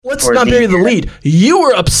Let's not bury the lead. You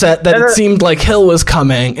were upset that it seemed like Hill was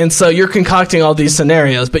coming, and so you're concocting all these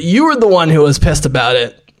scenarios, but you were the one who was pissed about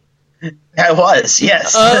it. I was,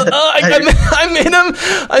 yes. I made him...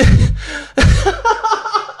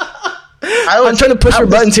 I'm trying to push your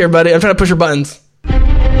buttons here, buddy. I'm trying to push your buttons.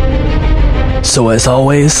 So as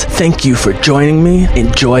always, thank you for joining me.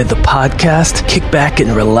 Enjoy the podcast, kick back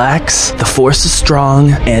and relax. The Force is strong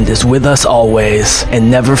and is with us always. And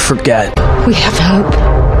never forget, we have hope.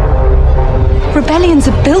 Rebellions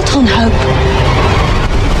are built on hope.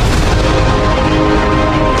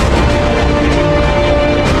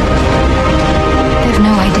 They've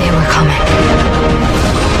no idea we're coming.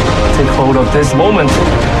 Take hold of this moment.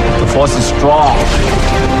 The Force is strong.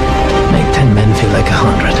 Make 10 men feel like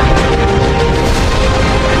 100.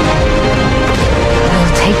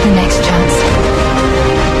 We'll take the next chance.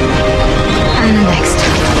 And the next.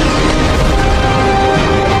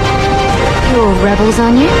 You're rebels,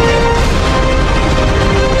 aren't you?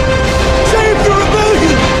 Save the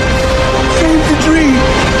rebellion! Save the dream!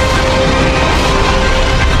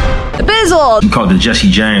 The Bizzle! You called it Jesse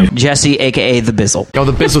James. Jesse, a.k.a. The Bizzle. Oh,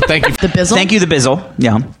 the Bizzle, thank you. The Bizzle? Thank you, The Bizzle.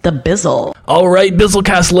 Yeah. The Bizzle. All right,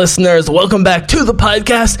 Bizzlecast listeners, welcome back to the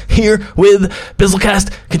podcast here with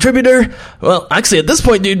Bizzlecast contributor. Well, actually, at this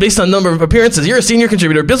point, dude, based on number of appearances, you're a senior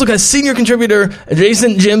contributor. Bizzlecast senior contributor,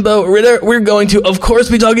 Jason Jimbo Ritter. We're going to, of course,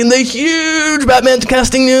 be talking the huge Batman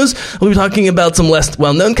casting news. We'll be talking about some less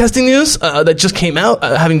well-known casting news that just came out,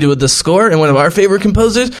 having to do with the score and one of our favorite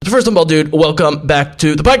composers. So first of all, dude, welcome back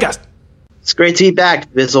to the podcast. It's great to be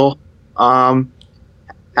back, Bizzle.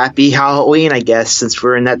 Happy Halloween, I guess, since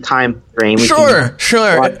we're in that time frame. Sure.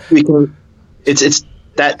 It's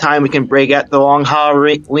that time we can break out the long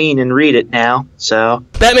Halloween and read it now. So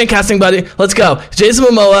Batman casting, buddy. Let's go. Jason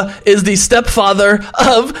Momoa is the stepfather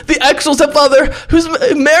of the actual stepfather who's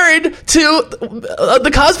married to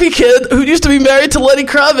the Cosby Kid who used to be married to Lenny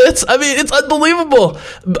Kravitz. I mean, it's unbelievable.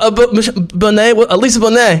 Lisa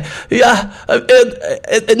Bonet. Yeah.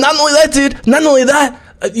 And not only that, dude. Not only that.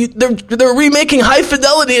 They're remaking High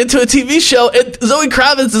Fidelity into a TV show, and Zoe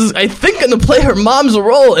Kravitz is, I think, going to play her mom's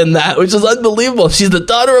role in that, which is unbelievable. She's the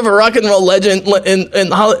daughter of a rock and roll legend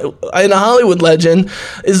and a Hollywood legend,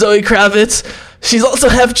 is Zoe Kravitz. She's also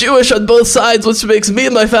half Jewish on both sides, which makes me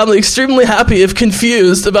and my family extremely happy if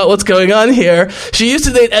confused about what's going on here. She used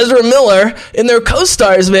to date Ezra Miller, and they're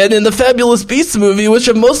co-stars, man, in the Fabulous Beasts movie, which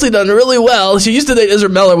have mostly done really well. She used to date Ezra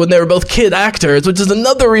Miller when they were both kid actors, which is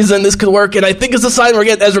another reason this could work, and I think it's a sign we're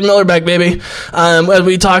getting Ezra Miller back, baby. As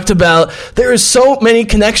we talked about, there is so many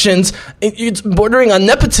connections. It's bordering on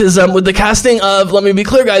nepotism with the casting of, let me be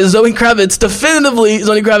clear, guys, Zoe Kravitz, definitively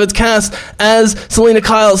Zoe Kravitz cast as Selena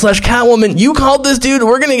Kyle / Catwoman. You called this, dude.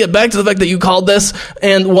 We're going to get back to the fact that you called this,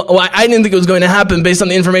 and I didn't think it was going to happen based on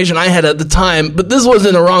the information I had at the time, but this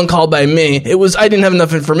wasn't a wrong call by me. It was, I didn't have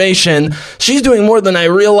enough information. She's doing more than I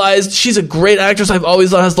realized. She's a great actress. I've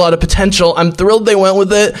always thought has a lot of potential. I'm thrilled they went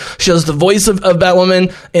with it. She does the voice of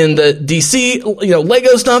Batwoman in the DC,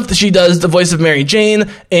 Lego stuff. She does the voice of Mary Jane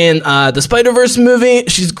in the Spider-Verse movie.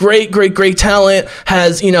 She's great talent,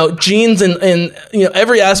 has, genes in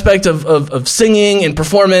every aspect of singing and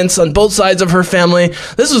performance on both sides of her family.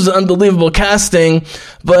 This was an unbelievable casting,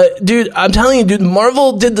 but dude, I'm telling you, dude,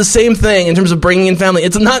 Marvel did the same thing in terms of bringing in family.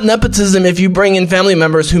 It's not nepotism if you bring in family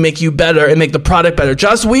members who make you better and make the product better.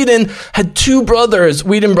 Joss Whedon had two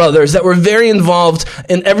Whedon brothers, that were very involved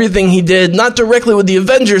in everything he did, not directly with the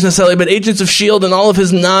Avengers necessarily, but Agents of S.H.I.E.L.D. and all of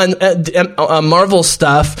his non-Marvel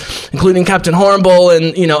stuff, including Captain Horrible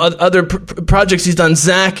and, other projects he's done.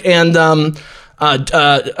 Zach and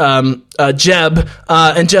Jeb,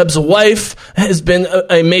 and Jeb's wife has been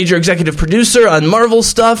a major executive producer on Marvel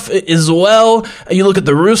stuff as well. You look at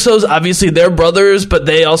the Russos, obviously they're brothers, but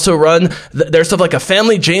they also run their stuff like a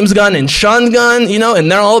family, James Gunn and Sean Gunn,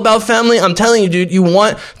 and they're all about family. I'm telling you, dude, you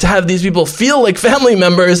want to have these people feel like family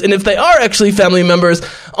members, and if they are actually family members,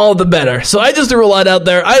 all the better. So I just threw a lot out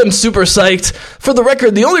there. I am super psyched. For the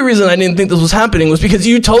record, the only reason I didn't think this was happening was because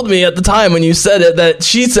you told me at the time when you said it that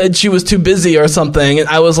she said she was too busy or something, and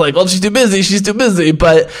I was like, well, she's too busy,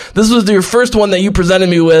 but this was your first one that you presented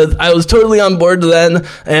me with. I was totally on board then,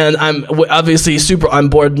 and I'm obviously super on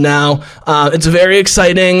board now. It's very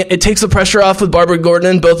exciting. It takes the pressure off with Barbara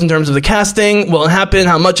Gordon, both in terms of the casting, will it happen,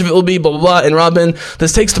 how much of it will be, blah, blah, blah, and Robin.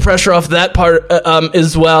 This takes the pressure off that part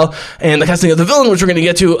as well, and the casting of the villain, which we're going to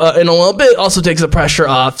get to in a little bit, also takes the pressure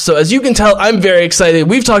off. So as you can tell, I'm very excited.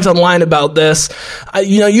 We've talked online about this.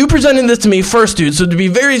 You presented this to me first, dude, so to be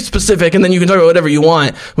very specific, and then you can talk about whatever you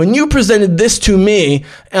want. When you presented this to me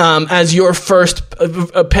as your first pick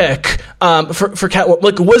for Catwoman,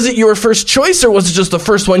 like, was it your first choice, or was it just the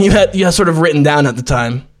first one you had sort of written down at the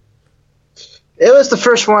time? It was the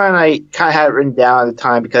first one I kind of had it written down at the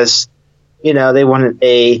time because, they wanted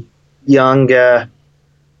a young,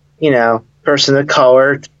 person of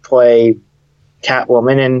color to play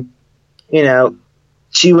Catwoman, and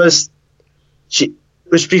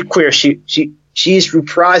let's be clear, she's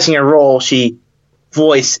reprising a role she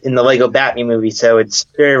voiced in the Lego Batman movie, so it's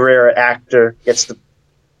very rare an actor gets to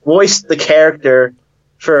voice the character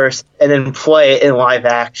first and then play it in live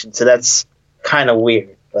action. So that's kind of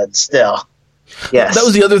weird, but still, yes. That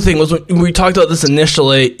was the other thing, was when we talked about this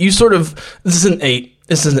initially, you sort of, this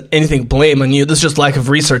isn't anything blame on you, this is just lack of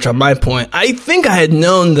research on my point. I think I had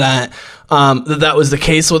known that that was the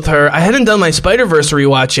case with her. I hadn't done my Spider-Verse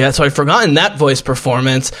rewatch yet, so I'd forgotten that voice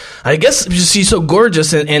performance. I guess she's so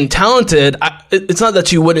gorgeous and talented. It's not that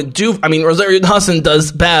she wouldn't do. I mean, Rosario Dawson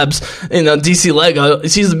does Babs in DC Lego.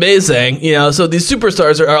 She's amazing, So these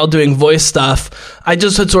superstars are all doing voice stuff. I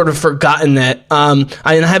just had sort of forgotten it. I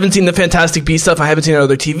haven't seen the Fantastic Beasts stuff. I haven't seen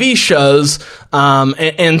other TV shows,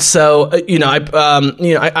 and so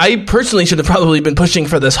I personally should have probably been pushing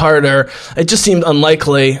for this harder. It just seemed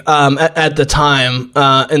unlikely at the time,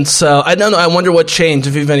 and so I don't know. I wonder what changed.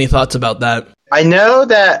 If you have any thoughts about that. I know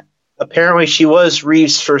that apparently she was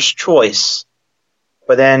Reeves' first choice,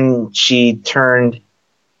 but then she turned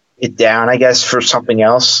it down, I guess, for something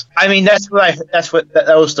else. I mean, that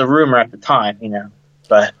was the rumor at the time,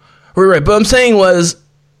 But right. But I'm saying was,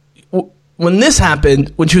 when this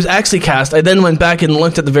happened, when she was actually cast, I then went back and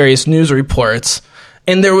looked at the various news reports,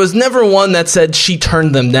 and there was never one that said she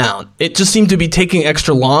turned them down. It just seemed to be taking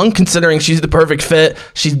extra long, considering she's the perfect fit.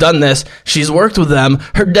 She's done this. She's worked with them.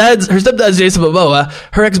 Her stepdad's Jason Momoa.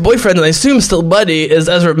 Her ex-boyfriend, and I assume still buddy, is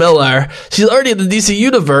Ezra Miller. She's already in the DC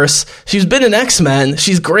universe. She's been in X-Men.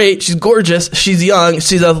 She's great. She's gorgeous. She's young.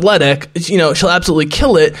 She's athletic. She'll absolutely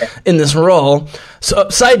kill it in this role. So,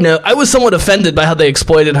 side note, I was somewhat offended by how they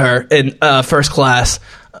exploited her in First Class.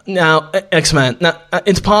 Now, X-Men. Now,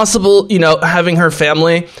 it's possible, having her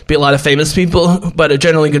family be a lot of famous people, but are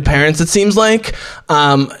generally good parents, it seems like,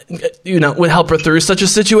 would help her through such a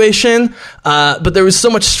situation. But there was so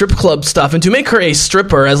much strip club stuff, and to make her a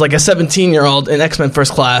stripper as like a 17-year-old in X-Men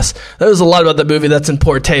First Class, there was a lot about that movie that's in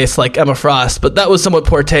poor taste, like Emma Frost, but that was somewhat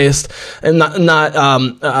poor taste and not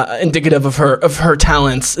indicative of her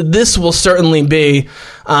talents. This will certainly be,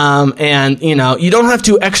 and you don't have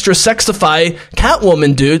to extra sexify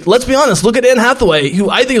Catwoman, dude. Let's be honest. Look at Anne Hathaway, who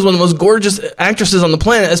I think is one of the most gorgeous actresses on the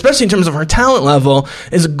planet, especially in terms of her talent level.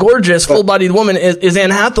 Is a gorgeous, full-bodied woman. Is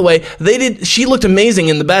Anne Hathaway? She looked amazing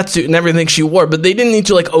in the batsuit and everything she wore, but they didn't need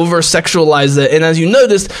to over-sexualize it. And as you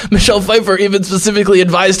noticed, Michelle Pfeiffer even specifically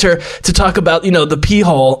advised her to talk about the pee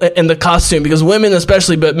hole and the costume, because women,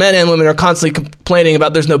 especially, but men and women, are constantly complaining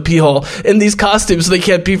about there's no pee hole in these costumes, so they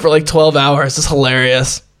can't pee for like 12 hours. It's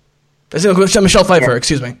hilarious. Michelle Pfeiffer,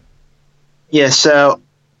 excuse me. Yeah, so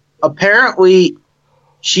apparently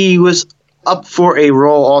she was up for a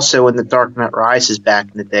role also in The Dark Knight Rises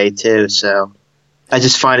back in the day, too. So I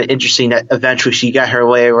just find it interesting that eventually she got her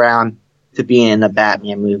way around to being in a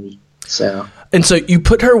Batman movie. And so you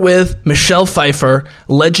put her with Michelle Pfeiffer,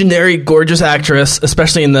 legendary, gorgeous actress,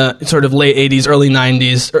 especially in the sort of late 80s, early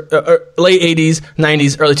 90s, late 80s,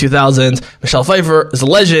 90s, early 2000s. Michelle Pfeiffer is a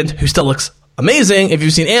legend who still looks amazing. If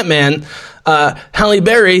you've seen Ant-Man, Halle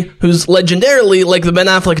Berry, who's legendarily like the Ben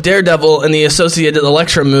Affleck Daredevil in the Associated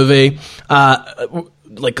Electra movie,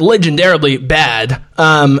 like legendarily bad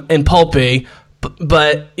and pulpy.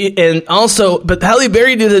 But Halle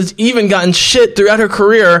Berry has even gotten shit throughout her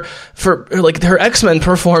career for like her X-Men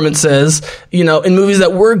performances, in movies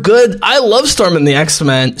that were good. I love Storm in the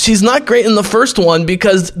X-Men. She's not great in the first one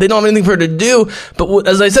because they don't have anything for her to do. But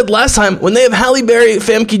as I said last time, when they have Halle Berry,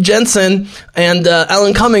 Famke Jensen, and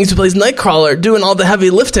Alan Cummings, who plays Nightcrawler, doing all the heavy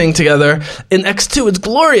lifting together in X2, it's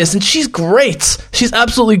glorious, and she's great. She's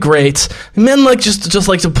absolutely great. Men just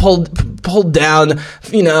like to pull down,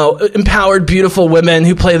 empowered, beautiful women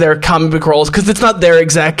who play their comic book roles because it's not their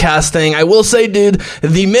exact casting. I will say, dude,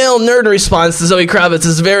 the male nerd response to Zoe Kravitz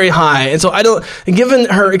is very high, and so given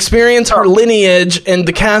her experience, her lineage, and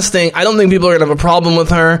the casting, I don't think people are gonna have a problem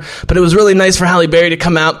with her. But it was really nice for Halle Berry to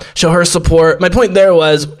come out, show her support. My point there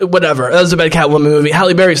was, whatever, that was a bad Catwoman movie.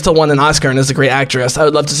 Halle Berry still won an Oscar and is a great actress. I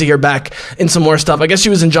would love to see her back in some more stuff. I guess she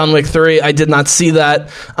was in John Wick 3. I did not see that,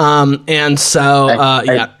 and so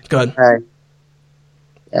yeah, go ahead.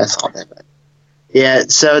 Yeah, it's all that bad. Yeah,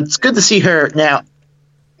 so it's good to see her. Now,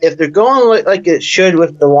 if they're going like it should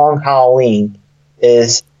with The Long Halloween,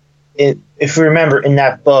 if you remember in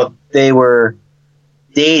that book, they were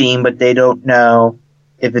dating, but they don't know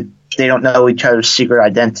they don't know each other's secret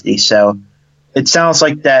identity. So it sounds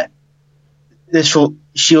like that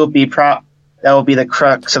she will be that will be the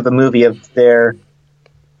crux of the movie, of their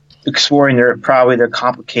exploring their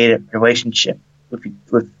complicated relationship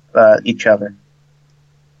with each other.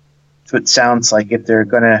 So it sounds like if they're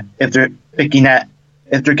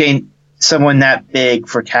getting someone that big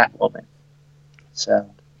for Catwoman.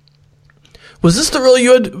 So, was this the role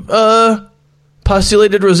you had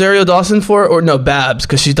postulated Rosario Dawson for, or no, Babs,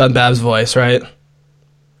 because she's done Babs' voice, right?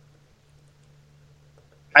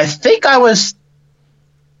 I think I was.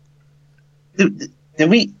 Did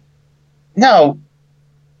we? No,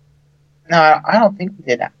 I don't think we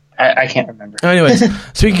did. I can't remember. Anyways,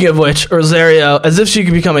 speaking of which, Rosario, as if she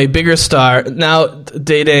could become a bigger star, now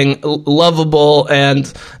dating lovable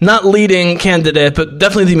and not leading candidate, but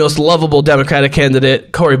definitely the most lovable Democratic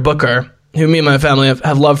candidate, Cory Booker, who me and my family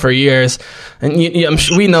have loved for years. And I'm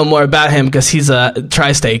sure we know more about him because he's a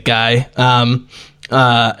tri-state guy.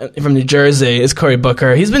 From New Jersey, is Cory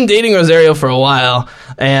Booker. He's been dating Rosario for a while,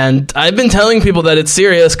 and I've been telling people that it's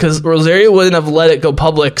serious because Rosario wouldn't have let it go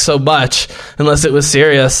public so much unless it was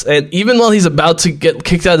serious. And even while he's about to get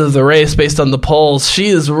kicked out of the race based on the polls, she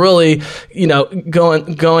is really,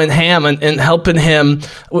 going ham and helping him.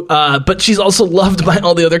 But she's also loved by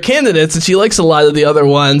all the other candidates, and she likes a lot of the other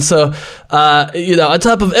ones. So, on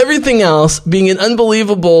top of everything else, being an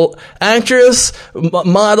unbelievable actress,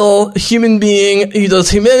 model, human being, he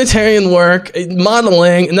does humanitarian work,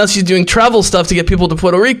 modeling, and now she's doing travel stuff to get people to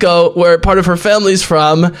Puerto Rico, where part of her family's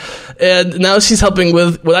from, and now she's helping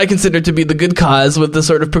with what I consider to be the good cause with the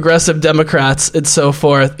sort of progressive Democrats and so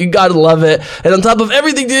forth. You gotta love it. And on top of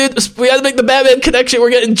everything, dude, we had to make the Batman connection.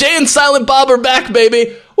 We're getting Jay and Silent Bob are back,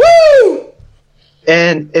 baby. Woo!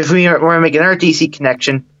 And if we want to make another DC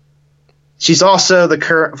connection, she's also the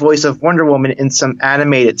current voice of Wonder Woman in some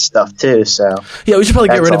animated stuff too. So yeah, we should probably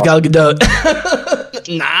get rid of Gal Gadot.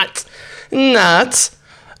 Not.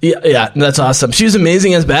 Yeah, that's awesome. She was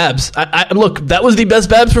amazing as Babs. I look, that was the best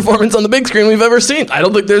Babs performance on the big screen we've ever seen. I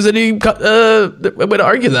don't think there's any way to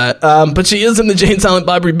argue that. But she is in the Jay and Silent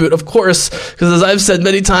Bob reboot, of course, because as I've said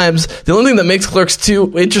many times, the only thing that makes Clerks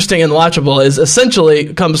 2 interesting and watchable is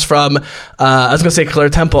essentially comes from, I was going to say Claire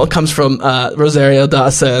Temple, it comes from Rosario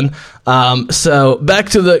Dawson. So back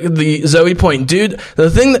to the Zoe point, dude.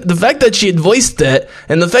 The fact that she had voiced it,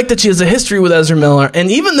 and the fact that she has a history with Ezra Miller, and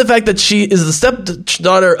even the fact that she is the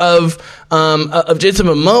stepdaughter of Jason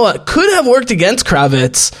Momoa could have worked against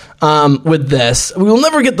Kravitz with this. We will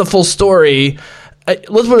never get the full story.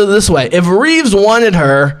 Let's put it this way: if Reeves wanted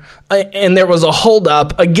her, and there was a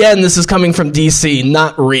holdup, again, this is coming from DC,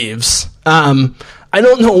 not Reeves. I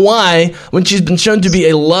don't know why, when she's been shown to be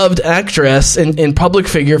a loved actress and public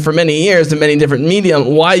figure for many years in many different media,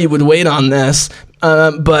 why you would wait on this.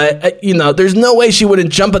 But there's no way she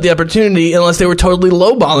wouldn't jump at the opportunity unless they were totally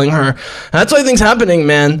lowballing her. That's what I think's happening,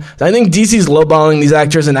 man. I think DC's lowballing these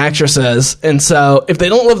actors and actresses. And so if they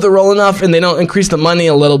don't love the role enough and they don't increase the money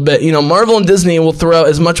a little bit, Marvel and Disney will throw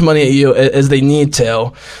as much money at you as they need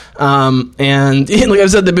to. And like I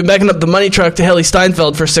said, they've been backing up the money truck to Haley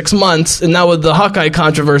Steinfeld for 6 months, and now with the Hawkeye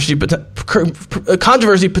controversy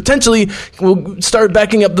potentially will start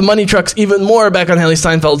backing up the money trucks even more back on Haley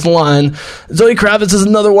Steinfeld's lawn. Zoe Kravitz is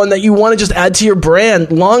another one that you want to just add to your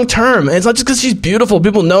brand long term. And it's not just because she's beautiful.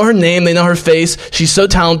 People know her name, they know her face. She's so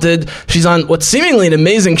talented. She's on what's seemingly an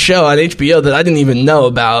amazing show on HBO that I didn't even know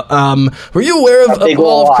about. Were you aware of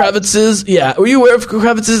all of Kravitz's? Yeah, were you aware of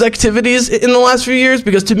Kravitz's activities in the last few years?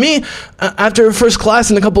 Because to me, after First Class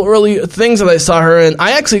and a couple early things that I saw her in,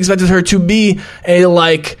 I actually expected her to be a,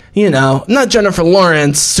 not Jennifer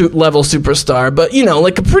Lawrence level superstar, but,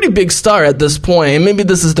 like a pretty big star at this point. And maybe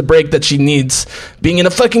this is the break that she needs, being in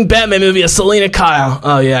a fucking Batman movie as Selena Kyle.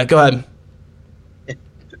 Oh, yeah, go ahead.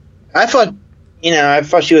 I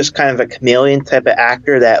thought she was kind of a chameleon type of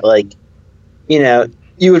actor that,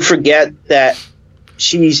 you would forget that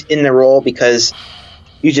she's in the role because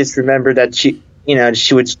you just remember that she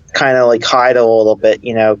would kind of hide a little bit,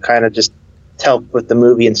 kind of just help with the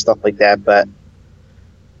movie and stuff like that. But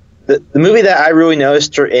the movie that I really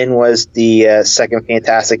noticed her in was the second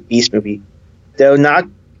Fantastic Beasts movie. Though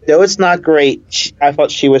it's not great, I thought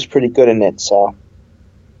she was pretty good in it. So,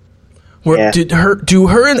 yeah. Do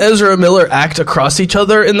her and Ezra Miller act across each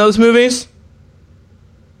other in those movies?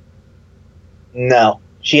 No,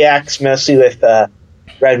 she acts mostly with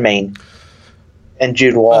Redmayne. and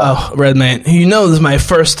Jude Law. Oh, Redmayne. You know this is my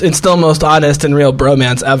first and still most honest and real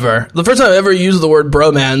bromance ever. The first time I ever used the word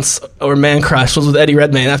bromance or man crush was with Eddie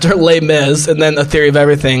Redmayne after Les Mis, and then A Theory of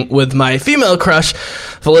Everything with my female crush,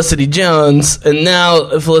 Felicity Jones. And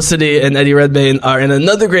now Felicity and Eddie Redmayne are in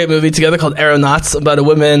another great movie together called Aeronauts, about a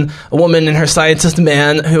woman and her scientist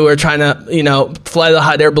man who are trying to, fly the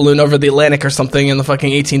hot air balloon over the Atlantic or something in the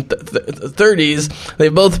fucking 1830s.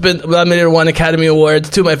 They've both been nominated and won Academy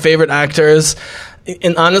Awards, two of my favorite actors.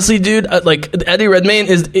 And honestly, dude, Eddie Redmayne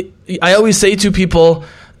I always say to people,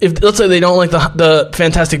 if let's say they don't like the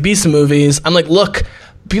Fantastic Beasts movies, I'm like, look,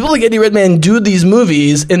 people like Eddie Redmayne do these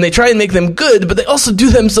movies and they try and make them good, but they also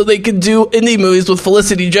do them so they can do indie movies with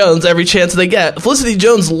Felicity Jones every chance they get. Felicity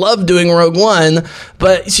Jones loved doing Rogue One,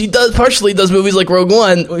 but she partially does movies like Rogue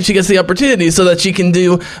One when she gets the opportunity so that she can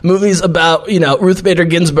do movies about, Ruth Bader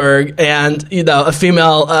Ginsburg and, a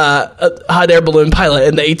female hot air balloon pilot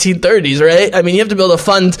in the 1830s, right? I mean, you have to be able to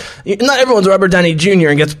fund, not everyone's Robert Downey Jr.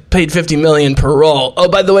 and gets paid $50 million per role. Oh,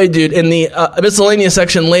 by the way, dude, in the miscellaneous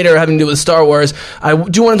section later having to do with Star Wars, I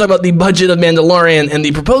do want to talk about the budget of Mandalorian and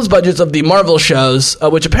the proposed budgets of the Marvel shows,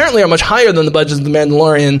 which apparently are much higher than the budgets of the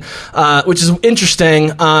Mandalorian, which is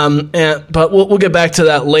interesting. But we'll get back to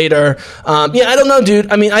that later. I don't know,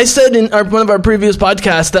 dude. I mean, I said in one of our previous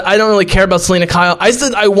podcasts that I don't really care about Selena Kyle. I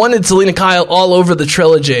said I wanted Selena Kyle all over the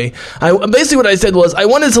trilogy. Basically what I said was I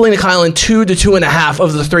wanted Selena Kyle in 2 to 2.5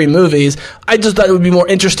 of the 3 movies. I just thought it would be more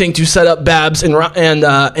interesting to set up Babs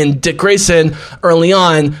and Dick Grayson early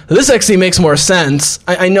on. This actually makes more sense.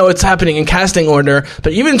 I know it's happening in casting order,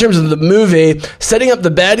 but even in terms of the movie, setting up the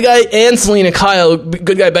bad guy and Selena Kyle,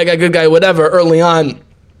 good guy, bad guy, good guy, whatever, early on,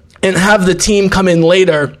 and have the team come in late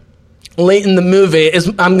in the movie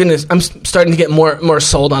I'm starting to get more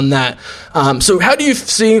sold on that. So how does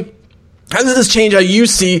this change how you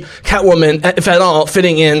see Catwoman, if at all,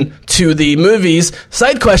 fitting in to the movies?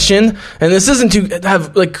 Side question, and this isn't to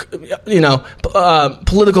have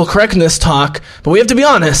political correctness talk, but we have to be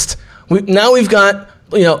honest. We've got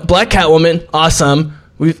Black Catwoman, awesome.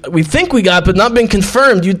 We think we got, but not been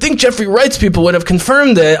confirmed. You'd think Jeffrey Wright's people would have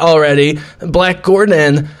confirmed it already. Black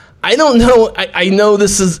Gordon. I don't know. I know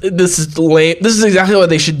this is lame. This is exactly what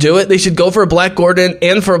they should do it. They should go for a Black Gordon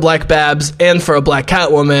and for a Black Babs and for a Black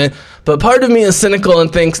Catwoman. But part of me is cynical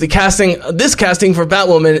and thinks this casting for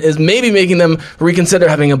Batwoman is maybe making them reconsider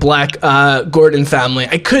having a Black Gordon family.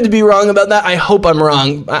 I could be wrong about that. I hope I'm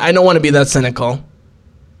wrong. I don't want to be that cynical.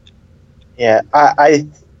 Yeah, I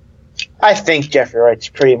think Jeffrey Wright's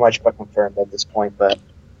pretty much confirmed at this point, but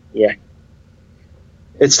yeah,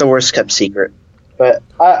 it's the worst kept secret. But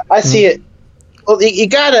I see it. Well, you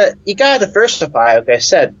gotta diversify. Like I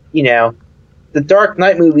said, the Dark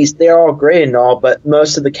Knight movies, they're all great and all, but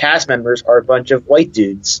most of the cast members are a bunch of white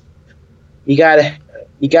dudes. You gotta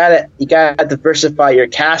diversify your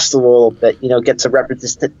cast a little bit. Get some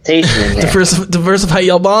representation in there. Diversify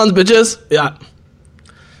your bonds, bitches. Yeah.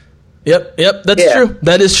 Yep, that's true.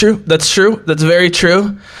 That is true. That's true. That's very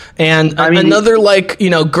true. And another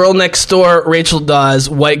girl next door, Rachel Dawes,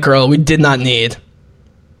 white girl, we did not need.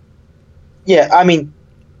 Yeah, I mean,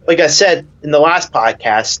 like I said in the last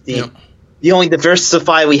podcast, the only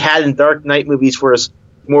diversify we had in Dark Knight movies was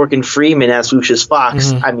Morgan Freeman as Lucius Fox.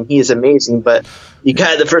 Mm-hmm. I mean, he is amazing, but you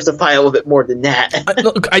got to diversify a little bit more than that.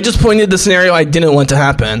 I just pointed the scenario I didn't want to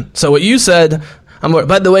happen. So what you said...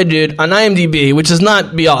 by the way, dude, on IMDb, which is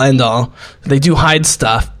not be all end all, they do hide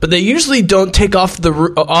stuff, but they usually don't take off the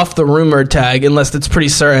rumored tag unless it's pretty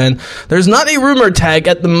certain. There's not a rumored tag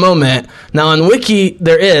at the moment. Now on Wiki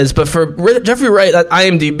there is, but for Jeffrey Wright at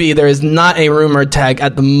IMDb there is not a rumored tag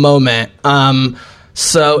at the moment.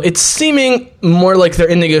 So it's seeming more like they're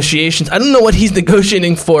in negotiations. I don't know what he's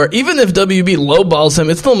negotiating for. Even if WB lowballs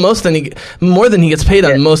him, it's still more than he gets paid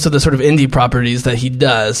on most of the sort of indie properties that he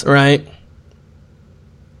does, right?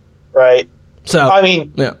 Right. So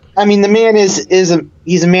the man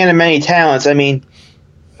he's a man of many talents. I mean,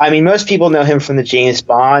 most people know him from the James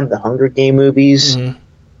Bond, the Hunger Game movies, and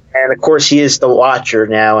of course he is the Watcher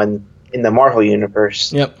now in the Marvel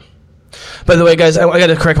universe. Yep. By the way, guys, I got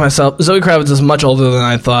to correct myself. Zoe Kravitz is much older than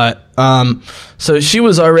I thought. So she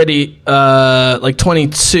was already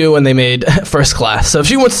 22 when they made First Class. So if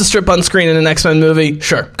she wants to strip on screen in an X-Men movie,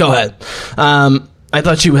 sure, go ahead. I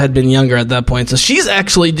thought she had been younger at that point. So she's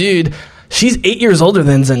actually, dude, she's 8 years older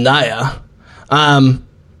than Zendaya.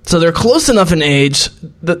 So they're close enough in age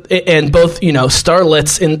and both,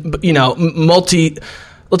 starlets in, multi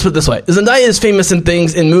let's put it this way. Zendaya is famous in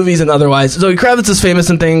things in movies and otherwise. Zoe Kravitz is famous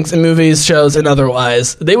in things in movies, shows, and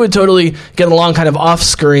otherwise. They would totally get along kind of off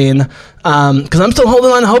screen. Because I'm still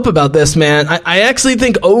holding on hope about this, man. I actually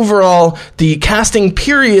think overall the casting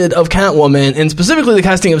period of Catwoman, and specifically the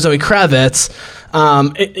casting of Zoe Kravitz,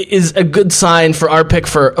 is a good sign for our pick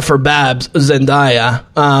for Babs, Zendaya.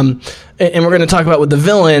 And we're going to talk about with the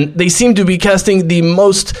villain. They seem to be casting the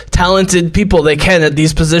most talented people they can at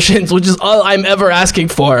these positions, which is all I'm ever asking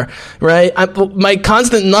for, right? My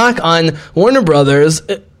constant knock on Warner Brothers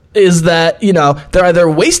is that, you know, they're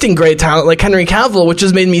either wasting great talent like Henry Cavill, which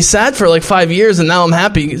has made me sad for like 5 years, and now I'm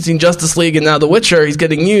happy. He's seen Justice League and now The Witcher. He's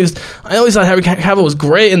getting used. I always thought Henry Cavill was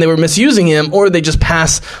great and they were misusing him, or they just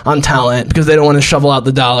pass on talent because they don't want to shovel out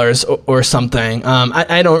the dollars or something.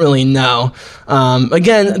 I don't really know.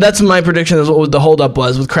 Again, that's my prediction is what the holdup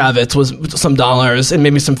was with Kravitz, was some dollars and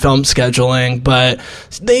maybe some film scheduling, but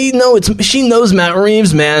they know she knows Matt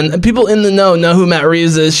Reeves, man. People in the know who Matt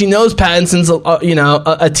Reeves is. She knows Pattinson's,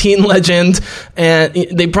 a teen legend, and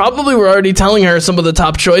they probably were already telling her some of the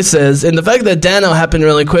top choices. And the fact that Dano happened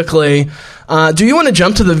really quickly. Do you want to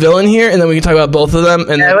jump to the villain here, and then we can talk about both of them?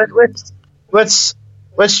 And yeah, let's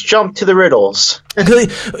jump to the riddles.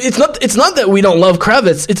 It's not that we don't love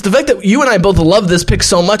Kravitz. It's the fact that you and I both love this pick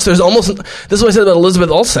so much. This is what I said about Elizabeth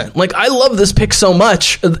Olsen. Like, I love this pick so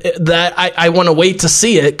much that I want to wait to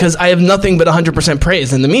see it because I have nothing but 100%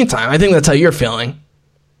 praise in the meantime. I think that's how you're feeling.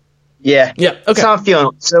 Yeah. Okay. That's how I'm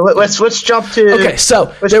feeling. So let's jump to. Okay. So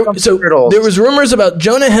there was rumors about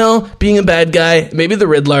Jonah Hill being a bad guy, maybe the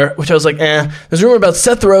Riddler, which I was like, There's rumor about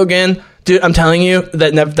Seth Rogen. Dude, I'm telling you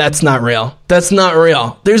that's not real. That's not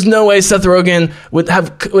real. There's no way Seth Rogen would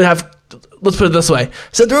have. Let's put it this way.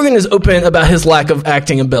 Seth Rogen is open about his lack of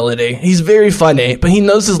acting ability. He's very funny, but he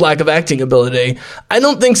knows his lack of acting ability. I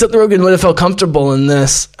don't think Seth Rogen would have felt comfortable in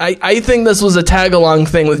this. I think this was a tag-along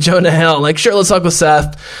thing with Jonah Hill. Like, sure, let's talk with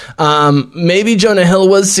Seth. Maybe Jonah Hill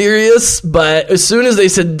was serious, but as soon as they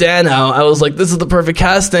said Dano, I was like, this is the perfect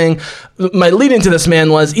casting. My lead into this, man,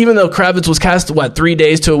 was even though Kravitz was cast, 3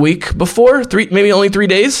 days to a week before? Maybe only 3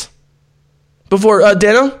 days? Before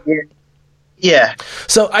Dano? Yeah.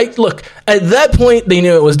 So at that point they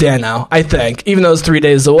knew it was Dano, I think, even though it was 3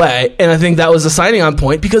 days away. And I think that was a signing on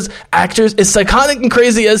point because actors, as psychotic and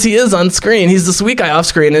crazy as he is on screen, he's the sweet guy off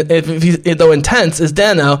screen, though intense, is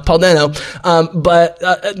Paul Dano. But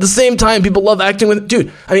at the same time, people love acting with,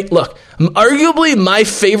 dude, I mean, look, arguably my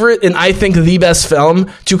favorite and I think the best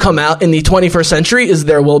film to come out in the 21st century is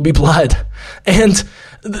There Will Be Blood. And,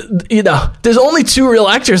 there's only two real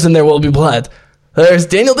actors in There Will Be Blood. There's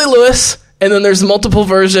Daniel Day-Lewis, and then there's multiple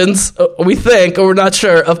versions, we think, or we're not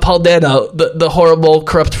sure, of Paul Dano, the horrible,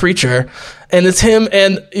 corrupt preacher. And it's him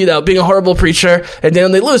and, being a horrible preacher, and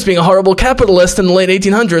Daniel Day-Lewis being a horrible capitalist in the late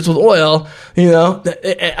 1800s with oil.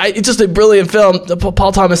 It's just a brilliant film.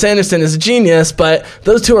 Paul Thomas Anderson is a genius, but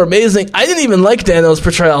those two are amazing. I didn't even like Dano's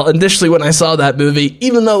portrayal initially when I saw that movie,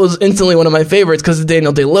 even though it was instantly one of my favorites because of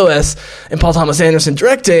Daniel Day-Lewis and Paul Thomas Anderson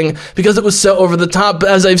directing, because it was so over the top. But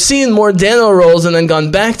as I've seen more Dano roles and then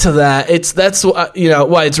gone back to that, that's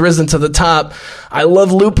why it's risen to the top. I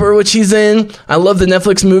love Looper, which he's in. I love the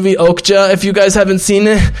Netflix movie Okja, if you guys haven't seen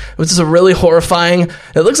it, which is a really horrifying.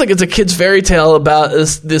 It looks like it's a kid's fairy tale about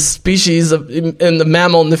this species in the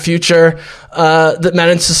mammal in the future that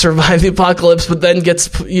managed to survive the apocalypse, but then gets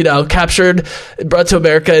captured, brought to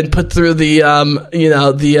America, and put through the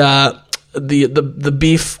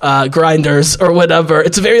beef grinders or whatever.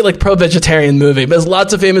 It's a very pro-vegetarian movie, but there's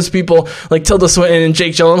lots of famous people like Tilda Swinton and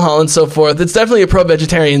Jake Gyllenhaal and so forth. It's definitely a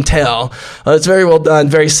pro-vegetarian tale. It's very well done,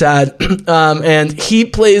 very sad. And he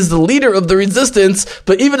plays the leader of the resistance,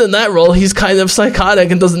 but even in that role, he's kind of psychotic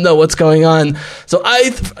and doesn't know what's going on. So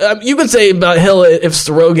you can say about Hill if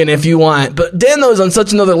Rogen if you want, but Dano is on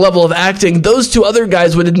such another level of acting. Those two other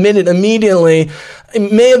guys would admit it immediately.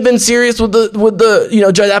 It may have been serious with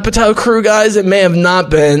the Judd Apatow crew guys. It may have not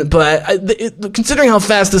been, but considering how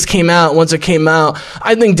fast this came out, once it came out,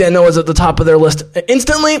 I think Dano was at the top of their list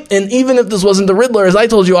instantly. And even if this wasn't the Riddler, as I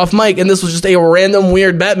told you off mic, and this was just a random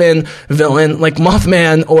weird Batman villain like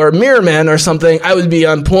Mothman or Mirror Man or something, I would be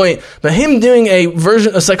on point. But him doing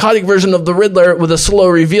a psychotic version of the Riddler with a slow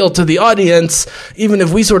reveal to the audience, even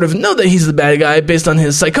if we sort of know that he's the bad guy based on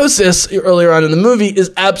his psychosis earlier on in the movie, is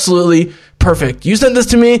absolutely perfect. You sent this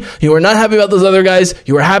to me. You were not happy about those other guys.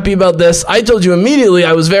 You were happy about this. I told you immediately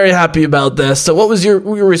I was very happy about this. So what was your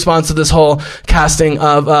response to this whole casting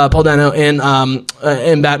of Paul Dano in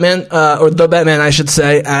Batman, or the Batman, I should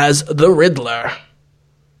say, as the Riddler?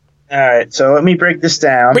 All right, so let me break this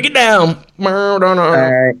down. Break it down. All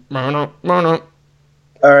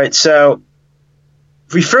right, so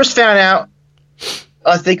we first found out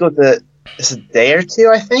I think it was a day or two,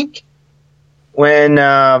 I think, when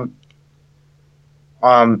Matt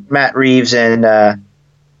Reeves and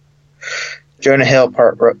Jonah Hill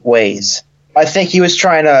part ways. I think he was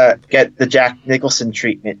trying to get the Jack Nicholson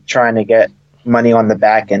treatment, trying to get money on the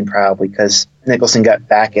back end, probably, because Nicholson got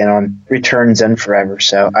back in on Returns and Forever.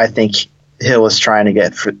 So I think Hill was trying to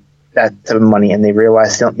get for that type of money, and they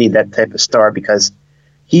realized they don't need that type of star because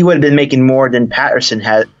he would have been making more than Patterson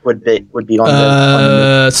would be on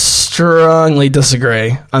the strongly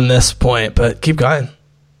disagree on this point, but keep going.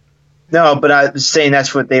 No, but I was saying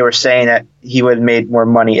that's what they were saying, that he would have made more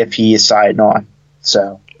money if he signed on.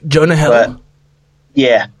 So Jonah Hill? But,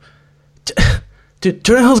 yeah. Dude,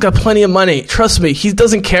 Jonah Hill's got plenty of money. Trust me, he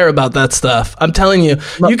doesn't care about that stuff. I'm telling you.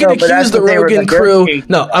 You can accuse the Rogan crew.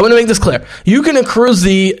 No, I want to make this clear. You can accuse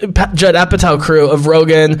the Judd Apatow crew of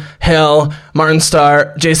Rogan, Hill, Martin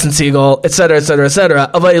Starr, Jason Segel, etc., etc.,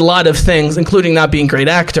 etc., of a lot of things, including not being great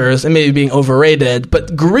actors and maybe being overrated.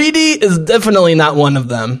 But greedy is definitely not one of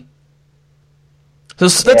them. So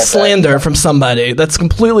that's slander from somebody that's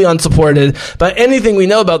completely unsupported by anything we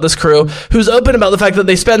know about this crew, who's open about the fact that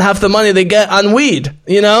they spend half the money they get on weed.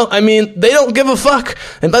 You know, I mean, they don't give a fuck.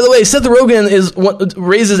 And by the way, Seth Rogen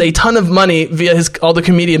raises a ton of money via all the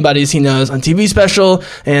comedian buddies he knows on TV special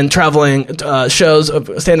and traveling shows of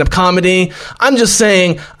stand-up comedy. I'm just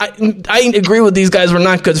saying, I agree with these guys were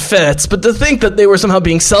not good fits, but to think that they were somehow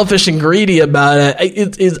being selfish and greedy about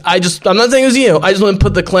it, I'm not saying it was you. I just want to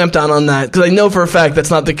put the clamp down on that because I know for a fact that's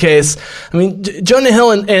not the case. I mean, Jonah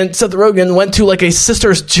Hill and Seth Rogen went to like a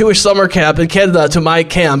sister's Jewish summer camp in Canada to my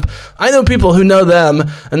camp. I know people who know them,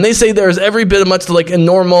 and they say there's every bit as much like a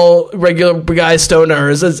normal, regular guy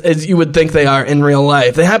stoners as you would think they are in real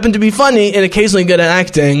life. They happen to be funny and occasionally good at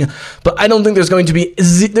acting, but I don't think there's going to be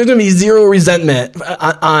zero resentment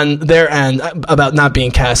on their end about not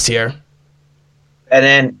being cast here. And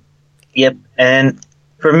then, and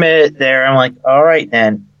for a minute there, I'm like, all right,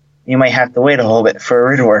 then. You might have to wait a little bit for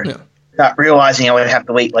Riddler. Yeah. Not realizing I would have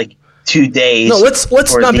to wait like 2 days. No, let's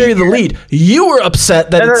not bury the lead. You were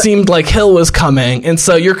upset that it seemed like Hill was coming, and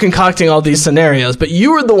so you're concocting all these scenarios, but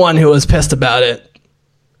you were the one who was pissed about it.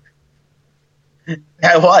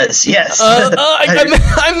 I was, yes.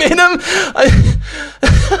 I made him...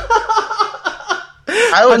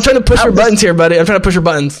 I'm trying to push your buttons here, buddy. I'm trying to push your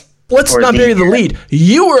buttons. Let's not bury the lead.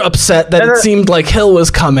 You were upset that it seemed like Hill was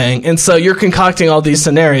coming, and so you're concocting all these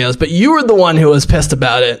scenarios, but you were the one who was pissed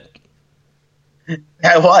about it.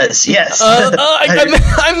 I was, yes.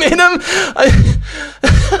 I made him...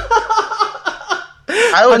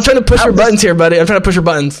 I'm trying to push your buttons here, buddy. I'm trying to push your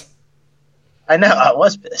buttons. I know, I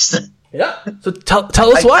was pissed. Yeah. So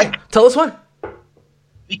tell us why. Tell us why.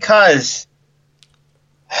 Because,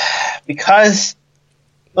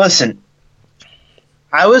 listen...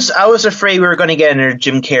 I was afraid we were going to get another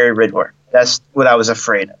Jim Carrey Riddler. That's what I was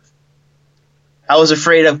afraid of. I was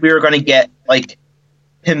afraid of we were going to get like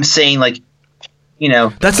him saying like, you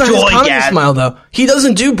know, that's not his comedy smile though. He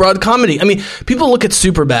doesn't do broad comedy. I mean, people look at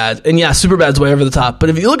Superbad, and yeah, Superbad's way over the top. But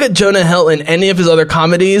if you look at Jonah Hill in any of his other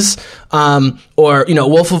comedies, or you know,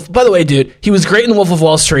 by the way, dude, he was great in Wolf of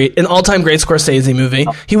Wall Street, an all-time great Scorsese movie.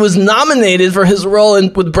 He was nominated for his role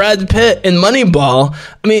with Brad Pitt in Moneyball.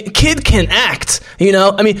 I mean, kid can act. You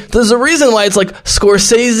know, I mean, there's a reason why it's like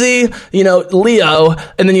Scorsese, you know, Leo,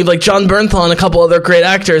 and then you have like John Bernthal and a couple other great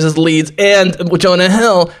actors as leads, and with Jonah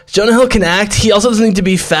Hill. Jonah Hill can act. He also doesn't need to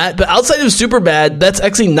be fat, but outside of Superbad, that's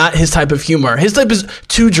actually not his type of humor. His type is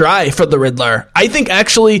too dry for the Riddler. I think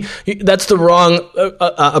actually that's the wrong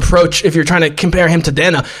approach if you're trying to compare him to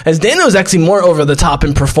Dano, as Dano is actually more over the top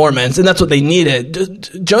in performance, and that's what they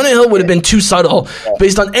needed. Jonah Hill would have been too subtle.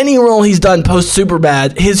 Based on any role he's done post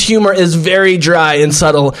Superbad, his humor is very dry and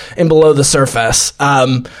subtle and below the surface.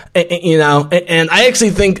 You know, and I actually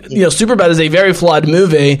think, you know, Superbad is a very flawed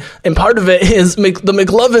movie, and part of it is the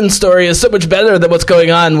McLovin story is so much better than what's going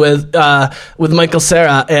on with Michael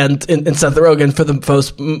Cera and Seth Rogen for the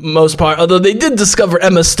most part. Although they did discover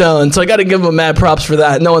Emma Stone, so I got to give them mad props for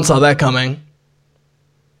that. No one saw that coming.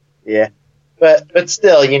 Yeah, but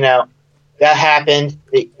still, you know, that happened.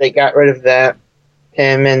 They got rid of that.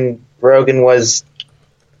 Him and Rogen was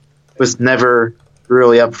never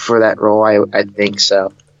really up for that role. I think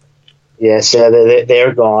so. Yeah, so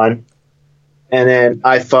they're gone. And then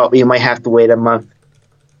I thought we might have to wait a month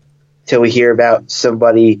till we hear about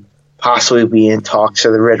somebody possibly being in talks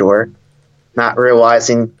for the Riddler, not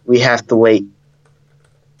realizing we have to wait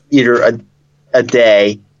either a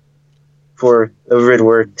day for the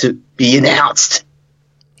Riddler to be announced.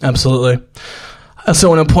 Absolutely. I also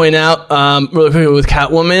want to point out, really quickly with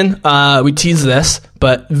Catwoman, we teased this,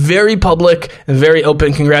 But very public and very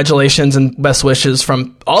open congratulations and best wishes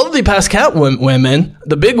from all of the past Catwomen,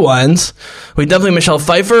 the big ones. We definitely Michelle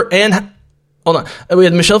Pfeiffer and... Hold on. We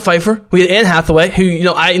had Michelle Pfeiffer. We had Anne Hathaway, who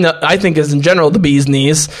I think is in general the bee's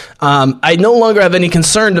knees. I no longer have any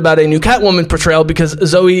concern about a new Catwoman portrayal because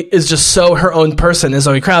Zoe is just so her own person as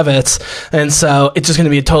Zoe Kravitz, and so it's just going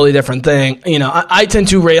to be a totally different thing. I tend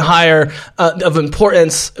to rate higher of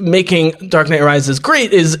importance making Dark Knight Rises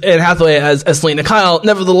great is Anne Hathaway as Selina Kyle.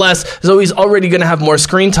 Nevertheless, Zoe's already going to have more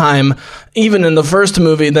screen time even in the first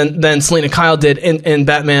movie than Selina Kyle did in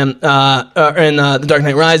Batman in The Dark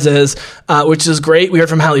Knight Rises. Which is great. We heard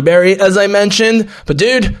from Halle Berry, as I mentioned. But,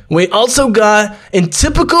 dude, we also got, in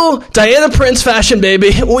typical Diana Prince fashion,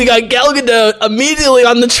 baby, we got Gal Gadot immediately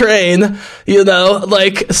on the train,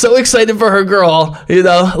 so excited for her girl,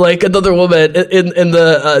 like another woman in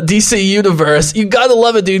the DC universe. You gotta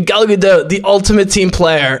love it, dude. Gal Gadot, the ultimate team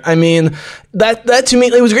player. I mean, that to me,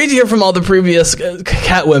 it was great to hear from all the previous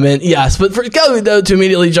Catwomen, yes, but for Gal Gadot to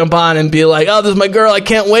immediately jump on and be like, oh, this is my girl, I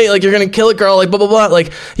can't wait, like, you're gonna kill it, girl, like, blah, blah, blah,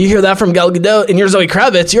 like, you hear that from Gal Gadot, and you're Zoe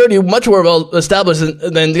Kravitz, you're already much more well established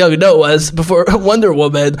than Gal Gadot was before Wonder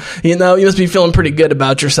Woman, you must be feeling pretty good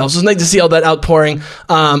about yourself, so it's nice to see all that outpouring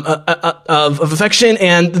of affection,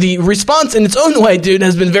 and the response in its own way, dude,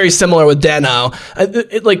 has been very similar with Dano.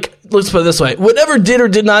 Let's put it this way, whatever did or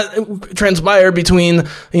did not transpire between,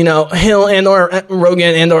 Hill and or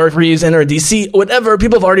Rogan and or Reeves and or DC, whatever,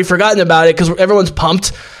 people have already forgotten about it because everyone's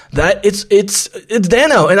pumped that it's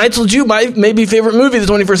Dano. And I told you my maybe favorite movie of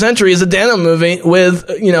the 21st century is a Dano movie with,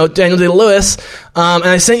 Daniel Day-Lewis. And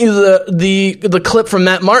I sent you the clip from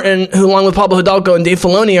Matt Martin, who along with Pablo Hidalgo and Dave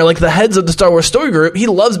Filoni are like the heads of the Star Wars story group. He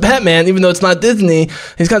loves Batman, even though it's not Disney.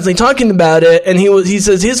 He's constantly talking about it. And he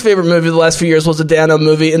says his favorite movie of the last few years was a Dano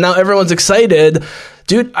movie. And now everyone's excited.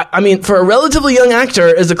 Dude, I mean, for a relatively young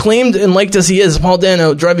actor, as acclaimed and liked as he is, Paul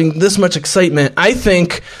Dano, driving this much excitement, I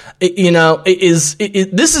think,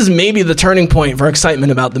 this is maybe the turning point for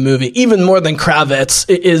excitement about the movie, even more than Kravitz,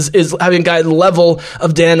 is having a guy level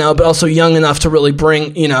of Dano, but also young enough to really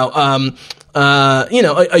bring, a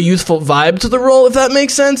youthful vibe to the role, if that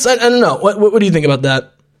makes sense. I don't know. What do you think about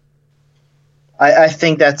that? I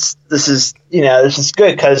think this is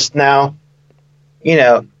good because now,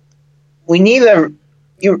 we need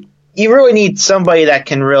you really need somebody that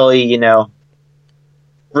can really,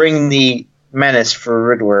 bring the menace for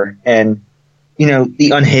Riddler and,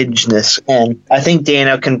 the unhingedness. And I think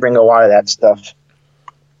Dano can bring a lot of that stuff.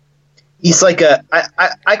 He's like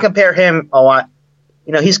I compare him a lot.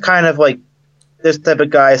 He's kind of like this type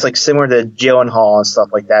of guy is like similar to Gyllenhaal and stuff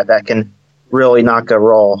like that can really knock a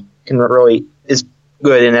role, is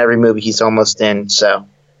good in every movie he's almost in. So,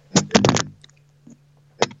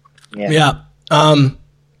 yeah.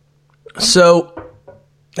 So,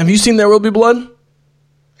 have you seen There Will Be Blood?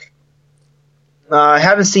 I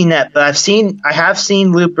haven't seen that, but I have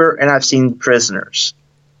seen Looper and I've seen Prisoners.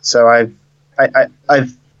 So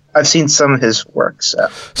I've seen some of his work. So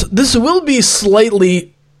this will be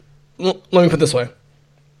slightly. Let me put it this way: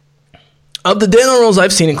 of the Dano roles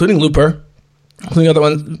I've seen, including Looper, including other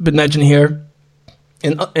ones, been mentioned here,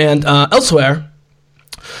 and elsewhere,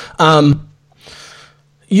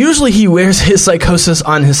 usually he wears his psychosis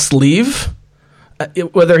on his sleeve.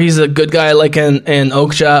 Whether he's a good guy like in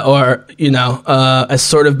Okja or, a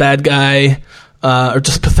sort of bad guy or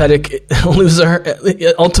just pathetic loser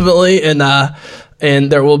ultimately and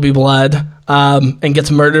There Will Be Blood and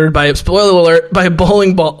gets murdered by, spoiler alert, by a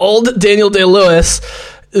bowling ball. Old Daniel Day-Lewis,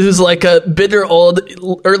 who's like a bitter old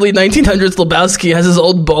early 1900s Lebowski, has his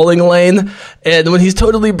old bowling lane, and when he's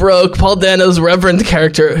totally broke, Paul Dano's Reverend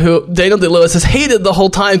character, who Daniel Day-Lewis has hated the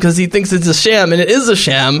whole time because he thinks it's a sham, and it is a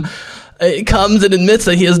sham, he comes and admits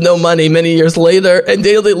that he has no money many years later, and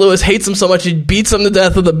Daniel Day-Lewis hates him so much he beats him to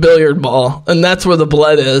death with a billiard ball, and that's where the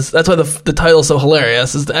blood is. That's why the title's so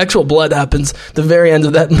hilarious, is the actual blood happens at the very end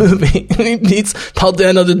of that movie. He beats Paul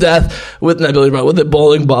Dano to death with a billiard ball, with a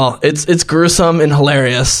bowling ball. It's gruesome and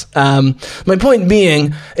hilarious. My point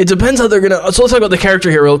being, it depends how they're gonna. So let's talk about the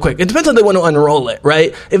character here real quick. It depends how they want to unroll it,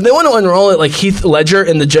 right? If they want to unroll it like Heath Ledger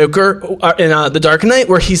in The Joker in The Dark Knight,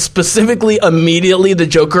 where he's specifically immediately the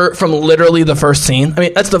Joker from literally the first scene. I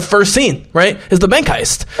mean, that's the first scene, right? Is the bank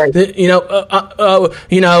heist. Right.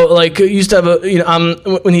 Like used to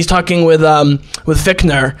have when he's talking with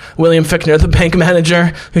Fichtner, William Fichtner, the bank manager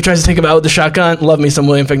who tries to take him out with the shotgun. Love me some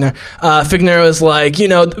William Fichtner. Fichtner was like,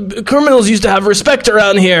 criminals used to have respect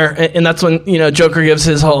around here, and that's when Joker gives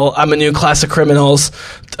his whole "I'm a new class of criminals"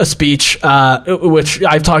 a speech, which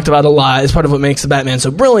I've talked about a lot. It's part of what makes the Batman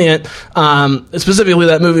so brilliant. Specifically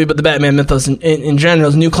that movie, but the Batman mythos in general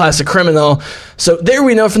is new class of criminals. criminal. So there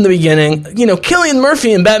we know from the beginning, Cillian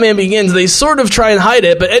Murphy in Batman Begins, they sort of try and hide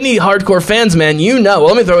it, but any hardcore fans, man, well,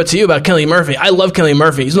 let me throw it to you about Cillian Murphy. I love Cillian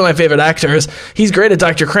Murphy. He's one of my favorite actors. He's great at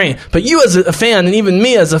Dr. Crane. But you as a fan, and even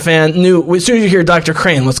me as a fan, knew as soon as you hear Dr.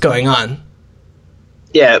 Crane, what's going on.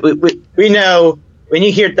 Yeah, we know when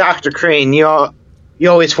you hear Dr. Crane, you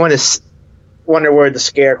always want to wonder where the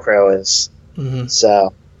Scarecrow is. Mm-hmm.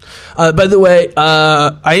 So, by the way,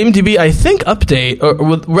 IMDb, I think update or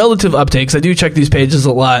with relative updates. I do check these pages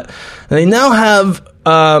a lot. And they now have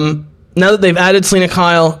now that they've added Selena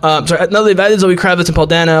Kyle. Now that they've added Zoe Kravitz and Paul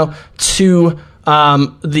Dano to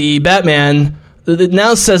the Batman. It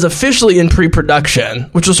now says officially in pre-production,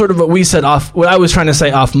 which was sort of what I was trying to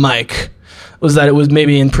say off mic, was that it was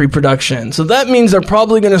maybe in pre-production. So that means they're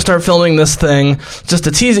probably going to start filming this thing, just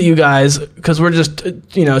to tease at you guys, because we're just,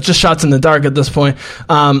 it's just shots in the dark at this point.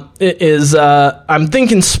 I'm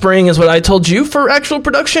thinking spring is what I told you for actual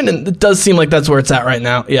production, and it does seem like that's where it's at right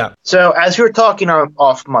now. Yeah. So as we were talking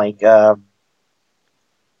off mic,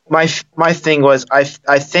 my thing was, I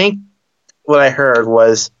think what I heard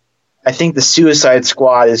was, I think the Suicide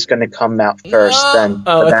Squad is going to come out first. I think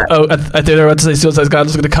they were about to say Suicide Squad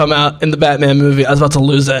was going to come out in the Batman movie. I was about to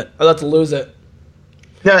lose it.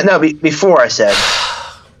 No, before I said.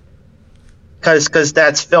 Because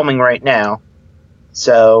that's filming right now.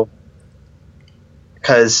 So,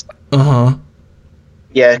 because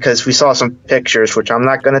we saw some pictures, which I'm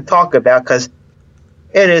not going to talk about, because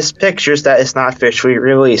it is pictures that is not officially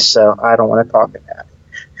released, so I don't want to talk about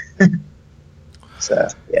it. So,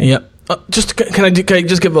 yeah. Yep. Can I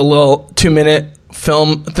just give a little 2-minute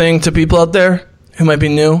film thing to people out there who might be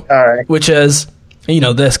new? All right. Which is,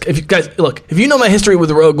 this. If you guys look, if you know my history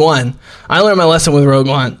with Rogue One, I learned my lesson with Rogue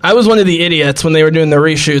One. I was one of the idiots when they were doing the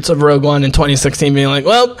reshoots of Rogue One in 2016, being like,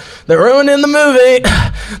 "Well, they're ruining the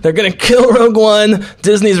movie. They're gonna kill Rogue One.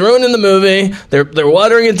 Disney's ruining the movie. They're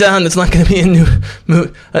watering it down. It's not gonna be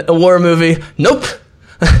a war movie." Nope.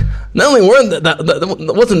 Not only wasn't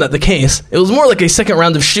that the case, it was more like a second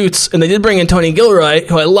round of shoots, and they did bring in Tony Gilroy,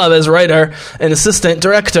 who I love as writer and assistant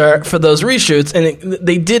director for those reshoots, and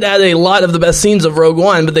they did add a lot of the best scenes of Rogue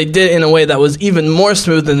One, but they did it in a way that was even more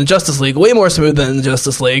smooth than the Justice League, way more smooth than the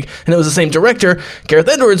Justice League, and it was the same director, Gareth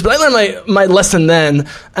Edwards. But I learned my lesson then,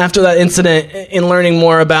 after that incident, in learning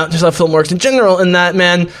more about just how film works in general, and that,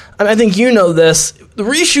 man, I think you know this, the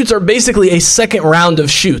reshoots are basically a second round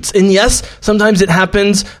of shoots. And yes, sometimes it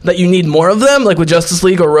happens that you need more of them, like with Justice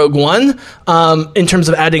League or Rogue One, in terms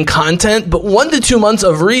of adding content. But 1 to 2 months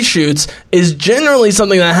of reshoots is generally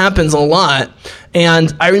something that happens a lot.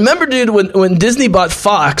 And I remember, dude, when Disney bought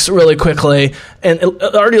Fox really quickly, and it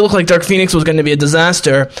already looked like Dark Phoenix was going to be a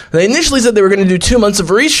disaster, they initially said they were going to do 2 months of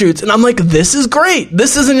reshoots, and I'm like, this is great.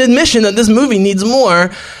 This is an admission that this movie needs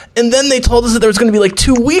more. And then they told us that there was going to be like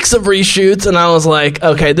 2 weeks of reshoots, and I was like,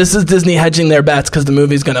 okay, this is Disney hedging their bets because the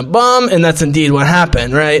movie's going to bomb, and that's indeed what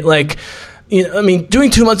happened, right? Like,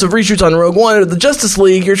 doing 2 months of reshoots on Rogue One or the Justice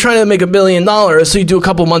League, you're trying to make $1 billion, so you do a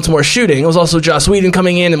couple months more shooting. It was also Joss Whedon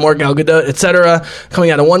coming in and more Gal Gadot, etc.,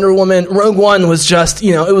 coming out of Wonder Woman. Rogue One was just,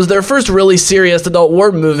 it was their first really serious adult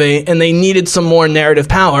war movie, and they needed some more narrative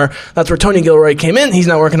power. That's where Tony Gilroy came in. He's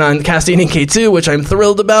now working on Cassidy and K2, which I'm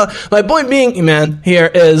thrilled about. My point being, man, here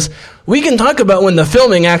is, we can talk about when the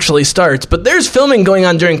filming actually starts, but there's filming going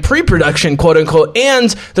on during pre-production, quote unquote, and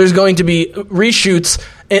there's going to be reshoots,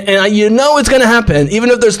 and it's going to happen. Even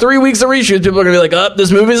if there's 3 weeks of reshoots, people are going to be like,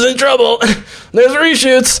 this movie's in trouble. There's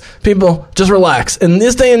reshoots. People, just relax. In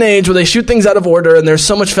this day and age where they shoot things out of order and there's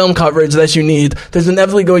so much film coverage that you need, there's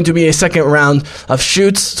inevitably going to be a second round of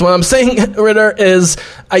shoots. So what I'm saying, Ritter, is,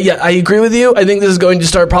 I agree with you. I think this is going to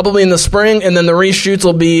start probably in the spring, and then the reshoots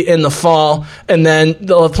will be in the fall, and then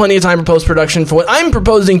they'll have plenty of time for post-production for what I'm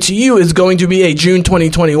proposing to you is going to be a June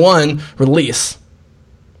 2021 release.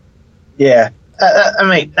 Yeah.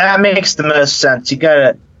 That makes the most sense. You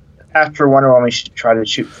gotta, after Wonder Woman, you should try to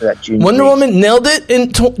shoot for that June. Wonder Woman nailed it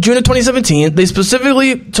in June of 2017. They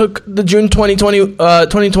specifically took the June 2020 for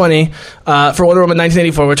Wonder Woman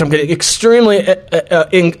 1984, which I'm getting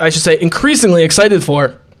increasingly excited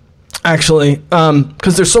for, actually,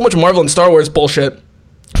 because there's so much Marvel and Star Wars bullshit,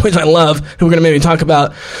 which I love, and we're going to maybe talk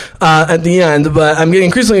about at the end, but I'm getting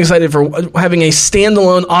increasingly excited for having a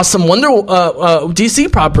standalone, awesome DC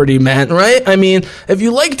property, man, right? I mean, if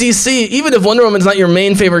you like DC, even if Wonder Woman's not your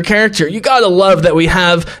main favorite character, you gotta love that we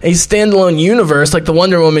have a standalone universe, like the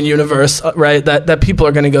Wonder Woman universe, right, that people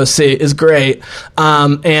are going to go see, is great.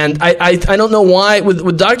 And I don't know why,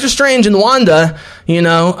 with Doctor Strange and Wanda,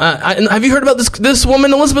 have you heard about this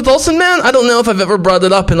woman, Elizabeth Olsen, man? I don't know if I've ever brought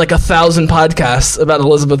it up in like 1,000 podcasts about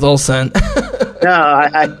Elizabeth Olsen. No,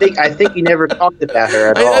 I think you never talked about her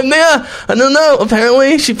at all. Yeah, I don't know.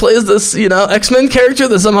 Apparently, she plays this, X-Men character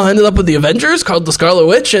that somehow ended up with the Avengers called the Scarlet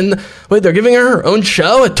Witch. And wait, they're giving her own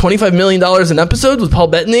show at $25 million an episode with Paul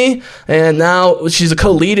Bettany. And now she's a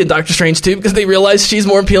co-lead in Doctor Strange 2 because they realize she's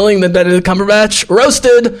more appealing than Benedict Cumberbatch.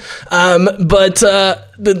 Roasted. But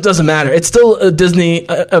it doesn't matter. It's still a Disney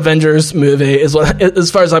Avengers movie, as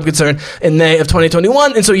far as I'm concerned, in May of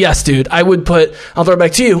 2021. And so, yes, dude, I'll throw it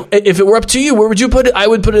back to you. If it were up to you, where would you put it? I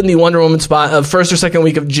would put it in the Wonder Woman spot of first or second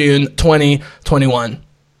week of June 2021.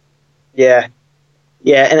 Yeah,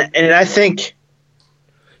 and I think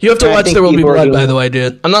you have to watch There Will Be Blood, by the way,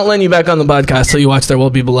 dude. I'm not letting you back on the podcast till you watch There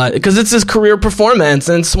Will Be Blood, because it's his career performance,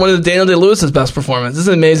 and it's one of Daniel Day-Lewis's best performances. This is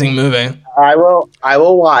an amazing movie. I will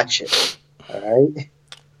watch it. All right,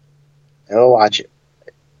 I will watch it.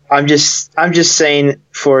 I'm just saying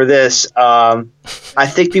for this. I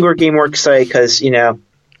think people are getting more excited because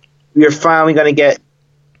we are finally going to get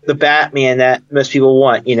the Batman that most people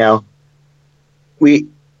want.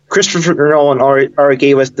 Christopher Nolan already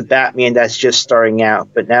gave us the Batman that's just starting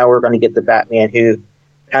out, but now we're going to get the Batman who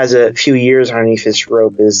has a few years underneath his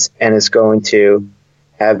rope and is going to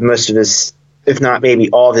have most of his, if not maybe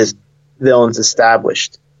all of his villains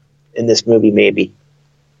established in this movie, maybe.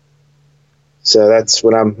 So that's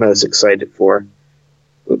what I'm most excited for.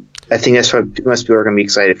 I think that's what most people are going to be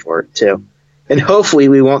excited for, too. And hopefully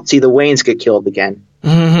we won't see the Waynes get killed again.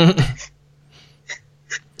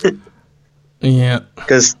 Yeah.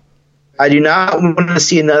 Because I do not want to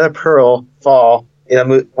see another pearl fall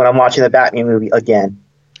when I'm watching the Batman movie again.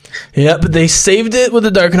 Yeah, but they saved it with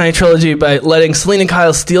the Dark Knight trilogy by letting Selina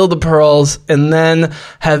Kyle steal the pearls and then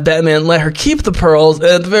have Batman let her keep the pearls. And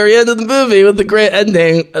at the very end of the movie, with the great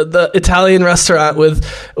ending, the Italian restaurant with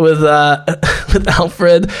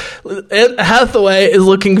Alfred, Anne Hathaway is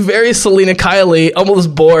looking very Selina Kyle-y,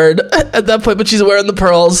 almost bored at that point, but she's wearing the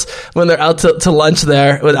pearls when they're out to lunch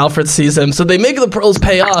there when Alfred sees him. So they make the pearls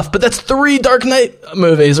pay off, but that's 3 Dark Knight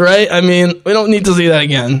movies, right? I mean, we don't need to see that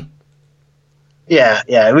again.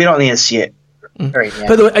 Yeah, we don't need to see it right now.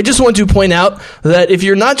 By the way, I just want to point out that if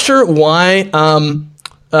you're not sure why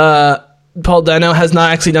Paul Dano has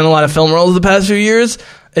not actually done a lot of film roles the past few years,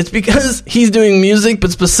 it's because he's doing music,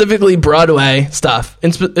 but specifically Broadway stuff.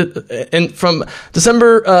 And from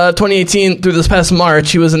December 2018 through this past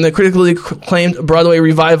March, he was in the critically acclaimed Broadway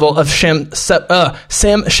revival of Sam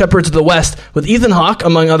Shepard's The West with Ethan Hawke,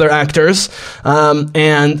 among other actors.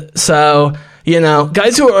 And so...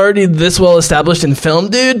 guys who are already this well established in film,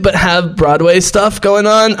 dude, but have Broadway stuff going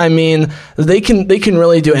on, I mean, they can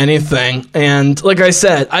really do anything. And like I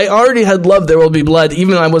said, I already had loved There Will Be Blood,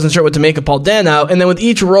 even though I wasn't sure what to make of Paul Dano. And then with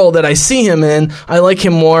each role that I see him in, I like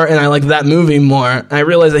him more, and I like that movie more. And I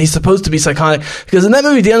realize that he's supposed to be psychotic, because in that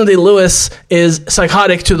movie, Daniel Day-Lewis is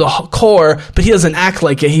psychotic to the core, but he doesn't act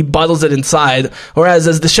like it. He bottles it inside. Whereas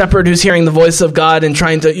as the shepherd who's hearing the voice of God and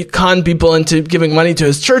trying to con people into giving money to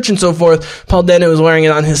his church and so forth, Paul Dano is wearing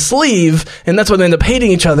it on his sleeve, and that's why they end up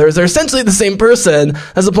hating each other. They're essentially the same person.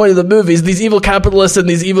 That's the point of the movies. These evil capitalists and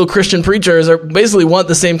these evil Christian preachers basically want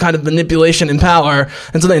the same kind of manipulation and power,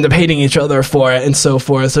 and so they end up hating each other for it and so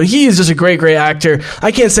forth. So he's just a great hadn't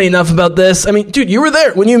I can't say enough about this. I mean, dude, you were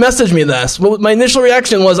there when you messaged me this. Well, my initial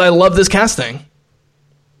reaction was, I love this casting.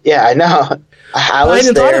 Yeah, I know. I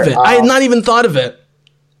hadn't thought of it. I had not even thought of it.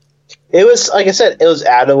 It was, like I said, it was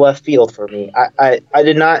out of left field for me. I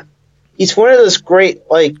did not... He's one of those great,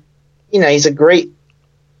 he's a great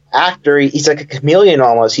actor. He's like a chameleon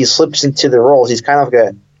almost. He slips into the roles. He's kind of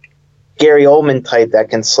like a Gary Oldman type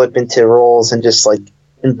that can slip into roles and just,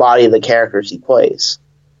 embody the characters he plays.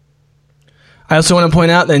 I also want to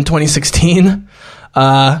point out that in 2016,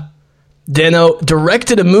 Dano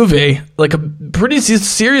directed a movie, like a pretty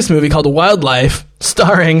serious movie called Wildlife,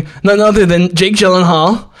 starring none other than Jake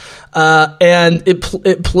Gyllenhaal. And it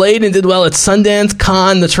played and did well at Sundance,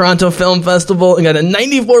 Cannes, the Toronto Film Festival, and got a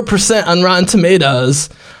 94% on Rotten Tomatoes.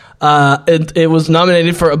 It was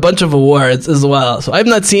nominated for a bunch of awards as well. So I have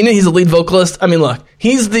not seen it. He's the lead vocalist. I mean, look,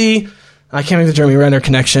 he's I can't make the Jeremy Renner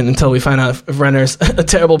connection until we find out if Renner's a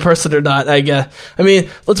terrible person or not, I guess. I mean,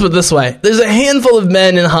 let's put it this way. There's a handful of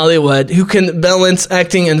men in Hollywood who can balance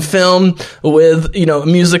acting and film with,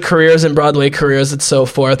 music careers and Broadway careers and so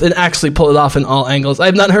forth, and actually pull it off in all angles.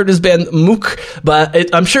 I've not heard his band Mook,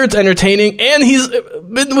 but I'm sure it's entertaining, and he's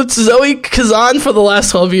been with Zoe Kazan for the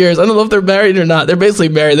last 12 years. I don't know if they're married or not. They're basically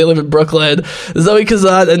married. They live in Brooklyn. Zoe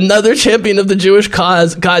Kazan, another champion of the Jewish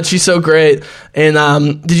cause. God, she's so great.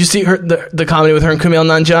 And did you see the comedy with her and Kumail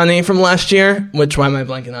Nanjiani from last year? Why am I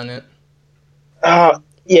blanking on it?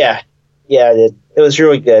 Yeah, I did. It was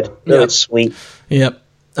really good. Really sweet. Yep.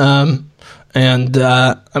 I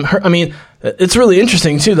mean, It's really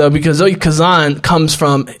interesting too, though, because Zoe Kazan comes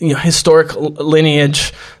from historic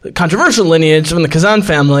lineage, controversial lineage from the Kazan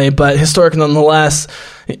family, but historic nonetheless.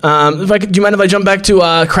 Do you mind if I jump back to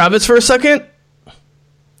Kravitz for a second?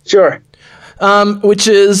 Sure. Which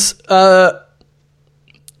is, why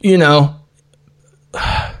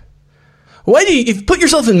do you put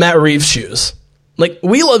yourself in Matt Reeves' shoes? Like,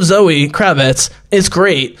 we love Zoe Kravitz. It's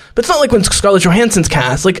great. But it's not like when Scarlett Johansson's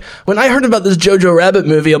cast. Like, when I heard about this Jojo Rabbit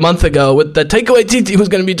movie a month ago with that Taika Waititi who's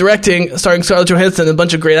going to be directing, starring Scarlett Johansson and a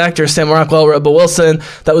bunch of great actors, Sam Rockwell, Rebel Wilson,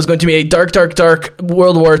 that was going to be a dark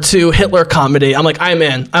World War II Hitler comedy. I'm like, I'm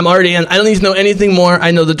in. I'm already in. I don't need to know anything more.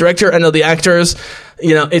 I know the director. I know the actors.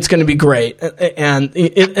 It's going to be great. And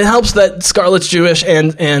it helps that Scarlett's Jewish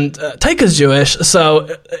and Taika's Jewish, so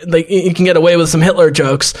you can get away with some Hitler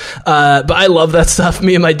jokes. But I love that stuff.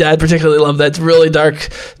 Me and my dad particularly love that. It's really dark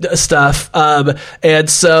stuff. And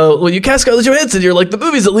so when you cast Scarlett Johansson, you're like, the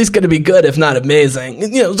movie's at least going to be good, if not amazing.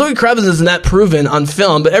 Zoe Kravitz is not proven on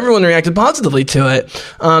film, but everyone reacted positively to it.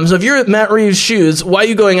 So if you're at Matt Reeves' shoes, why are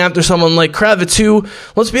you going after someone like Kravitz, who,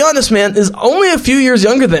 let's be honest, man, is only a few years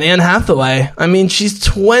younger than Anne Hathaway? I mean, she's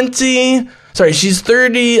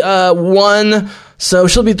 31, so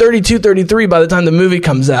she'll be 32, 33 by the time the movie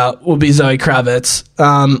comes out, will be Zoe Kravitz.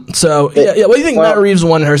 What do you think Matt Reeves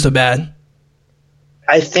wanted her so bad?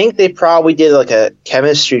 I think they probably did like a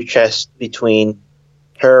chemistry test between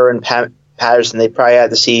her and Patterson. They probably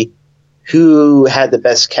had to see who had the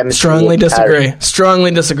best chemistry.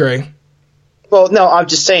 Strongly disagree. Well, no, I'm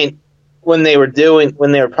just saying when they were probably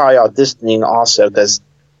auditioning also, because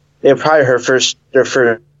they were probably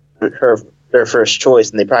their first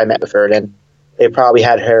choice, and they probably met with her. And they probably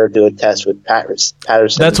had her do a test with Patterson.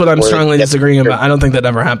 That's what I'm strongly disagreeing about. I don't think that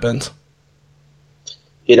ever happened.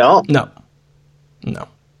 You don't? No.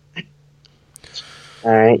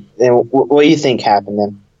 All right. Then what do you think happened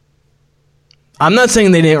then? I'm not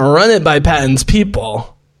saying they didn't run it by Patton's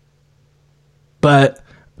people, but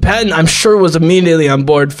Patton, I'm sure, was immediately on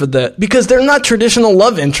board for because they're not traditional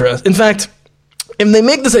love interests. In fact, if they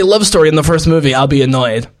make this a love story in the first movie, I'll be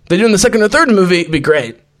annoyed. If they do in the second or third movie, it'd be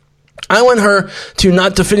great. I want her to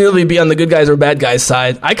not definitively be on the good guys or bad guys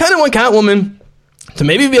side. I kind of want Catwoman to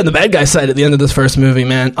maybe be on the bad guy side at the end of this first movie,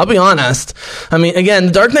 man. I'll be honest. I mean, again,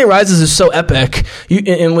 The Dark Knight Rises is so epic.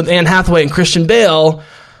 And with Anne Hathaway and Christian Bale,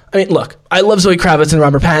 I mean, look, I love Zoe Kravitz and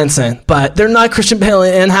Robert Pattinson, but they're not Christian Bale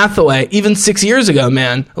and Anne Hathaway, even 6 years ago,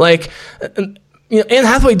 man. Like, Anne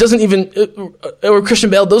Hathaway doesn't even, or Christian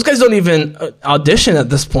Bale, those guys don't even audition at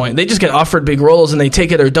this point. They just get offered big roles and they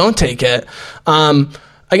take it or don't take it.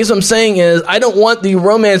 I guess what I'm saying is I don't want the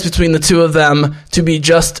romance between the two of them to be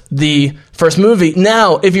just the first movie.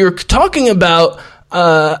 Now, if you're talking about,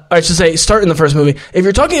 I should say, start in the first movie. If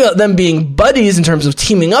you're talking about them being buddies in terms of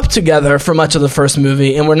teaming up together for much of the first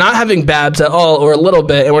movie, and we're not having Babs at all or a little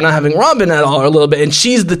bit, and we're not having Robin at all or a little bit, and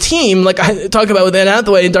she's the team, like I talk about with Anne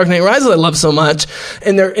Hathaway in Dark Knight Rises, I love so much,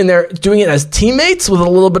 and they're doing it as teammates with a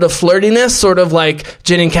little bit of flirtiness, sort of like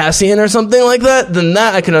Jin and Cassian or something like that, then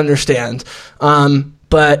that I can understand.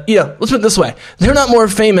 But, let's put it this way. They're not more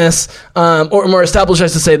famous, or more established, I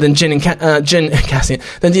should say, than Jin and Cassian,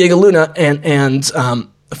 than Diego Luna and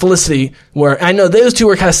Felicity were. I know those two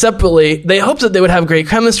were cast separately. They hoped that they would have great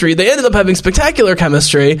chemistry. They ended up having spectacular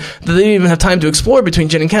chemistry that they didn't even have time to explore between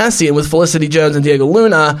Jin and Cassian with Felicity Jones and Diego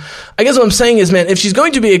Luna. I guess what I'm saying is, man, if she's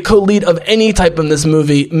going to be a co-lead of any type in this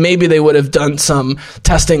movie, maybe they would have done some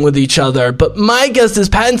testing with each other. But my guess is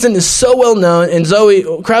Pattinson is so well known and Zoe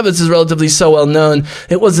Kravitz is relatively so well known,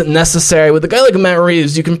 it wasn't necessary. With a guy like Matt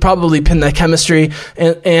Reeves, you can probably pin that chemistry.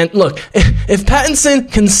 And look, if Pattinson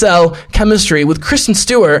can sell chemistry with Kristen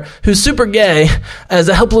Stewart, who's super gay, as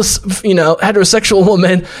a helpless, heterosexual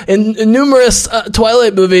woman in numerous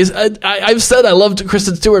Twilight movies. I've said I loved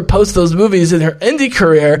Kristen Stewart post those movies in her indie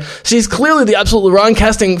career. She's clearly the absolute wrong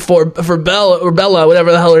casting for Bella, or Bella,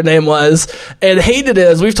 whatever the hell her name was, and hated it,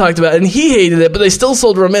 as we've talked about, and he hated it, but they still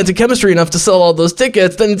sold romantic chemistry enough to sell all those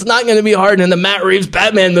tickets. Then it's not going to be hard in the Matt Reeves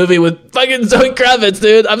Batman movie with fucking Zoe Kravitz,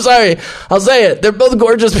 dude. I'm sorry. I'll say it. They're both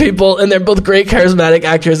gorgeous people, and they're both great charismatic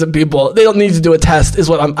actors and people. They don't need to do a test,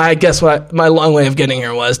 is what my long way of getting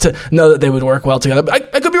here was, to know that they would work well together.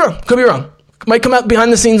 But I could be wrong. Might come out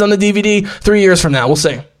behind the scenes on the DVD 3 years from now. We'll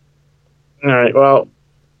see. All right. Well,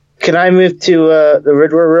 can I move to the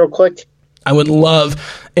Riddler real quick? I would love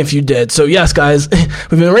if you did. So yes, guys,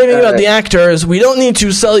 we've been raving about the actors. We don't need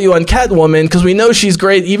to sell you on Catwoman because we know she's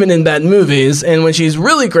great even in bad movies, and when she's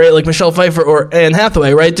really great, like Michelle Pfeiffer or Anne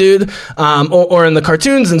Hathaway, right, dude? Or in the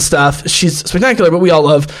cartoons and stuff, she's spectacular. But we all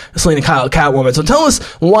love Selena Kyle, Catwoman. So tell us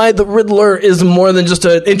why the Riddler is more than just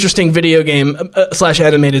an interesting video game /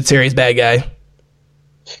 animated series bad guy.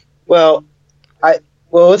 Well,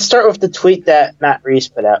 Well, let's start with the tweet that Matt Reeves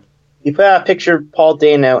put out. He put out a picture of Paul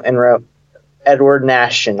Dano and wrote Edward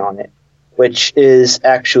Nashon on it, which is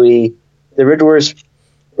actually the Riddler's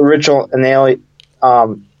original name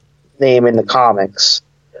in the comics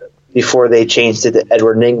before they changed it to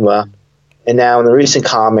Edward Nygma. And now in the recent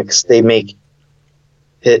comics, they make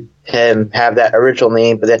him have that original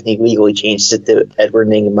name, but then he legally changed it to Edward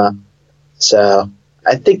Nygma. So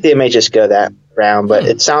I think they may just go that round, but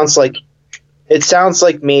it sounds like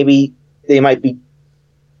maybe they might be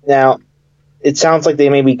now. It sounds like they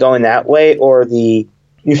may be going that way, or the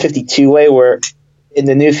New 52 way, where in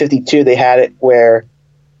the New 52 they had it where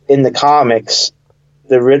in the comics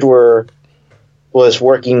the Riddler was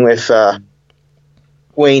working with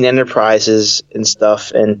Wayne Enterprises and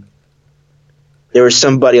stuff, and there was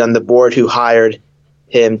somebody on the board who hired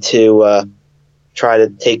him to try to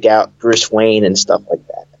take out Bruce Wayne and stuff like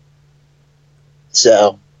that.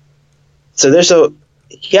 So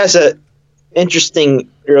he has a interesting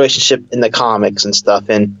relationship in the comics and stuff,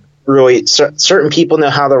 and really certain people know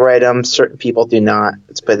how to write them, certain people do not.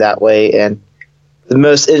 Let's put it that way. And the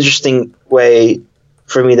most interesting way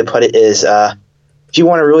for me to put it is, if you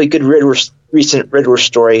want a really good recent Riddler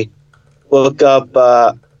story, look up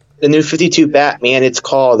the New 52 Batman. It's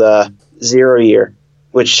called Zero Year,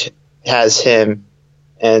 which has him,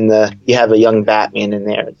 and you have a young Batman in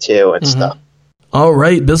there too and stuff. All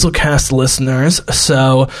right, Bizzlecast listeners,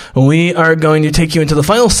 so we are going to take you into the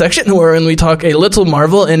final section wherein we talk a little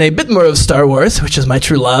Marvel and a bit more of Star Wars, which is my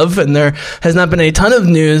true love, and there has not been a ton of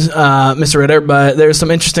news, Mr. Ritter, but there's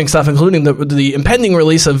some interesting stuff, including the impending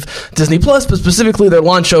release of Disney Plus, but specifically their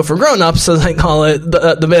launch show for grown-ups, as I call it,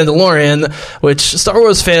 The Mandalorian, which Star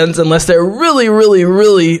Wars fans, unless they're really, really,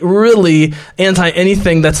 really, really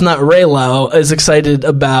anti-anything that's not Reylo, is excited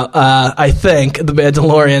about, I think, The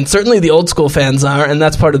Mandalorian. Certainly the old-school fans are, and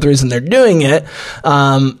that's part of the reason they're doing it.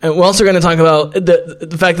 And we're also going to talk about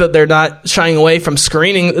the fact that they're not shying away from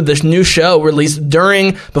screening this new show released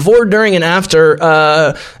before, during, and after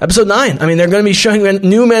episode 9. I mean, they're going to be showing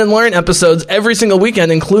new Mandalorian episodes every single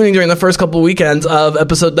weekend, including during the first couple weekends of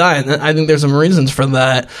episode 9. And I think there's some reasons for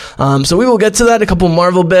that. So we will get to that, a couple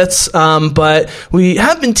Marvel bits, but we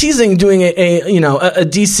have been teasing doing a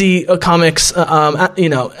DC Comics,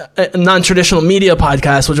 a non-traditional media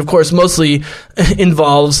podcast, which of course mostly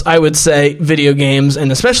involves, I would say, video games and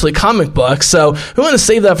especially comic books. So we want to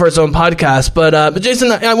save that for its own podcast. But Jason,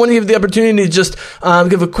 I want to give you the opportunity to just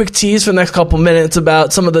give a quick tease for the next couple minutes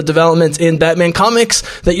about some of the developments in Batman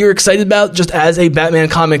comics that you're excited about just as a Batman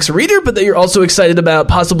comics reader, but that you're also excited about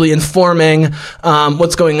possibly informing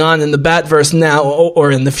what's going on in the Batverse now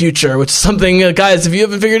or in the future, which is something, guys, if you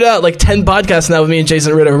haven't figured out, like 10 podcasts now with me and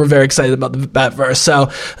Jason Ritter, we're very excited about the Batverse. So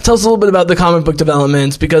tell us a little bit about the comic book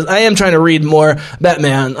developments, because I am trying to read more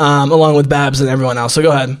Batman along with Babs and everyone else. So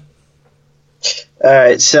go ahead. All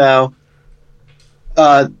right, so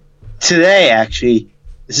today, actually,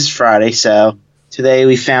 this is Friday, so today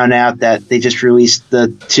we found out that they just released the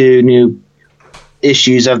 2 new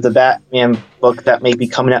issues of the Batman book that may be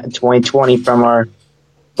coming out in 2020 from our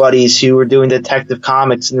buddies who were doing Detective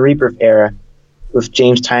Comics in the Rebirth era with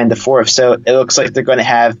James Tynion IV. So it looks like they're going to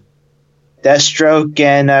have Deathstroke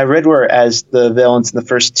and Riddler as the villains in the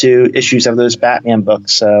first 2 issues of those Batman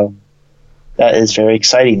books. So that is very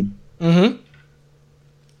exciting. Mm-hmm.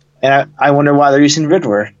 And I wonder why they're using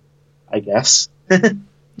Riddler, I guess.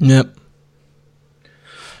 Yep.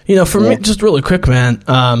 For me, just really quick, man,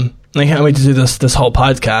 I can't wait to do this whole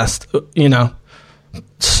podcast.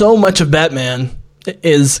 So much of Batman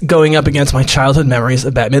is going up against my childhood memories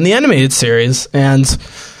of Batman the Animated Series, and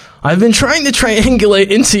I've been trying to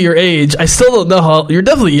triangulate into your age. I still don't know how. You're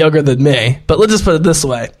definitely younger than me, but let's just put it this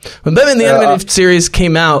way. When Batman the Animated Series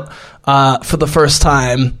came out for the first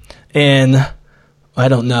time in, I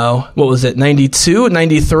don't know, what was it, 92,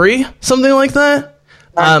 93? Something like that?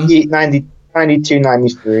 92,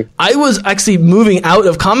 93. I was actually moving out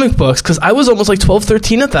of comic books because I was almost like 12,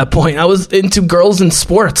 13 at that point. I was into girls and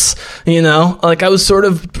sports, Like I was sort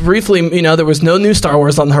of briefly, there was no new Star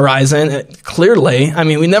Wars on the horizon, clearly. I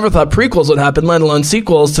mean, we never thought prequels would happen, let alone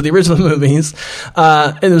sequels to the original movies.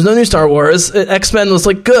 And there was no new Star Wars. X-Men was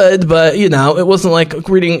like good, but, it wasn't like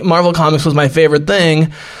reading Marvel comics was my favorite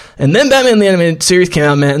thing. And then Batman the Animated Series came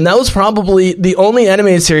out, man, and that was probably the only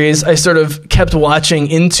animated series I sort of kept watching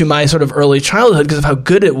into my sort of early childhood because of how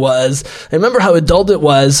good it was. I remember how adult it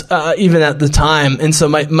was, even at the time. And so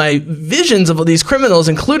my visions of these criminals,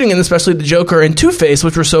 including and especially the Joker and Two-Face,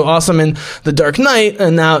 which were so awesome in The Dark Knight,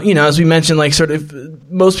 and now, you know, as we mentioned, like sort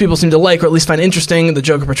of most people seem to like or at least find interesting the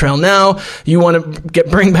Joker portrayal now. You want to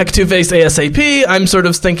bring back Two-Face ASAP. I'm sort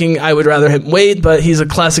of thinking I would rather him wait, but he's a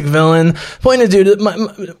classic villain. Point of dude,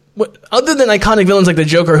 other than iconic villains like the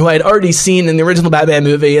Joker, who I had already seen in the original Batman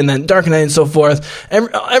movie and then Dark Knight and so forth,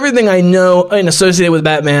 everything I know and associated with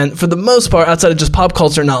Batman, for the most part, outside of just pop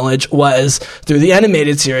culture knowledge, was through the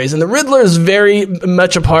animated series. And the Riddler is very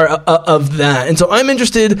much a part of that. And so I'm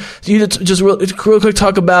interested you to just real quick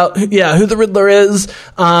talk about, who the Riddler is,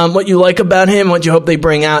 what you like about him, what you hope they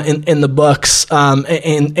bring out in the books,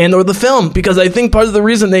 and or the film. Because I think part of the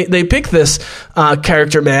reason they picked this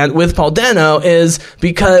character, man, with Paul Dano is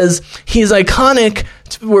because he's iconic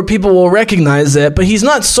where people will recognize it, but he's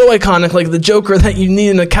not so iconic like the Joker that you need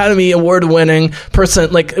an Academy Award winning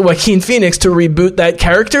person like Joaquin Phoenix to reboot that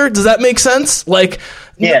character. Does that make sense? Like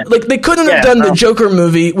they couldn't have done the Joker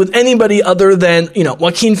movie with anybody other than, you know,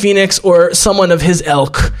 Joaquin Phoenix or someone of his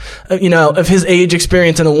ilk, you know, of his age,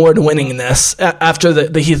 experience, and award winningness after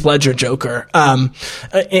the Heath Ledger Joker.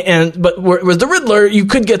 But whereas the Riddler, you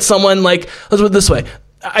could get someone like, let's put it this way.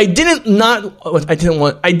 I didn't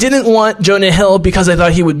want Jonah Hill because I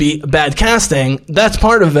thought he would be bad casting. That's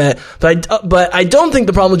part of it. But I don't think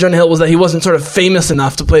the problem with Jonah Hill was that he wasn't sort of famous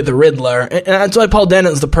enough to play the Riddler. And that's why Paul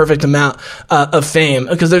Dano is the perfect amount of fame.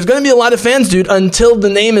 Because there's going to be a lot of fans, dude, until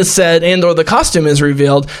the name is said and or the costume is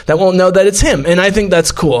revealed, that won't know that it's him. And I think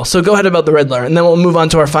that's cool. So go ahead about the Riddler, and then we'll move on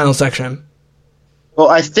to our final section. Well,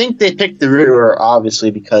 I think they picked the Riddler,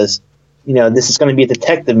 obviously, because, you know, this is going to be a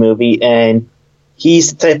detective movie, and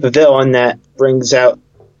he's the type of villain that brings out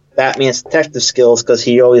Batman's detective skills because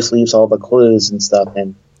he always leaves all the clues and stuff,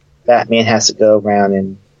 and Batman has to go around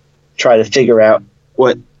and try to figure out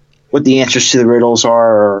what the answers to the riddles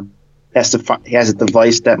are, or he has a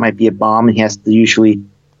device that might be a bomb, and he has to usually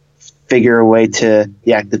figure a way to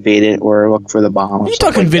deactivate it or look for the bomb. You're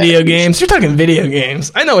talking video games. You're talking video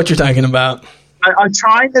games. I know what you're talking about. I'm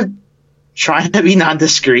trying to be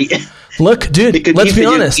non-discreet. Look, dude, let's be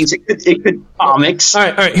honest. It could comics.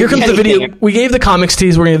 All right. Here comes the video. We gave the comics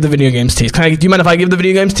tease. We're going to give the video games tease. Do you mind if I give the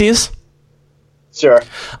video games tease? Sure.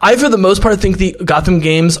 I, for the most part, think the Arkham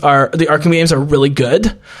games are really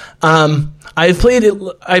good.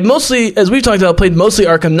 I mostly, as we've talked about, played mostly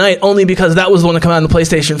Arkham Knight only because that was the one that came out on the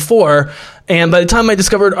PlayStation 4. And by the time I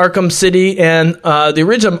discovered Arkham City and the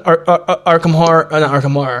original Arkham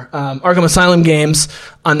Asylum games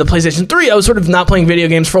on the PlayStation 3, I was sort of not playing video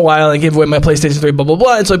games for a while. I gave away my PlayStation 3, blah, blah,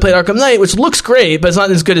 blah. And so I played Arkham Knight, which looks great, but it's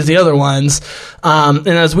not as good as the other ones. And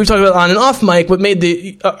as we've talked about on and off mic, what made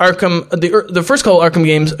the the first couple Arkham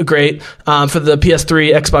games great for the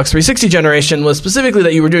PS3, Xbox 360 generation was specifically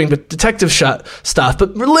that you were doing detective stuff.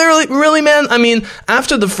 But really, man, I mean,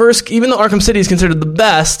 after the first, even though Arkham City is considered the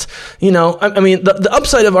best, you know, I mean, the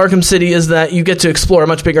upside of Arkham City is that you get to explore a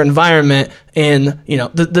much bigger environment in, you know,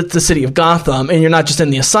 the city of Gotham, and you're not just in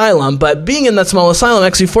the asylum, but being in that small asylum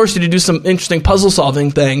actually forced you to do some interesting puzzle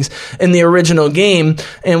solving things in the original game.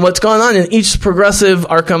 And what's going on in each progressive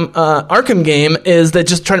Arkham game is that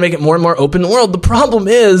just trying to make it more and more open world. The problem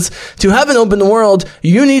is, to have an open world,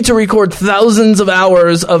 you need to record thousands of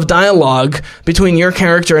hours of dialogue between your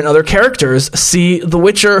character and other characters. See The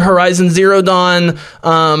Witcher, Horizon Zero Dawn,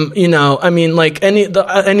 you know, I mean, like any of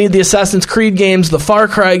the Assassin's Creed games, the Far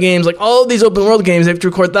Cry games, like all of these open world games, they have to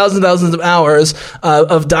record thousands of hours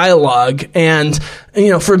of dialogue. And, you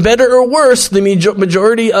know, for better or worse, the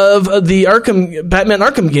majority of the Batman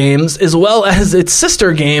Arkham games, as well as its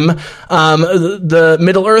sister game, the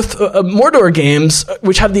Middle-earth Mordor games,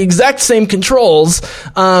 which have the exact same controls,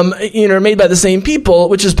 you know, made by the same people,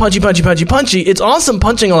 which is punchy. It's awesome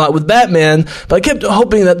punching a lot with Batman, but I kept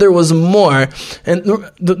hoping that there was more. And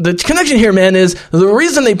the connection here, man, is the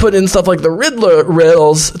reason they put in stuff like the Riddler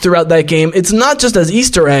riddles throughout that game, it's not just as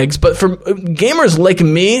Easter eggs, but for gamers like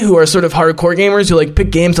me, who are sort of hardcore gamers, who like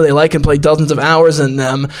pick games that they like and play dozens of hours in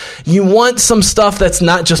them, you want some stuff that's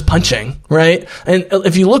not just punching, right? And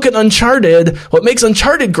if you look at Uncharted, what makes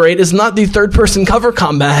Uncharted great is not the third-person cover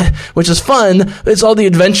combat, which is fun, it's all the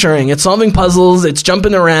adventuring. It's solving puzzles, it's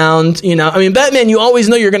jumping around, you know. I mean, Batman, you always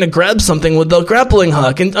know you're going to grab something with the grappling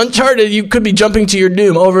hook. In Uncharted, you could be jumping to your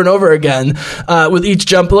doom over and over again with each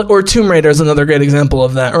jump, or Tomb Raider is another great example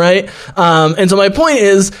of that, right? And so my point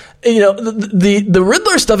is, the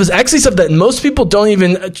Riddler stuff is actually stuff that most people don't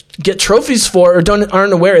even get trophies for or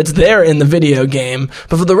aren't aware it's there in the video game.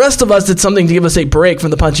 But for the rest of us, it's something to give us a break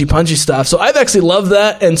from the punchy stuff. So I've actually loved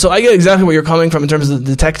that, and so I get exactly where you're coming from in terms of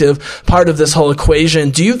the detective part of this whole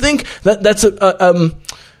equation. Do you think that's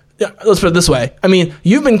let's put it this way. I mean,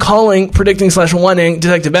 you've been predicting / wanting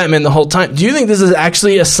Detective Batman the whole time. Do you think this is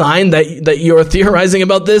actually a sign that you're theorizing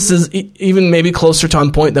about this is even maybe closer to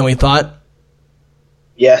on point than we thought?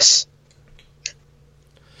 Yes.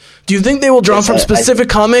 Do you think they will draw from specific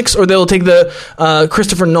comics, or they'll take the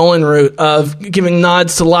Christopher Nolan route of giving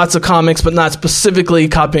nods to lots of comics but not specifically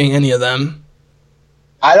copying any of them?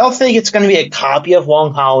 I don't think it's going to be a copy of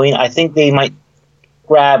Long Halloween. I think they might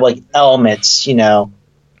grab like elements,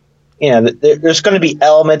 there's going to be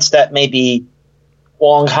elements that may be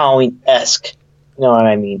Long Halloween-esque. You know what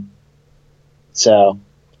I mean? So,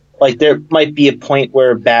 like, there might be a point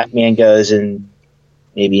where Batman goes and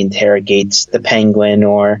maybe interrogates the Penguin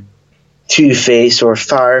or Two-Face or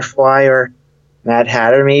Firefly or Mad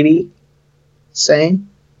Hatter, maybe. Saying.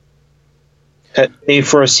 Maybe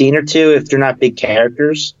for a scene or two if they're not big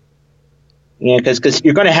characters. Because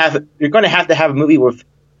you're going to have to have a movie where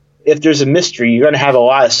if there's a mystery, you're going to have a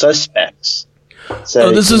lot of suspects.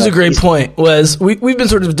 So this is a great point. We've been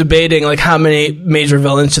sort of debating like how many major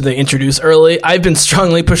villains should they introduce early. I've been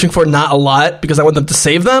strongly pushing for not a lot because I want them to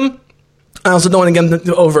save them. I also don't want to get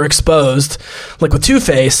them overexposed, like with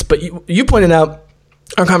Two-Face. But you pointed out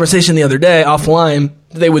our conversation the other day offline.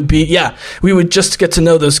 We would just get to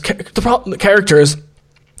know those the characters,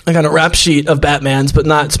 like on a rap sheet of Batmans, but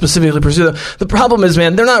not specifically pursue them. The problem is,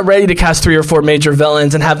 man, they're not ready to cast 3 or 4 major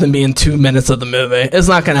villains and have them be in 2 minutes of the movie. It's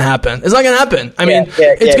not going to happen. It's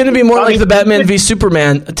going to be more like the Batman v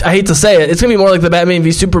Superman. I hate to say it. It's going to be more like the Batman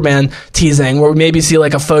v Superman teasing, where we maybe see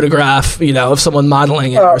like a photograph, of someone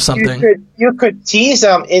modeling it or something. You could tease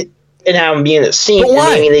them and have them be in the scene. But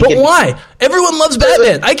why? Why? Everyone loves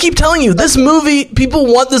Batman. I keep telling you, this movie, people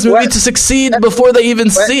want this movie to succeed before they even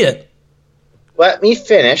see it. Let me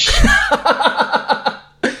finish. I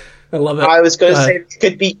love it. I was going to say it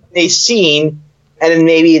could be a scene, and then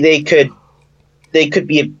maybe they could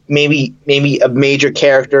be maybe a major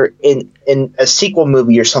character in a sequel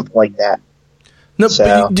movie or something like that. No,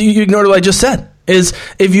 but you ignored what I just said. Is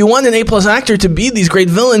if you want an A+ actor to be these great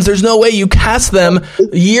villains, there's no way you cast them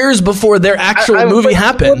years before their actual movie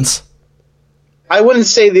happens. I wouldn't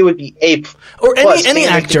say they would be A+. Or any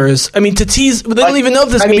actors. I mean, to tease, they don't even know if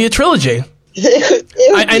this could be a trilogy.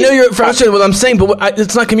 I know you're frustrated with what I'm saying, but what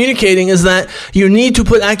it's not communicating is that you need to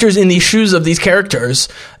put actors in the shoes of these characters.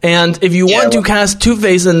 And if you want to cast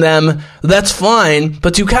Two-Face in them, that's fine.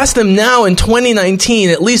 But to cast them now in 2019,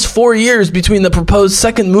 at least 4 years between the proposed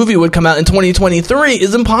second movie would come out in 2023,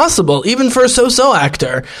 is impossible, even for a so-so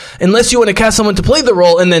actor. Unless you want to cast someone to play the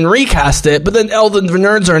role and then recast it, but then all the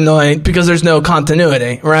nerds are annoyed because there's no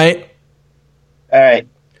continuity, right? All right.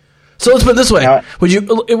 So let's put it this way: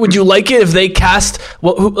 would you like it if they cast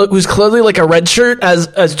who's clearly like a red shirt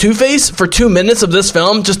as Two-Face for 2 minutes of this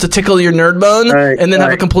film just to tickle your nerd bone, and then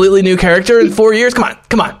have a completely new character in 4 years?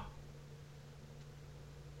 Come on.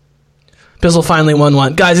 Bizzle finally won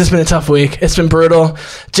one. Guys, it's been a tough week. It's been brutal.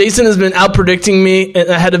 Jason has been out predicting me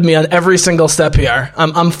ahead of me on every single step here.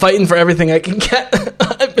 I'm fighting for everything I can get.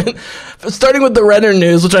 I've been starting with the Renner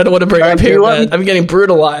news, which I don't want to bring up here, but I'm getting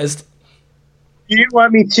brutalized. Do you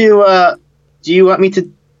want me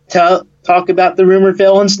to talk about the rumored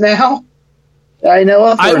villains now that I know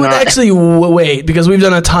of? I would actually wait, because we've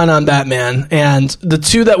done a ton on Batman, and the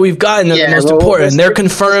 2 that we've gotten are the most important. They're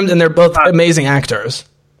confirmed, and they're both amazing actors.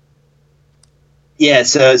 Yeah,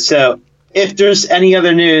 so if there's any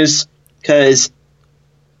other news, because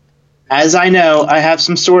as I know, I have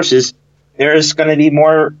some sources, there's going to be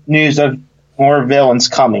more news of more villains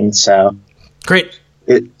coming, so. Great.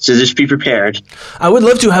 So just be prepared. I would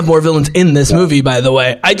love to have more villains in this movie, by the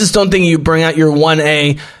way. I just don't think you bring out your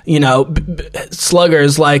 1A,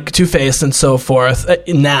 sluggers like Two-Face and so forth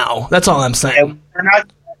now. That's all I'm saying. We're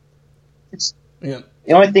not.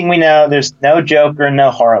 The only thing we know, there's no Joker and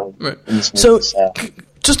no Harley. Right. In this movie, so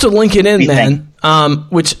just to link it in, man,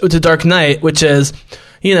 to Dark Knight, which is,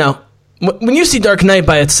 when you see Dark Knight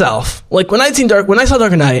by itself, like when I saw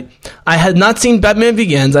Dark Knight, I had not seen Batman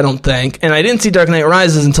Begins, I don't think, and I didn't see Dark Knight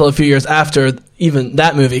Rises until a few years after even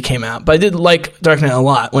that movie came out. But I did like Dark Knight a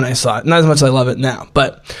lot when I saw it, not as much as I love it now.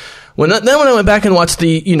 But when I went back and watched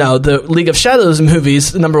the League of Shadows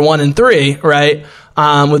movies, number 1 and 3, right?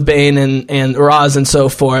 with Bane and Ra's and so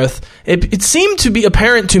forth, it seemed to be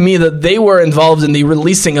apparent to me that they were involved in the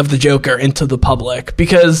releasing of the Joker into the public.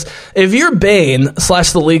 Because if you're Bane /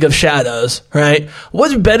 the League of Shadows, right,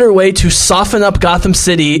 what better way to soften up Gotham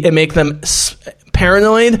City and make them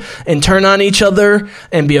paranoid and turn on each other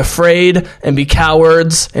and be afraid and be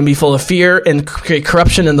cowards and be full of fear and create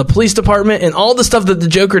corruption in the police department and all the stuff that the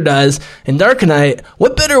Joker does in Dark Knight?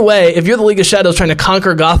 What better way, if you're the League of Shadows trying to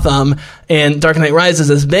conquer Gotham and Dark Knight Rises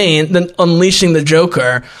as Bane, than unleashing the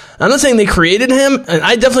Joker? I'm not saying they created him, and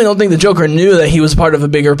I definitely don't think the Joker knew that he was part of a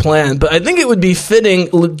bigger plan, but I think it would be fitting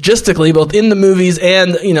logistically, both in the movies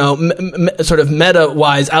and, sort of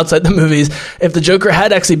meta-wise outside the movies, if the Joker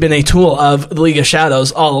had actually been a tool of the League of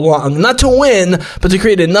Shadows all along. Not to win, but to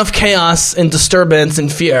create enough chaos and disturbance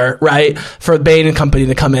and fear, right, for Bane and company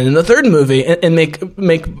to come in the third movie and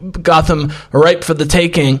make Gotham ripe for the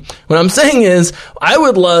taking. What I'm saying is, I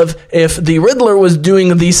would love if the Riddler was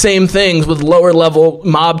doing these same things with lower-level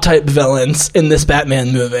mob-type villains in this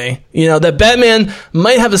Batman movie. That Batman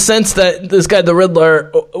might have a sense that this guy, the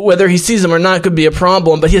Riddler, whether he sees him or not, could be a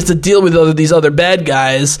problem, but he has to deal with these other bad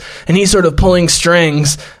guys, and he's sort of pulling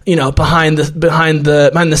strings, behind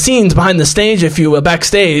the scenes, behind the stage, if you will,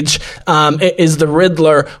 backstage. Is the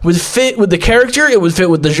Riddler would fit with the character, it would fit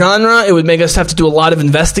with the genre, it would make us have to do a lot of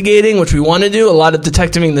investigating, which we want to do, a lot of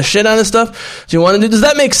detectiving the shit out of stuff. Do you want to do? Does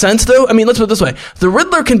that make sense, though? I mean, let's put it this way: the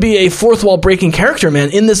Riddler can be a fourth wall breaking character, man,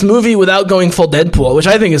 in this movie without going full Deadpool, which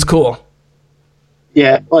I think is cool.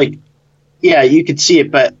 Yeah, you could see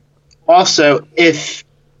it, but also if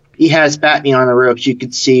he has Batman on the ropes, you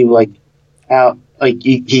could see how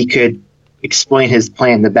he could explain his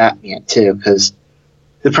plan to Batman too. Because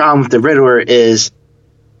the problem with the Riddler is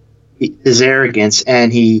his arrogance,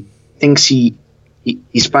 and he thinks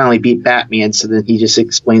he's finally beat Batman, so then he just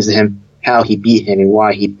explains to him how he beat him and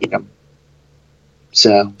why he beat him.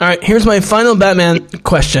 So, all right, here's my final Batman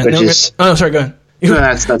question. Sorry, go ahead.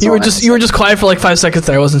 That's you were just quiet for 5 seconds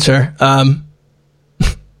there. I wasn't sure. I'm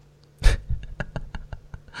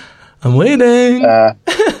waiting.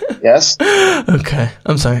 Yes. Okay,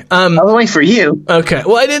 I'm sorry. I'm waiting for you. Okay.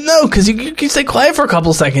 Well, I didn't know because you stay quiet for a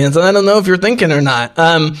couple seconds, and I don't know if you're thinking or not.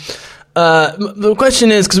 The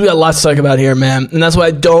question is, because we got lots to talk about here, man, and that's why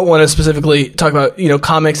I don't want to specifically talk about,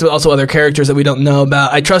 comics, but also other characters that we don't know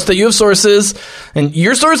about. I trust that you have sources, and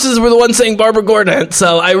your sources were the ones saying Barbara Gordon,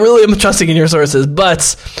 so I really am trusting in your sources.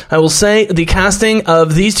 But I will say the casting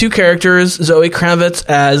of these two characters, Zoe Kravitz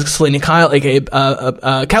as Selena Kyle, aka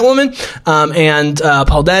Catwoman, and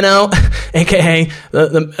Paul Dano, aka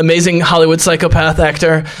the amazing Hollywood psychopath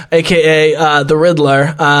actor, aka the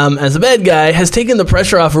Riddler, as the bad guy, has taken the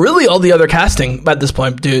pressure off really all the other casting at this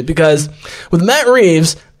point, dude, because with Matt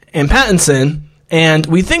Reeves and Pattinson, and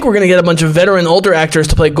we think we're going to get a bunch of veteran older actors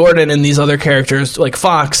to play Gordon and these other characters, like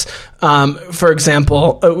Fox, for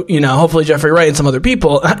example, hopefully Jeffrey Wright and some other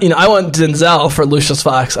people. I want Denzel for Lucius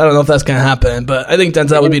Fox. I don't know if that's going to happen, but I think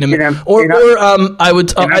Denzel would be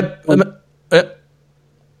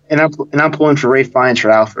And I'm pulling for Ralph Fiennes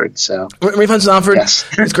for Alfred. So Ralph Fiennes for Alfred, yes,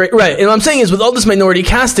 it's great, right? And what I'm saying is, with all this minority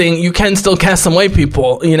casting, you can still cast some white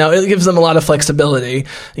people. It gives them a lot of flexibility.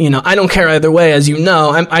 I don't care either way, as you know.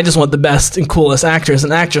 I just want the best and coolest actors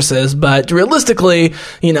and actresses. But realistically,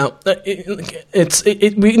 we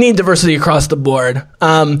need diversity across the board.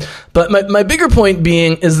 But my bigger point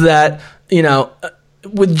being is that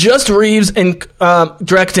with just Reeves and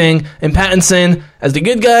directing, and Pattinson as the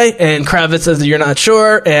good guy, and Kravitz as the you're not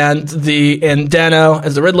sure, and Dano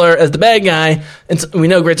as the Riddler as the bad guy, and we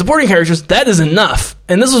know great supporting characters, that is enough.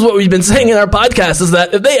 And this is what we've been saying in our podcast, is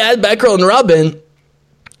that if they add Batgirl and Robin,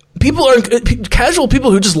 casual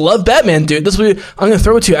people who just love Batman, dude. I'm going to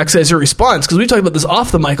throw it to you actually as your response, because we talked about this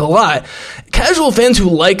off the mic a lot. Casual fans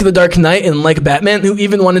who like The Dark Knight and like Batman, who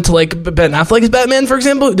even wanted to like Ben Affleck's Batman, for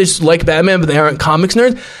example, they just like Batman, but they aren't comics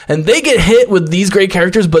nerds, and they get hit with these great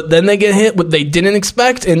characters, but then they get hit with they didn't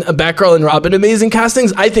expect in a Batgirl and Robin amazing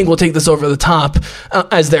castings. I think we'll take this over the top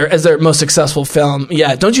as their most successful film.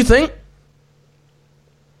 Yeah, don't you think?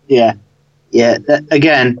 Yeah.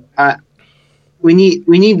 We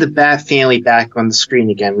need the Bat family back on the screen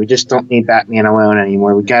again. We just don't need Batman alone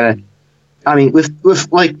anymore. We gotta,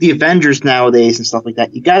 with like the Avengers nowadays and stuff like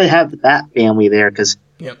that, you gotta have the Bat family there, because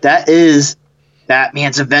that is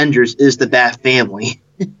Batman's Avengers, is the Bat family.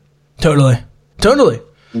 Totally.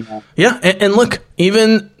 Yeah, and look,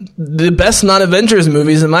 even the best non-Avengers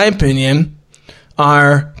movies, in my opinion,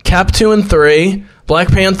 are Cap 2 and 3, Black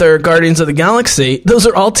Panther, Guardians of the Galaxy. Those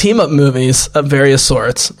are all team-up movies of various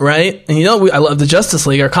sorts, right? And I love the Justice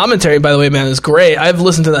League. Our commentary, by the way, man, is great. I've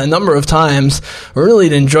listened to that a number of times. I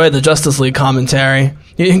really enjoy the Justice League commentary.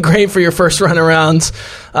 You did great for your first run around.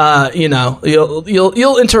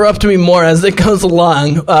 You'll interrupt me more as it goes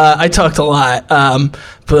along. I talked a lot,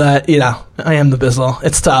 but I am the Bizzle.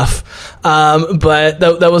 It's tough, but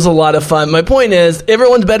that was a lot of fun. My point is,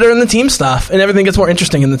 everyone's better in the team stuff, and everything gets more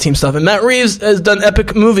interesting in the team stuff. And Matt Reeves has done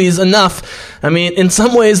epic movies enough. I mean, in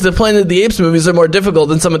some ways, the Planet of the Apes movies are more difficult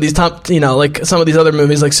than some of these like some of these other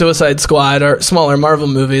movies, like Suicide Squad or smaller Marvel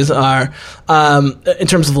movies are, in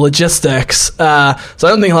terms of logistics. So I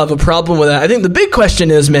don't think he'll have a problem with that. I think the big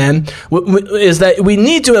question is, man, is that we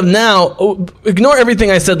need to have now ignore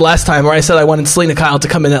everything I said last time, where I said I wanted Selena Kyle to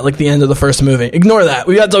come in at like the end of the first movie. Ignore that.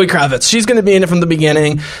 We got Zoe Kravitz. She's going to be in it from the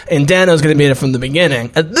beginning, and Dano's going to be in it from the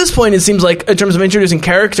beginning. At this point, it seems like, in terms of introducing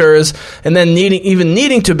characters and then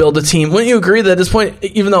needing to build a team, wouldn't you agree that at this point,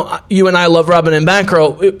 even though you and I love Robin and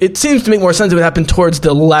Batgirl, it seems to make more sense it would happen towards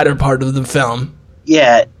the latter part of the film?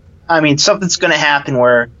 Yeah, I mean, something's going to happen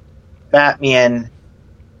where Batman,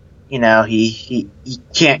 he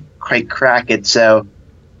can't quite crack it, so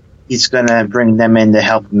he's going to bring them in to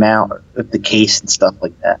help him out with the case and stuff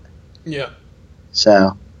like that. Yeah.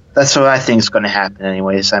 So that's what I think is going to happen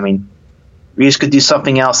anyways. I mean, Reeves could do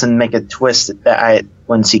something else and make a twist that I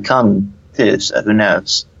wouldn't see coming, too, so who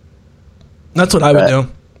knows. That's what I would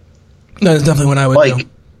do. That is definitely what I would do.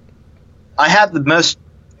 I have the most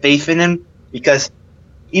faith in him because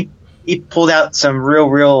he pulled out some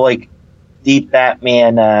real, like, deep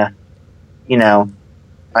Batman,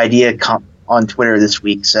 idea on Twitter this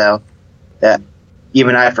week, so that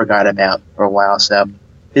even I forgot about for a while, so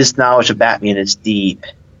his knowledge of Batman is deep.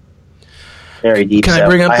 Very deep. Can I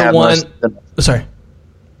bring up the one... Sorry.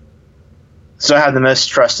 So I have the most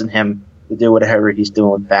trust in him to do whatever he's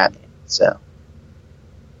doing with Batman, so...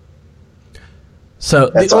 So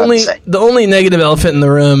the only negative elephant in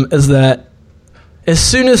the room is that as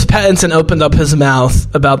soon as Pattinson opened up his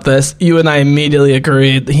mouth about this, you and I immediately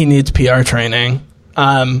agreed that he needs PR training.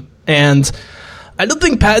 And I don't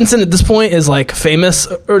think Pattinson at this point is like famous,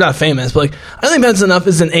 or not famous, but like I don't think Pattinson enough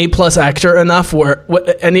is an A+ actor enough where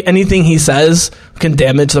anything he says can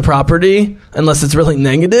damage the property unless it's really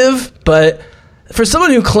negative. But for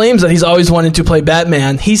someone who claims that he's always wanted to play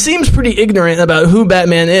Batman, he seems pretty ignorant about who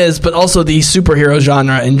Batman is, but also the superhero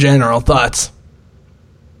genre in general. Thoughts?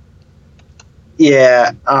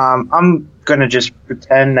 Yeah, I'm gonna just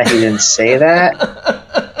pretend that he didn't say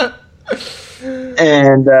that,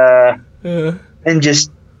 and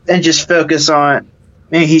just focus on.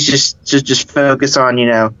 Maybe he's just focus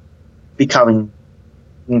on becoming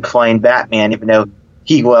and playing Batman, even though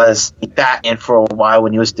he was Batman for a while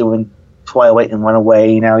when he was doing Twilight and went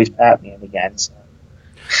away. He's Batman again. So.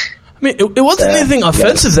 I mean, it wasn't anything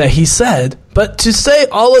offensive that he said, but to say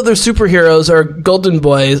all other superheroes are golden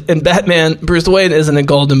boys and Batman, Bruce Wayne, isn't a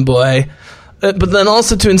golden boy, but then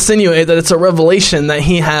also to insinuate that it's a revelation that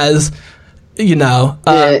he has, has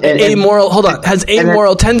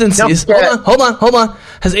amoral tendencies. Hold on.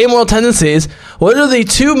 Has amoral tendencies. What are the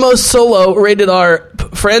two most solo rated R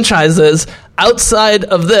franchises outside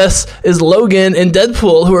of this is Logan and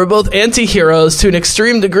Deadpool, who are both anti-heroes to an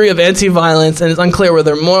extreme degree of anti-violence, and it's unclear where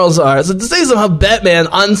their morals are. So to say somehow Batman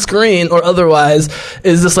on screen or otherwise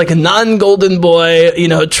is this like a non-golden boy,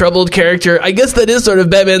 troubled character, I guess that is sort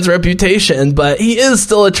of Batman's reputation, but he is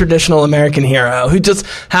still a traditional American hero who just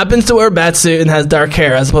happens to wear a batsuit and has dark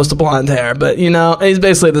hair as opposed to blonde hair, but he's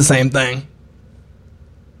basically the same thing.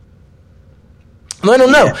 I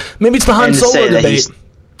don't know. Maybe it's the Han Solo debate.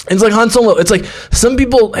 It's like Han Solo. It's like some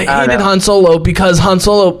people hated Han Solo because Han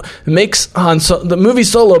Solo makes the movie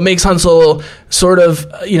Solo makes Han Solo sort of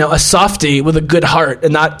a softie with a good heart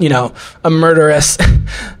and not a murderous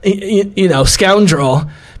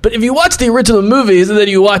scoundrel. But if you watch the original movies and then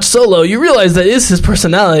you watch Solo, you realize that is his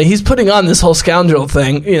personality. He's putting on this whole scoundrel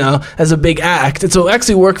thing, as a big act. And so it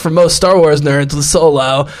actually worked for most Star Wars nerds with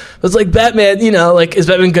Solo. It's like Batman, is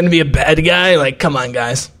Batman going to be a bad guy? Like, come on,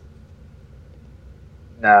 guys.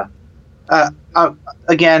 No.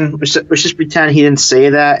 Again, let's just pretend he didn't say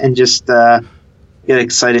that and just get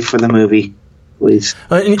excited for the movie, please.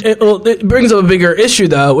 It brings up a bigger issue,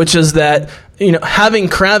 though, which is that having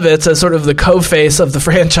Kravitz as sort of the co-face of the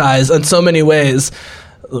franchise in so many ways,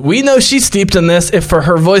 we know she's steeped in this if for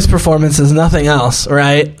her voice performance is nothing else,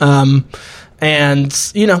 right? And,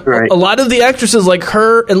 right. A lot of the actresses like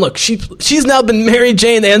her, and look, she's now been Mary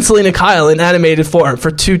Jane and Selena Kyle in animated form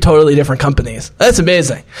for two totally different companies. That's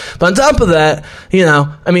amazing. But on top of that,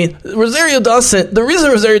 Rosario Dawson, the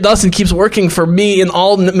reason Rosario Dawson keeps working for me and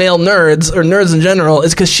all male nerds, or nerds in general,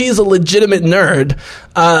 is because she's a legitimate nerd.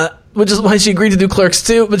 which is why she agreed to do Clerks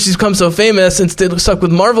 2, but she's become so famous and stayed stuck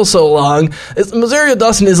with Marvel so long. Rosario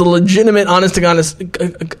Dawson is a legitimate, honest to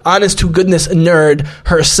goodness nerd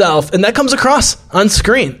herself, and that comes across on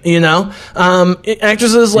screen, you know?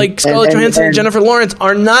 Actresses like Scarlett Johansson and Jennifer Lawrence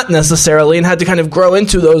are not necessarily, and had to kind of grow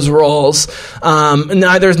into those roles.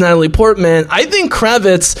 Neither is Natalie Portman. I think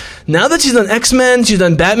Kravitz, now that she's done X-Men, she's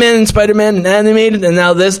done Batman and Spider-Man and animated, and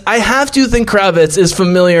now this, I have to think Kravitz is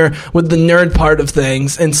familiar with the nerd part of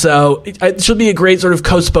things, and so it should be a great sort of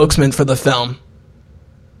co-spokesman for the film.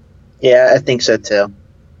 Yeah, I think so too.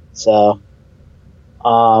 So,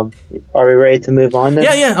 are we ready to move on then?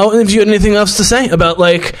 Yeah. Oh, if you had anything else to say about,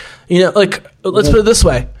 like, you know, like, let's put it this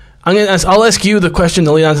way. I'll ask you the question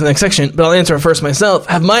to lead on to the next section, but I'll answer it first myself.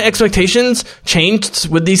 Have my expectations changed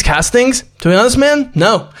with these castings? To be honest, man,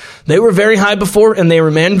 no. They were very high before, and they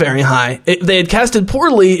remain very high. If they had casted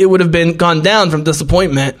poorly, it would have been gone down from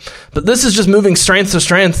disappointment. But this is just moving strength to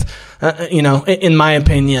strength, in my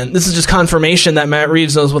opinion. This is just confirmation that Matt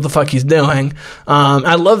Reeves knows what the fuck he's doing.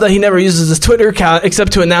 I love that he never uses his Twitter account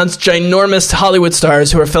except to announce ginormous Hollywood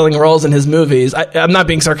stars who are filling roles in his movies. I'm not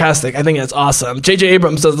being sarcastic. I think it's awesome. J.J.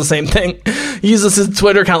 Abrams does the same thing. He uses his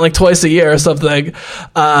Twitter account like twice a year or something.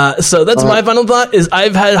 So that's my final thought, is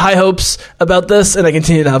I've had high hopes about this, and I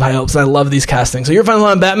continue to have high hopes, and I love these castings. So your final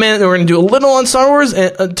thought on Batman, and we're going to do a little on Star Wars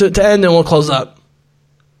to end, and we'll close up.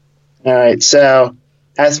 All right, so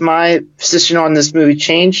has my position on this movie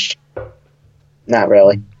changed? Not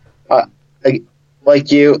really.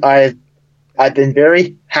 Like you, I've been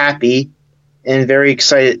very happy and very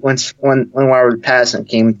excited when Robert Pattinson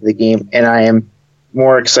came to the game, and I am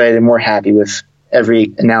more excited and more happy with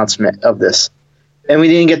every announcement of this. And we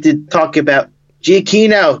didn't get to talk about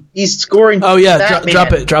Giacchino. He's scoring. Oh yeah,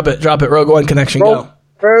 drop it. Rogue One connection. Go.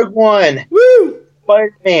 Rogue One. Woo!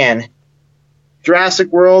 Spider-Man,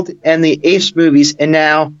 Jurassic World, and the Apes movies, and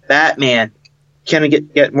now Batman. Can I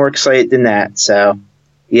get more excited than that? So,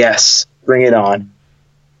 yes, bring it on.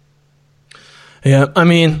 Yeah, I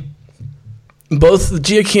mean, both the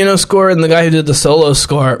Giacchino score and the guy who did the solo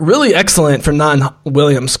score, really excellent for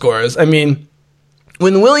non-Williams scores. I mean,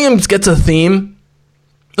 when Williams gets a theme,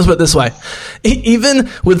 let's put it this way. Even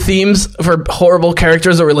with themes for horrible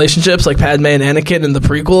characters or relationships like Padme and Anakin in the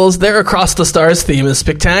prequels, their Across the Stars theme is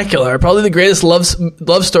spectacular. Probably the greatest love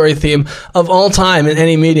story theme of all time in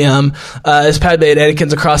any medium is Padme and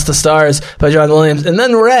Anakin's Across the Stars by John Williams. And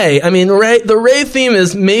then Rey. I mean, the Rey theme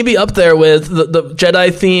is maybe up there with the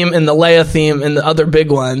Jedi theme and the Leia theme and the other big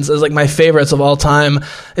ones as like my favorites of all time.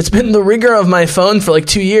 It's been the ringer of my phone for like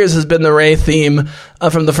 2 years has been the Rey theme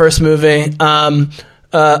from the first movie.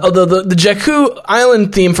 Although the Jakku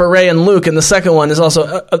Island theme for Rey and Luke in the second one is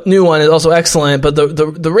also a new one, is also excellent. But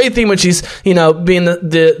the Rey theme, which he's being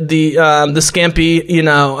the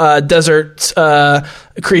scampy desert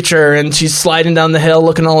creature, and she's sliding down the hill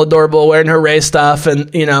looking all adorable, wearing her Rey stuff,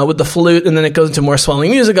 and with the flute, and then it goes into more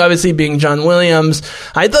swelling music, obviously being John Williams.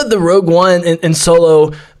 I thought the Rogue One and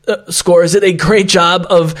Solo scores did a great job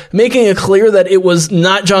of making it clear that it was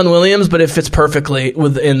not John Williams, but it fits perfectly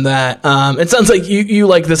within that. It sounds like you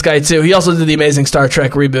like this guy too. He also did the amazing Star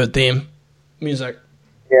Trek reboot theme music.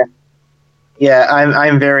 Yeah,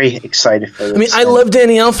 I'm very excited for this. I mean, I love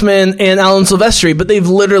Danny Elfman and Alan Silvestri, but they've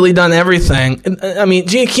literally done everything. I mean,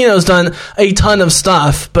 Giacchino's done a ton of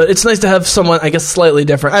stuff, but it's nice to have someone, I guess, slightly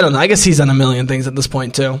different. I don't know. I guess he's done a million things at this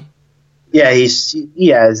point too. Yeah, he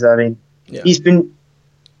has. I mean, he's been.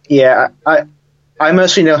 Yeah, I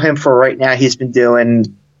mostly know him for right now. He's been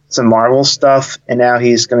doing some Marvel stuff, and now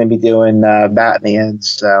he's going to be doing Batman,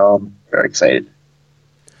 so I'm very excited.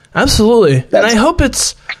 Absolutely. And I hope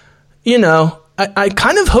it's, I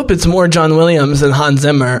kind of hope it's more John Williams than Hans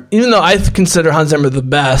Zimmer, even though I consider Hans Zimmer the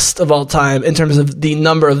best of all time in terms of the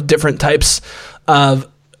number of different types of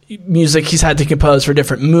music he's had to compose for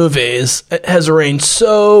different movies. It has ranged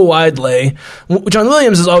so widely. John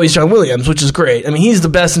Williams is always John Williams, which is great. I mean, he's the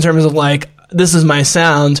best in terms of like, this is my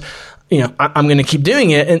sound. I'm going to keep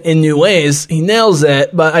doing it in new ways. He nails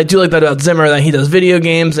it, but I do like that about Zimmer, that he does video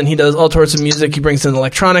games and he does all sorts of music. He brings in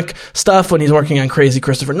electronic stuff when he's working on crazy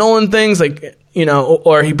Christopher Nolan things, like,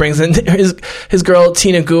 or he brings in his girl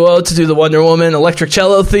Tina Guo to do the Wonder Woman electric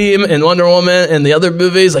cello theme in Wonder Woman and the other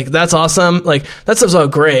movies. Like, that's awesome. Like, that stuff's all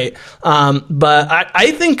great. But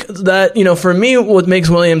I think that, for me, what makes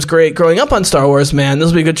Williams great growing up on Star Wars, man, this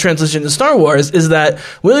will be a good transition to Star Wars, is that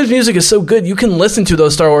Williams' music is so good, you can listen to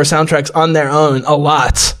those Star Wars soundtracks on their own a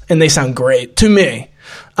lot, and they sound great to me.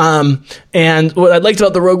 And what I liked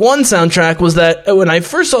about the Rogue One soundtrack was that when I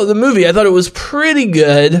first saw the movie, I thought it was pretty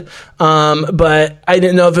good, but I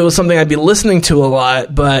didn't know if it was something I'd be listening to a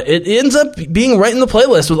lot. But it ends up being right in the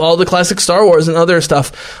playlist with all the classic Star Wars and other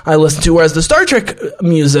stuff I listen to. Whereas the Star Trek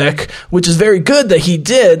music, which is very good that he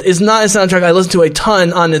did, is not a soundtrack I listen to a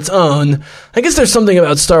ton on its own. I guess there's something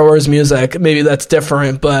about Star Wars music, maybe that's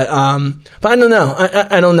different, but I don't know.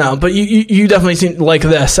 I don't know. But you definitely seem like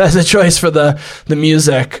this as a choice for the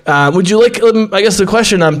music. Would you like? I guess the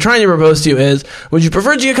question I'm trying to propose to you is: would you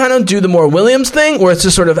prefer to kind of do the more Williams thing, where it's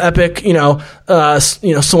just sort of epic,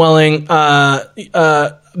 swelling,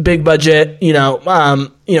 big budget,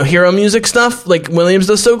 hero music stuff like Williams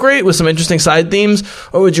does so great with some interesting side themes,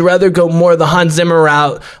 or would you rather go more the Hans Zimmer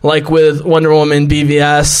route, like with Wonder Woman,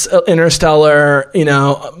 BVS, Interstellar,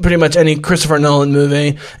 pretty much any Christopher Nolan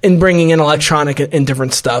movie, and bringing in electronic and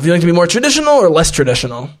different stuff? You like to be more traditional or less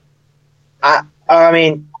traditional? I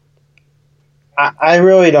mean, I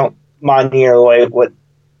really don't mind either way.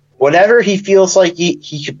 Whatever he feels like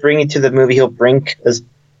he could bring into the movie, he'll bring, because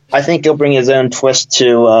I think he'll bring his own twist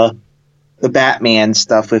to the Batman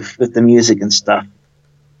stuff with the music and stuff.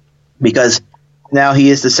 Because now he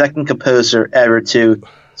is the second composer ever to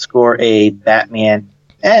score a Batman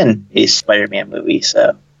and a Spider-Man movie,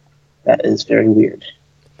 so that is very weird.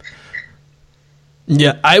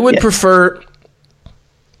 Yeah, I would prefer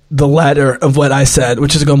the latter of what I said,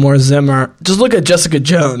 which is to go more Zimmer. Just look at Jessica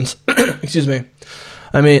Jones. Excuse me.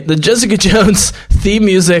 I mean, the Jessica Jones theme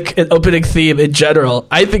music and opening theme in general,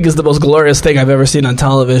 I think is the most glorious thing I've ever seen on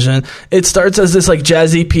television. It starts as this like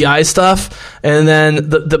jazzy PI stuff, and then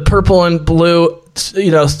the purple and blue,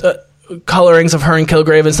 colorings of her and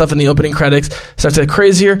Kilgrave and stuff in the opening credits starts to get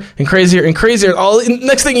crazier and crazier and crazier. And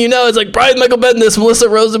next thing you know, it's like Brian Michael Bendis, Melissa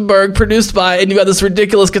Rosenberg, produced by, and you got this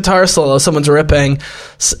ridiculous guitar solo someone's ripping.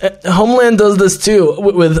 Homeland does this too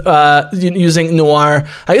with using noir.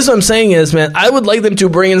 I guess what I'm saying is, man, I would like them to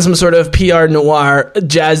bring in some sort of PR noir,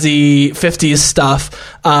 jazzy 50s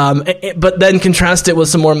stuff, but then contrast it with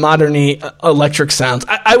some more moderny electric sounds.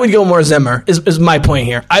 I would go more Zimmer, is my point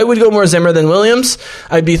here. I would go more Zimmer than Williams.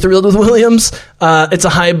 I'd be thrilled with Williams. It's a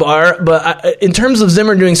high bar, but in terms of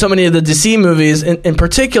Zimmer doing so many of the DC movies in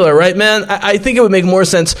particular, right, man, I think it would make more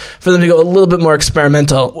sense for them to go a little bit more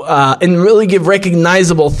experimental and really give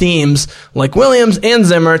recognizable themes like Williams and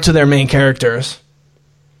Zimmer to their main characters.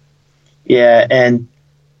 Yeah, and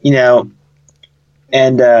Giacchino,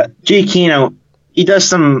 he does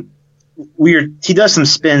some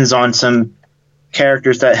spins on some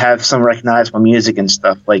characters that have some recognizable music and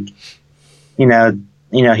stuff, like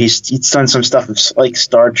he's done some stuff like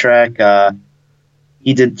Star Trek.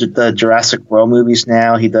 He did the Jurassic World movies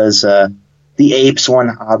now. He does the Apes one,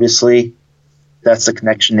 obviously. That's the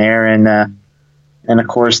connection there. And of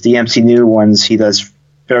course, the MCU ones, he does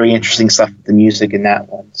very interesting stuff with the music in that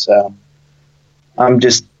one. So I'm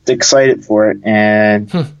just excited for it.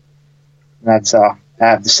 And that's all I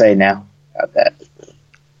have to say now about that.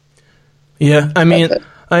 Yeah, I mean,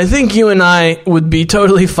 I think you and I would be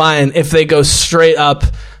totally fine if they go straight up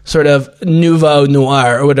sort of nouveau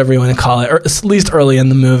noir or whatever you want to call it, or at least early in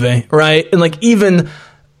the movie, right? And like even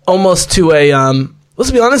almost to a, let's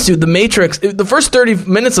be honest, dude, The Matrix, the first 30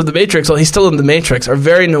 minutes of The Matrix, while he's still in The Matrix, are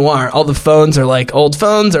very noir. All the phones are like old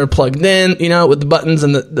phones, are plugged in, with the buttons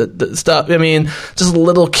and the stuff. I mean, just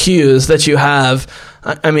little cues that you have.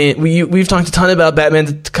 I mean, we've talked a ton about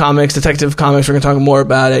Batman comics, Detective Comics. We're going to talk more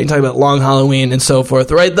about it. You can talk about Long Halloween and so forth,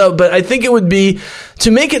 right? Though, but I think it would be, to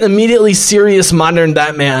make it immediately serious modern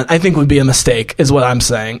Batman, I think would be a mistake, is what I'm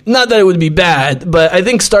saying. Not that it would be bad, but I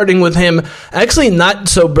think starting with him actually not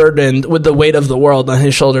so burdened with the weight of the world on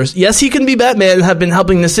his shoulders. Yes, he can be Batman and have been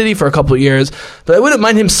helping the city for a couple of years, but I wouldn't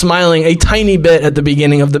mind him smiling a tiny bit at the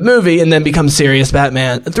beginning of the movie and then become serious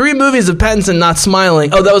Batman. 3 movies of Pattinson not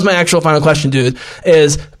smiling. Oh, that was my actual final question, dude.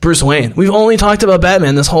 Is Bruce Wayne. We've only talked about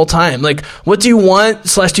Batman this whole time. Like, what do you want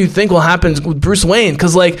 / do you think will happen with Bruce Wayne?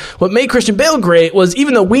 Because, like, what made Christian Bale great was,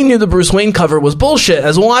 even though we knew the Bruce Wayne cover was bullshit,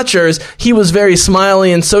 as watchers, he was very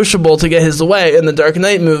smiley and sociable to get his way in the Dark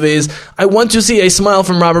Knight movies. I want to see a smile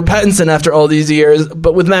from Robert Pattinson after all these years,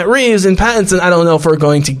 but with Matt Reeves and Pattinson, I don't know if we're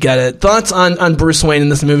going to get it. Thoughts on Bruce Wayne in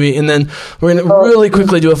this movie, and then we're going to really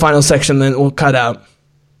quickly do a final section, then we'll cut out.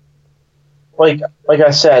 Like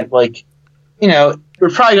I said, we're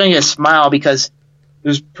probably going to get a smile because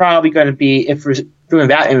there's probably going to be, if we're doing a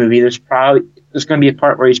Batman movie, there's going to be a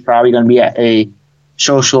part where he's probably going to be at a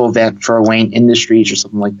social event for Wayne Industries or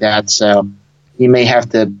something like that. So you may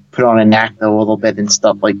have to put on an act a little bit and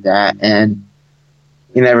stuff like that. And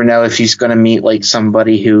you never know if he's going to meet like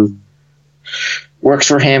somebody who works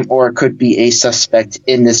for him or could be a suspect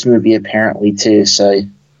in this movie apparently too. So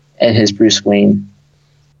and his Bruce Wayne.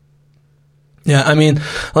 Yeah, I mean,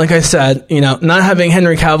 like I said, not having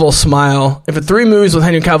Henry Cavill smile, if 3 movies with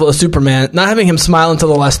Henry Cavill as Superman, not having him smile until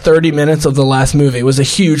the last 30 minutes of the last movie was a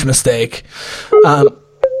huge mistake. With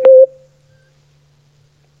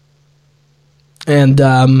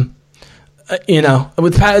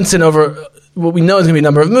Pattinson over what we know is going to be a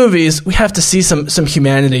number of movies, we have to see some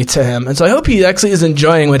humanity to him. And so I hope he actually is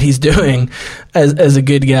enjoying what he's doing as a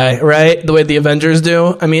good guy, right? The way the Avengers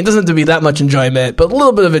do. I mean, it doesn't have to be that much enjoyment, but a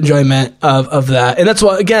little bit of enjoyment of that. And that's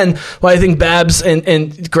why I think Babs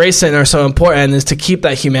and Grayson are so important, is to keep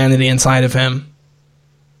that humanity inside of him.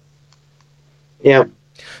 Yeah.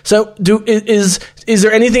 So is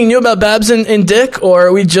there anything new about Babs and Dick, or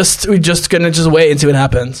are we just going to just wait and see what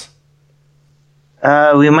happens?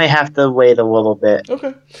 We might have to wait a little bit.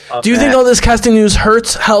 Okay. Do you think all this casting news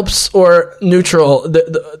hurts, helps, or neutral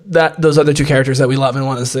those other 2 characters that we love and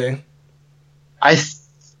want to see? I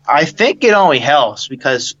think it only helps,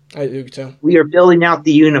 because I do too. We are building out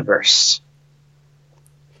the universe.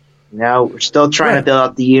 Now we're still trying to build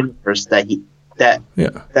out the universe that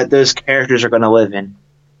those characters are going to live in.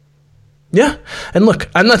 Yeah, and look,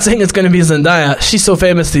 I'm not saying it's going to be Zendaya. She's so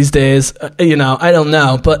famous these days. I don't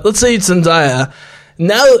know, but let's say it's Zendaya.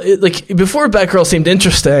 Now, before Batgirl seemed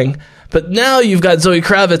interesting, but now you've got Zoe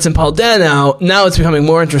Kravitz and Paul Dano. Now it's becoming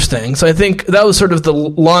more interesting. So I think that was sort of the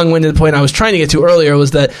long-winded point I was trying to get to earlier,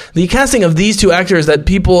 was that the casting of these 2 actors that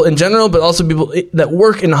people in general, but also people that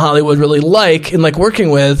work in Hollywood really like and like working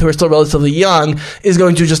with, who are still relatively young, is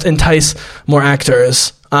going to just entice more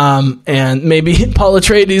actors. And maybe Paul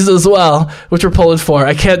Atreides as well, which we're pulling for.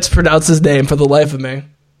 I can't pronounce his name for the life of me.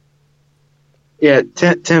 Yeah,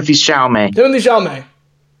 Timothy Chalamet.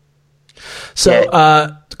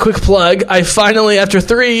 So, quick plug. I finally, after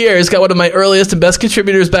 3 years, got one of my earliest and best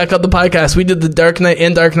contributors back on the podcast. We did the Dark Knight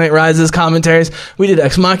and Dark Knight Rises commentaries. We did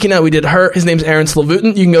Ex Machina. We did Her. His name's Aaron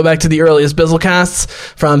Slavutin. You can go back to the earliest Bizzlecasts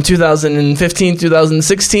from 2015,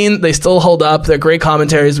 2016. They still hold up. They're great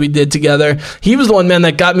commentaries we did together. He was the one, man,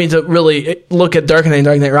 that got me to really look at Dark Knight and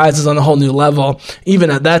Dark Knight Rises on a whole new level, even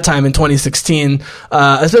at that time in 2016,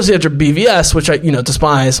 especially after BVS, which I,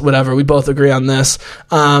 despise, whatever. We both agree on this.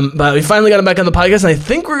 But we finally got him back on the podcast, and I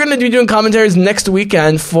think we're going to be doing commentaries next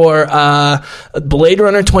weekend for Blade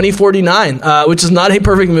Runner 2049, which is not a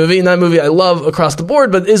perfect movie, not a movie I love across the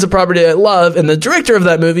board, but is a property I love. And the director of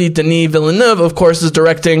that movie, Denis Villeneuve, of course, is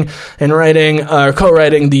directing and writing or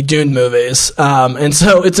co-writing the Dune movies. And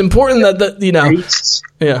so it's important that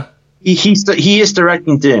yeah. He is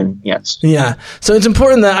directing Dune, yes. Yeah. So it's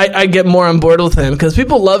important that I get more on board with him, because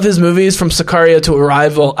people love his movies from Sicario to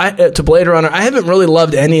Arrival to Blade Runner. I haven't really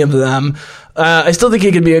loved any of them. I still think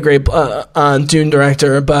he could be a great Dune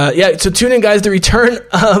director. But yeah, so tune in, guys. The return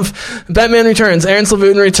of Batman Returns. Aaron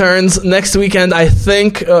Slavutin returns next weekend. I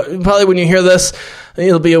think probably when you hear this,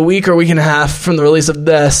 it'll be a week or week and a half from the release of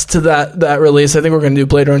this to that release. I think we're going to do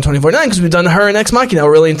Blade Runner 2049 because we've done Her and Ex Machina.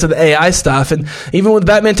 We're really into the AI stuff, and even with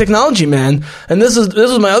Batman technology, man. And this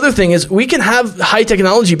is my other thing, is we can have high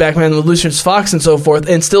technology Batman with Lucius Fox and so forth,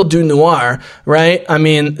 and still do noir, right? I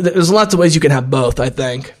mean, there's lots of ways you can have both, I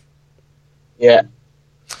think. Yeah.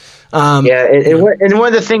 And one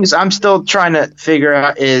of the things I'm still trying to figure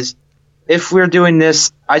out is, if we're doing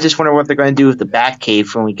this, I just wonder what they're going to do with the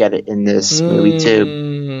Batcave when we get it in this movie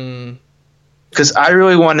too. Because I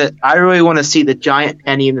really want to see the giant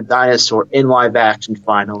Penny and the dinosaur in live action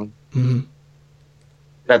finally. Mm-hmm.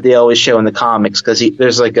 That they always show in the comics, because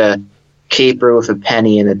there's like a caper with a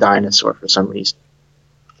penny and a dinosaur for some reason.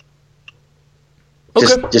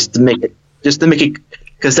 Okay. Just to make it,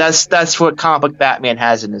 because that's what comic book Batman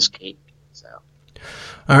has in his cape.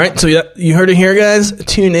 All right, so yeah, you heard it here, guys.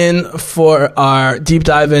 Tune in for our deep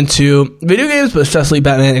dive into video games, but especially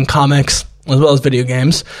Batman and comics, as well as video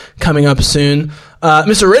games, coming up soon.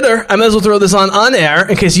 Mr. Ritter, I might as well throw this on air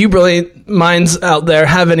in case you brilliant minds out there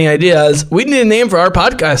have any ideas. We need a name for our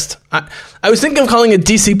podcast. I was thinking of calling it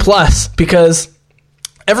DC Plus, because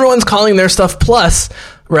everyone's calling their stuff Plus,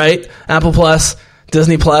 right? Apple Plus,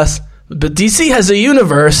 Disney Plus. But DC has a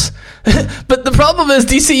universe. But the problem is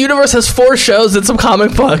DC Universe has 4 shows and some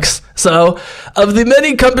comic books. So, of the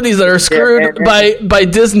many companies that are screwed by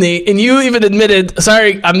Disney, and you even admitted,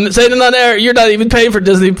 sorry, I'm saying it on air, you're not even paying for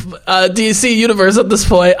Disney DC Universe at this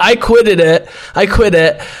point. I quit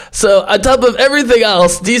it. So, on top of everything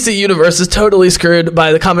else, DC Universe is totally screwed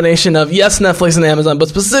by the combination of, yes, Netflix and Amazon, but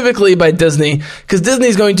specifically by Disney, because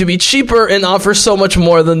Disney's going to be cheaper and offer so much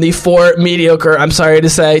more than the 4 mediocre, I'm sorry to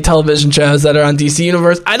say, television shows that are on DC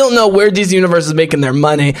Universe. I don't know where DC Universe is making their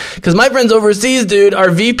money, because my friends overseas, dude, are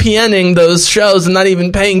VPNing those shows and not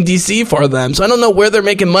even paying DC for them. So I don't know where they're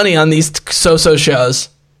making money on these so-so shows.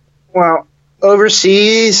 Well,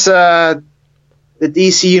 overseas, the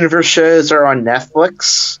DC Universe shows are on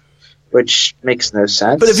Netflix, which makes no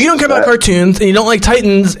sense. But if you don't care about cartoons and you don't like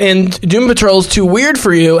Titans and Doom Patrol's too weird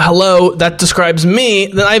for you, hello, that describes me,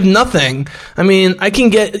 then I have nothing. I mean, I can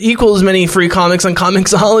get equal as many free comics on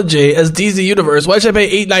Comixology as DC Universe. Why should I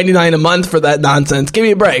pay $8.99 a month for that nonsense? Give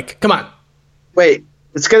me a break. Come on. Wait,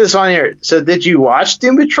 let's get this on here. So did you watch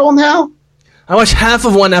Doom Patrol now? I watched half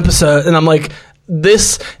of one episode and I'm like,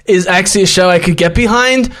 this is actually a show I could get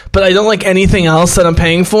behind, but I don't like anything else that I'm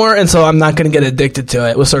paying for, and so I'm not going to get addicted to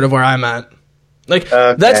it, was sort of where I'm at. Like,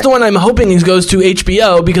 That's the one I'm hoping he goes to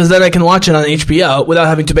HBO, because then I can watch it on HBO without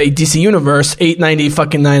having to pay DC Universe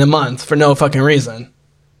 $8.99 a month for no fucking reason.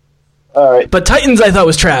 All right. But Titans I thought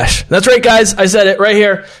was trash. That's right, guys. I said it right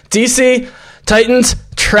here. DC, Titans,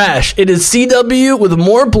 trash. It is CW with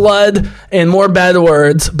more blood and more bad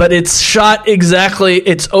words, but it's shot exactly.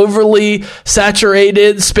 It's overly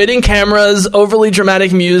saturated, spitting cameras, overly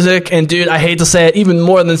dramatic music, and dude, I hate to say it, even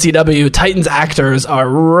more than CW, Titans actors are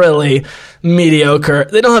really mediocre.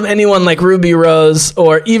 They don't have anyone like Ruby Rose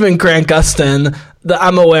or even Grant Gustin that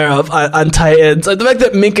I'm aware of on Titans. Like the fact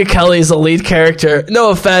that Minka Kelly's the lead character,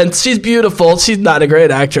 no offense, she's beautiful. She's not a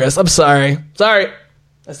great actress. I'm sorry. Sorry.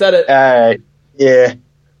 I said it. Yeah.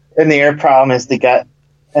 And the other problem is they got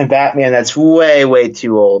and Batman that's way, way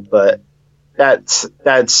too old, but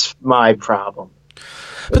that's my problem.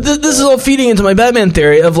 But this is all feeding into my Batman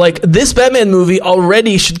theory of like, this Batman movie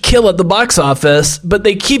already should kill at the box office, but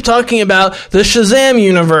they keep talking about the Shazam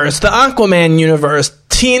universe, the Aquaman universe,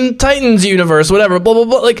 Teen Titans universe, whatever, blah, blah,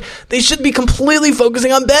 blah. Like, they should be completely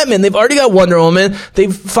focusing on Batman. They've already got Wonder Woman.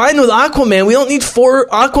 They've fine with Aquaman. We don't need 4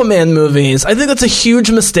 Aquaman movies. I think that's a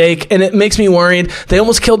huge mistake, and it makes me worried. They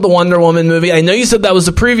almost killed the Wonder Woman movie. I know you said that was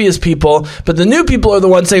the previous people, but the new people are the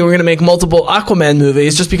ones saying we're going to make multiple Aquaman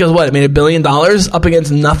movies just because, what, it made $1 billion up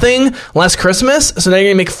against nothing last Christmas? So now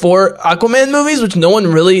you're going to make 4 Aquaman movies, which no one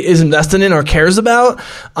really is invested in or cares about.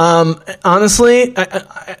 Honestly,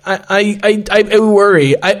 I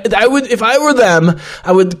worry. I would, if I were them,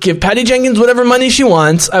 I would give Patty Jenkins whatever money she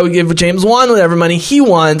wants. I would give James Wan whatever money he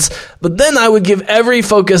wants. But then I would give every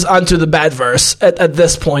focus onto the Batverse at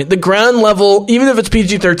this point. The ground level, even if it's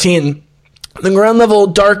PG-13, the ground level,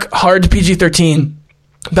 dark, hard PG-13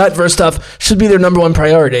 Batverse stuff should be their number one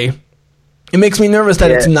priority. It makes me nervous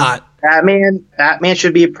that it's not. Batman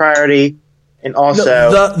should be a priority. And also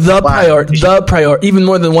the priority, even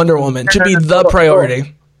more than Wonder Woman, should be the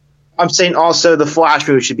priority. I'm saying also the Flash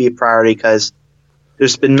movie should be a priority because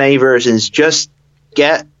there's been many versions. Just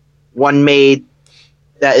get one made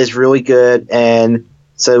that is really good, and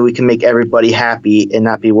so we can make everybody happy and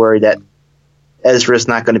not be worried that Ezra's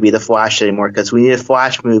not going to be the Flash anymore, because we need a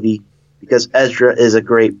Flash movie because Ezra is a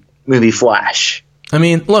great movie Flash. I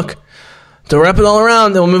mean, look, to wrap it all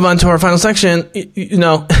around, then we'll move on to our final section. You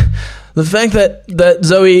know, the fact that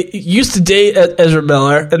Zoe used to date Ezra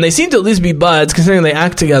Miller, and they seem to at least be buds, considering they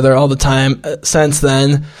act together all the time since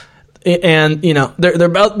then. And, you know, they're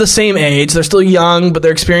about the same age. They're still young, but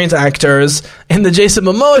they're experienced actors. And the Jason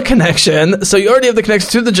Momoa connection. So you already have the connection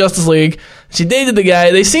to the Justice League. She dated the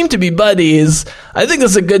guy. They seem to be buddies. I think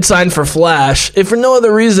that's a good sign for Flash. If for no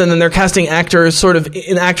other reason than they're casting actors sort of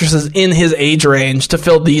in actresses in his age range to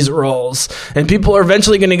fill these roles. And people are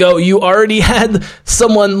eventually going to go, you already had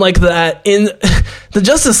someone like that in the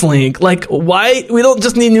Justice League. Like, why? We don't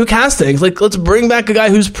just need new castings. Like, let's bring back a guy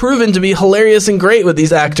who's proven to be hilarious and great with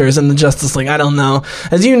these actors in the Justice League. I don't know.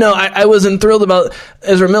 As you know, I wasn't thrilled about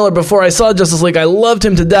Ezra Miller before I saw Justice League. I loved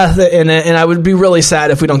him to death in it, and I would be really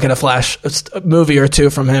sad if we don't get a Flash movie or two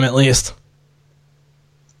from him at least.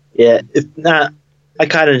 Yeah, if not,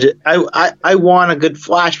 I want a good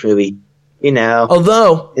Flash movie, you know.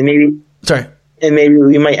 Although, and maybe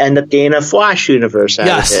we might end up getting a Flash universe out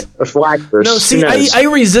of it, or Flashverse. No, see, I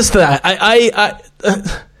resist that.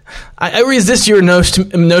 I resist your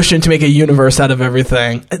notion to make a universe out of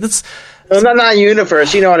everything. It's not a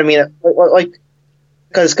universe. You know what I mean? Like,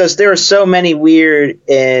 because there are so many weird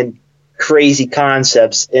and crazy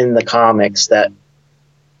concepts in the comics that,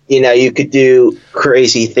 you know, you could do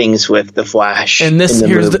crazy things with the Flash. And this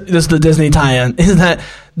is the Disney tie-in, is that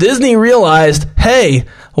Disney realized, hey,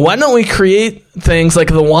 why don't we create things like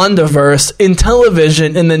the WandaVerse in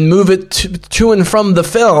television and then move it to and from the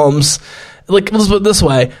films? Like, let's put it this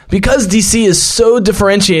way. Because DC is so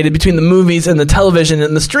differentiated between the movies and the television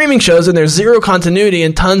and the streaming shows, and there's zero continuity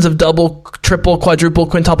and tons of double, triple, quadruple,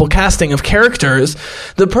 quintuple casting of characters,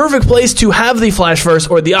 the perfect place to have the Flashverse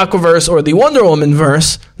or the Aquaverse or the Wonder Woman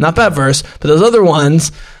verse, not Batverse, but those other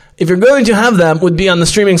ones, if you're going to have them, would be on the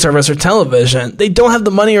streaming service or television. They don't have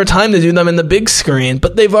the money or time to do them in the big screen,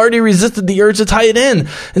 but they've already resisted the urge to tie it in.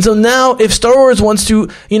 And so now, if Star Wars wants to,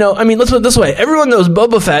 let's put it this way. Everyone knows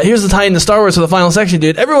Boba Fett. Here's the tie into Star Wars for the final section,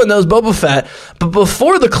 dude. Everyone knows Boba Fett. But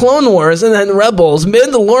before the Clone Wars and then Rebels,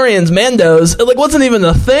 Mandalorians, Mandos, it wasn't even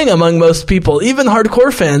a thing among most people. Even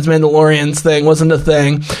hardcore fans, Mandalorians thing wasn't a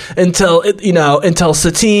thing until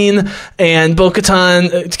Satine and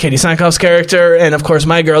Bo-Katan, Katie Sackhoff's character, and of course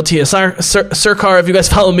my girl Tia Sircar. If you guys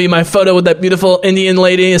follow me, my photo with that beautiful Indian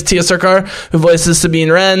lady is Tia Sircar, who voices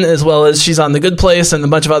Sabine Wren, as well as she's on The Good Place and a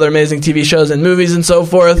bunch of other amazing TV shows and movies and so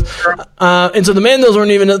forth. And so the Mandos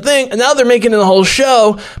weren't even a thing, and now they're making it a whole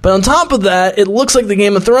show. But on top of that, it looks like the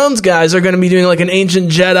Game of Thrones guys are going to be doing like an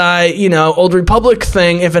Ancient Jedi, Old Republic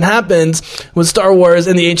thing if it happens with Star Wars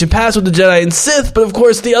and the Ancient Past with the Jedi and Sith. But of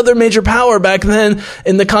course, the other major power back then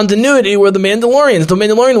in the continuity were the Mandalorians. The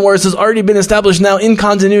Mandalorian Wars has already been established now in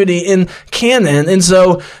continuity in canon. And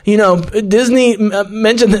so, Disney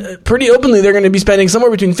mentioned pretty openly they're going to be spending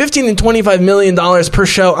somewhere between $15 and $25 million per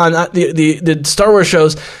show on the Star Wars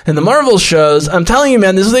shows and the Marvel shows. I'm telling you,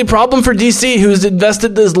 man, this is a problem for DC, who's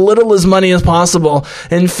invested as little as money as possible.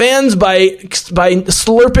 And fans, by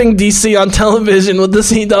slurping DC on television with the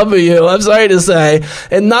CW, I'm sorry to say,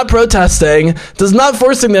 and not protesting, does not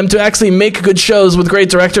forcing them to actually make good shows with great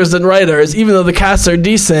directors and writers, even though the casts are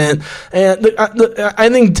decent. And I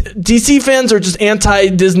think DC fans are just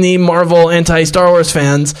anti-Disney, Marvel, anti-Star Wars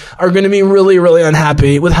fans are going to be really, really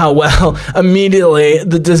unhappy with how well immediately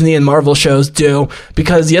the Disney and Marvel shows do.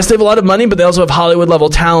 Because yes, they have a lot of money, but they also have Hollywood-level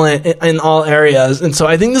talent in all areas. And so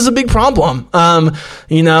I think this is a big problem.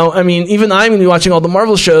 Even I'm going to be watching all the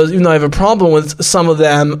Marvel shows, even though I have a problem with some of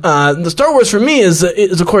them. The Star Wars for me is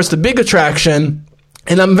of course the big attraction.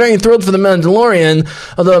 And I'm very thrilled for The Mandalorian,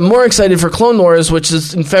 although I'm more excited for Clone Wars, which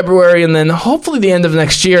is in February, and then hopefully the end of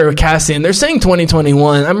next year with Cassian. They're saying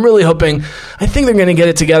 2021. I'm really hoping, I think they're going to get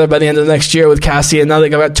it together by the end of next year with Cassian. Now they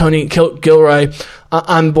got Tony Gilroy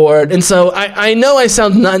on board. And so I know I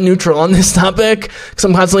sound not neutral on this topic because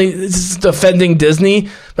I'm constantly defending Disney,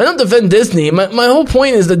 but I don't defend Disney. My whole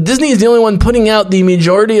point is that Disney is the only one putting out the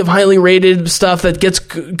majority of highly rated stuff that gets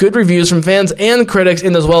good reviews from fans and critics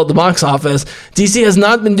and as well at the box office. DC has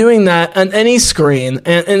not been doing that on any screen.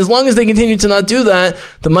 And as long as they continue to not do that,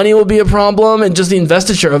 the money will be a problem and just the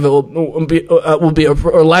investiture of it will be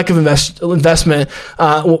or lack of investment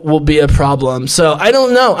will be a problem. So I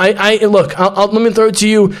don't know. Look, let me throw it to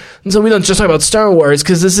you, and so we don't just talk about Star Wars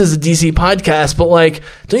because this is a DC podcast, but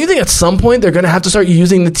don't you think at some point they're going to have to start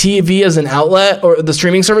using the TV as an outlet or the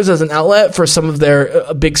streaming service as an outlet for some of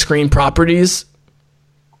their big screen properties?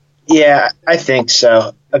 Yeah, I think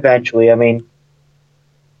so. Eventually, I remember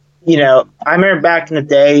back in the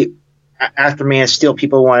day after Man of Steel,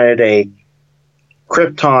 people wanted a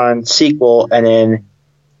Krypton sequel, and then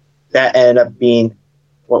that ended up being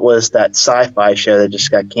what was that sci-fi show that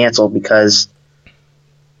just got canceled because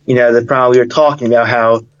the problem we were talking about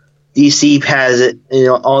how DC has it,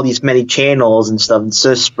 all these many channels and stuff, and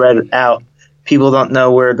so spread out. People don't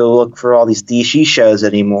know where to look for all these DC shows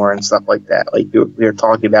anymore and stuff like that. Like we were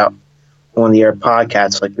talking about on one of the other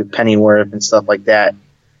podcasts, like with Pennyworth and stuff like that.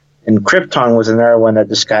 And Krypton was another one that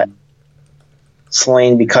just got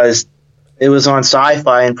slain because it was on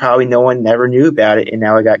Sci-Fi and probably no one ever knew about it, and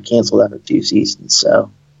now it got canceled after 2 seasons.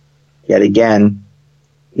 So, yet again,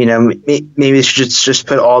 maybe they should just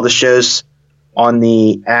put all the shows on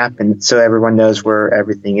the app and so everyone knows where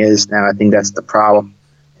everything is. Now I think that's the problem.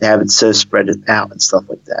 They have it so spread out and stuff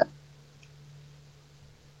like that.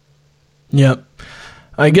 Yep.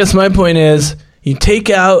 I guess my point is you take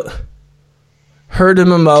out Heard and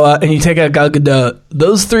Momoa and you take out Gal Gadot.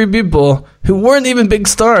 Those three people who weren't even big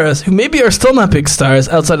stars, who maybe are still not big stars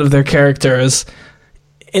outside of their characters,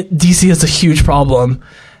 DC has a huge problem.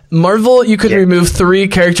 Marvel, you could remove 3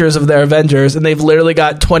 characters of their Avengers, and they've literally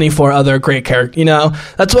got 24 other great characters.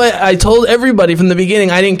 That's why I told everybody from the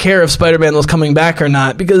beginning I didn't care if Spider-Man was coming back or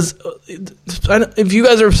not, because if you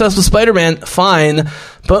guys are obsessed with Spider-Man, fine,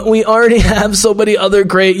 but we already have so many other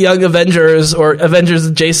great young Avengers or Avengers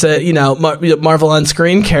adjacent, Marvel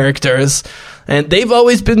on-screen characters. And they've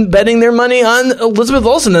always been betting their money on Elizabeth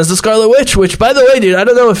Olsen as the Scarlet Witch, which, by the way, dude, I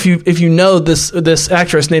don't know if you know this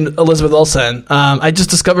actress named Elizabeth Olsen. I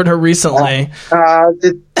just discovered her recently.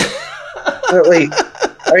 Wait,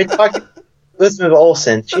 are you talking Elizabeth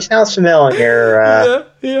Olsen? She sounds familiar.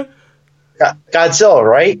 Yeah. Godzilla,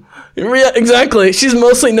 right? Yeah, exactly. She's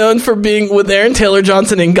mostly known for being with Aaron Taylor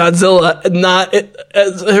Johnson in Godzilla, and not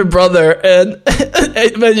as her brother in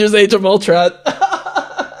Avengers Age of Ultron.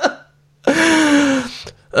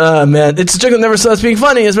 Man, it's a joke that never stops being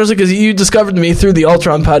funny, especially because you discovered me through the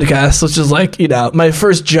Ultron podcast, which is like, my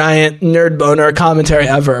first giant nerd boner commentary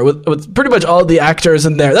ever with pretty much all the actors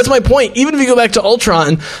in there. That's my point. Even if you go back to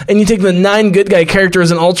Ultron and you take the 9 good guy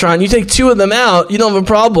characters in Ultron, you take 2 of them out, you don't have a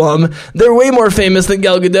problem. They're way more famous than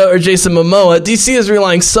Gal Gadot or Jason Momoa. DC is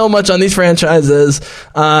relying so much on these franchises.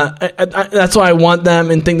 That's why I want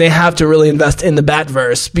them and think they have to really invest in the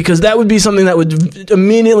Batverse, because that would be something that would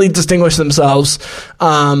immediately distinguish themselves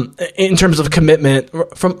in terms of commitment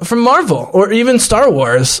from Marvel or even Star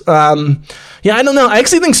Wars. I don't know. I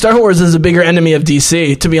actually think Star Wars is a bigger enemy of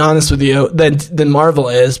DC, to be honest with you, than Marvel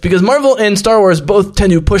is, because Marvel and Star Wars both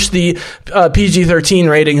tend to push the PG-13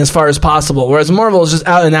 rating as far as possible, whereas Marvel is just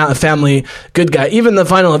out and out a family good guy. Even the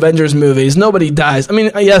final Avengers movies, nobody dies. I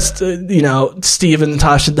mean, yes, Steve and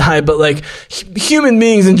Natasha die, but like human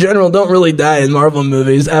beings in general don't really die in Marvel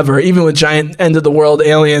movies ever, even with giant end of the world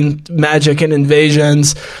alien magic and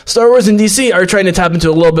invasions. Star Wars and DC are trying to tap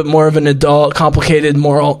into a little bit more of an adult, complicated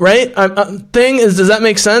moral, right? Thing is, does that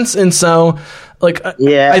make sense? And so,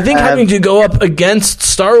 I think having to go up against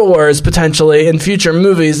Star Wars potentially in future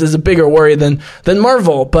movies is a bigger worry than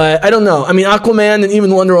Marvel. But I don't know. I mean, Aquaman and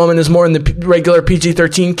even Wonder Woman is more in the regular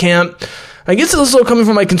PG-13 camp. I guess it's also coming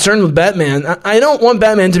from my concern with Batman. I don't want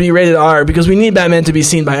Batman to be rated R, because we need Batman to be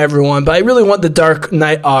seen by everyone, but I really want the Dark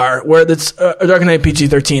Knight R, where it's a Dark Knight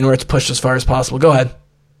PG-13, where it's pushed as far as possible. Go ahead.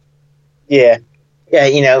 Yeah,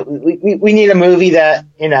 we need a movie that,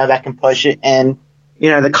 that can push it. And,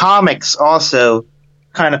 the comics also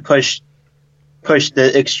kind of push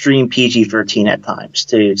the extreme PG-13 at times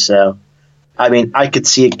too. So, I mean, I could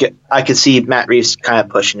see Matt Reeves kind of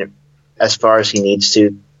pushing it as far as he needs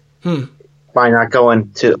to by not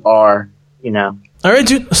going to R, All right,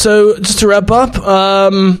 dude. So just to wrap up,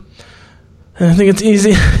 I think it's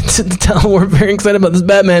easy to tell we're very excited about this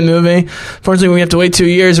Batman movie. Fortunately, we have to wait 2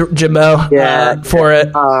 years, Jimbo, for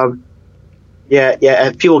it.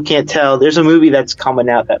 If people can't tell, there's a movie that's coming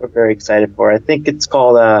out that we're very excited for. I think it's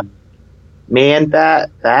called Batman,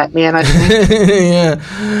 I think. Yeah.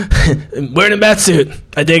 Wearing a batsuit.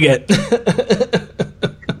 I dig it.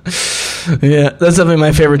 Yeah, that's definitely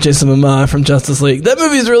my favorite Jason Momoa from Justice League. That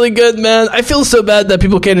movie's really good, man. I feel so bad that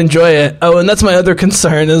people can't enjoy it. Oh, and that's my other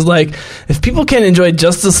concern is, if people can't enjoy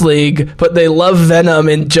Justice League, but they love Venom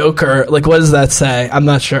and Joker, what does that say? I'm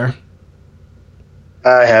not sure.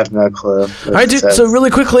 I have no clue. All right, dude. So really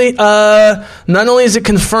quickly, not only is it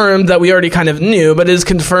confirmed that we already kind of knew, but it is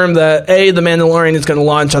confirmed that The Mandalorian is going to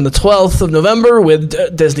launch on the 12th of November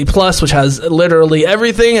with Disney Plus, which has literally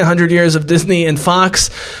everything, 100 years of Disney and Fox.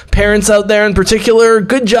 Parents out there in particular,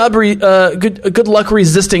 good job, good luck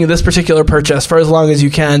resisting this particular purchase for as long as you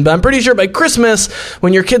can. But I'm pretty sure by Christmas,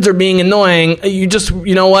 when your kids are being annoying, you just,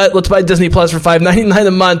 let's buy Disney Plus for $5.99 a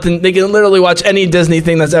month, and they can literally watch any Disney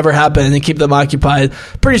thing that's ever happened and keep them occupied.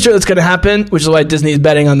 Pretty sure that's going to happen, which is why Disney's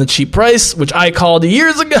betting on the cheap price, which I called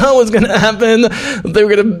years ago was going to happen. They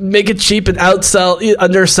were going to make it cheap and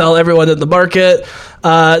undersell everyone in the market.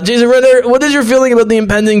 Jason Ritter, what is your feeling about the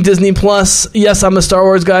impending Disney Plus? Yes, I'm a Star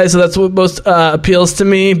Wars guy, so that's what most appeals to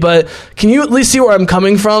me, but can you at least see where I'm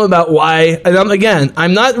coming from about why, and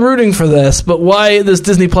I'm not rooting for this, but why this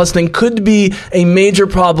Disney Plus thing could be a major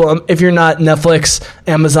problem if you're not Netflix,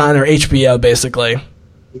 Amazon, or HBO, basically.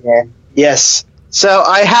 Yeah. Yes. So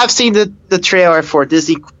I have seen the trailer for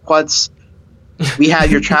Disney Plus. We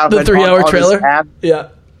have your childhood. The 3-hour trailer? App. Yeah.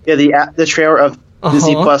 Yeah, the trailer of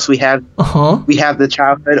Disney Plus. We have the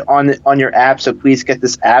childhood on your app, so please get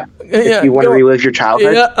this app if you want to relive your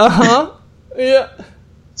childhood. Yeah, yeah.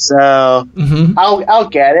 So I'll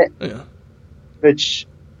get it. Yeah. Which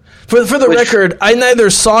For the record, I neither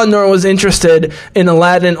saw nor was interested in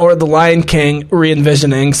Aladdin or The Lion King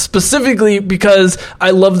re-envisioning, specifically because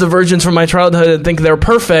I love the versions from my childhood and think they're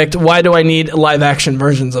perfect. Why do I need live-action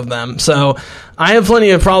versions of them? So I have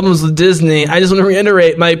plenty of problems with Disney. I just want to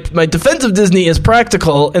reiterate, my defense of Disney is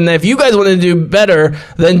practical, and that if you guys want to do better,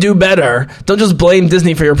 then do better. Don't just blame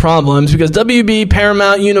Disney for your problems, because WB,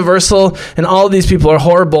 Paramount, Universal, and all of these people are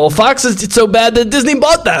horrible. Fox is so bad that Disney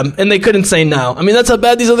bought them, and they couldn't say no. I mean, that's how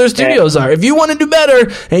bad these other studios are. If you want to do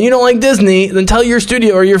better, and you don't like Disney, then tell your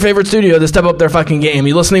studio or your favorite studio to step up their fucking game.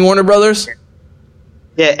 You listening, Warner Brothers?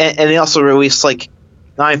 Yeah, and they also released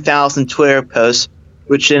 9,000 Twitter posts,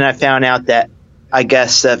 which then I found out that I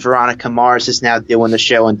guess Veronica Mars is now doing the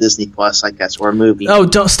show on Disney Plus, I guess, or a movie. Oh,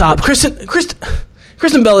 don't stop.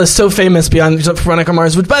 Kristen Bell is so famous beyond Veronica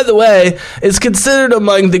Mars, which, by the way, is considered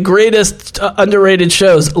among the greatest underrated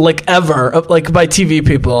shows, ever, by TV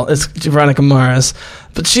people, is Veronica Mars.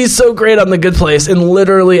 But she's so great on The Good Place in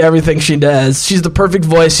literally everything she does. She's the perfect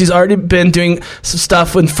voice. She's already been doing some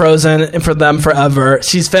stuff with Frozen and for them forever.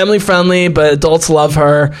 She's family friendly, but adults love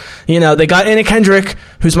her. You know, they got Anna Kendrick,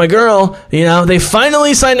 who's my girl. You know, they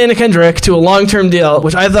finally signed Anna Kendrick to a long-term deal,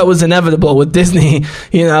 which I thought was inevitable with Disney.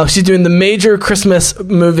 You know, she's doing the major Christmas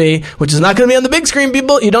movie, which is not going to be on the big screen,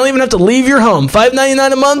 people. You don't even have to leave your home.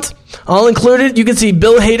 $5.99 a month, all included. You can see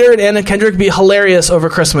Bill Hader and Anna Kendrick be hilarious over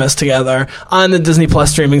Christmas together on the Disney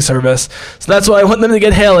Plus streaming service. So that's why I want them to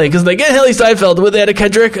get Haley, because they get Haley Steinfeld with Anna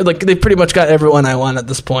Kendrick, like they pretty much got everyone I want at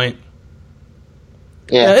this point.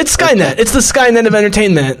 Yeah, it's Skynet. It's the Skynet of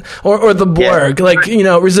entertainment, or the Borg. Yeah. Like, you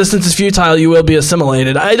know, resistance is futile. You will be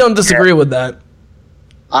assimilated. I don't disagree with that.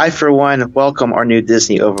 I, for one, welcome our new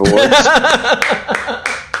Disney overlords.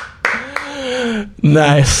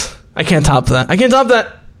 Nice. I can't top that.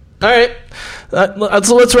 All right.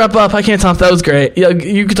 So let's wrap up. I can't top. That was great. Yeah,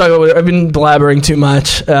 you could talk about whatever. I've been blabbering too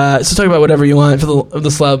much. So talk about whatever you want for the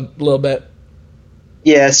slub a little bit.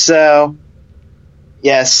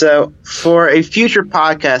 So for a future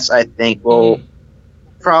podcast, I think we'll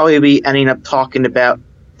probably be ending up talking about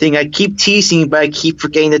the thing I keep teasing, but I keep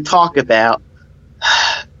forgetting to talk about.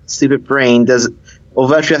 Stupid brain we'll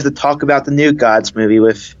eventually have to talk about the New Gods movie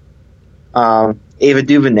with Ava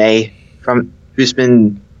DuVernay who's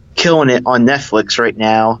been killing it on Netflix right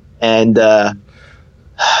now, and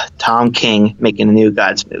Tom King making a New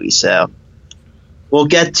Gods movie. So we'll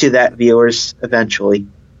get to that, viewers, eventually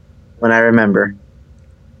when I remember.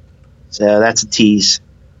 So that's a tease.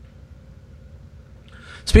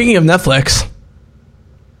 Speaking of Netflix,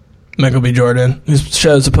 Michael B. Jordan, whose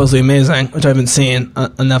show is supposedly amazing, which I haven't seen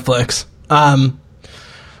on Netflix.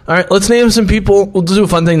 All right, let's name some people. We'll do a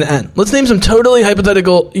fun thing to end. Let's name some totally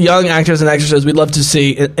hypothetical young actors and actresses we'd love to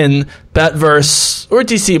see in Batverse or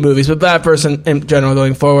DC movies, but Batverse in general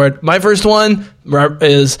going forward. My first one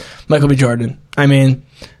is Michael B. Jordan. I mean,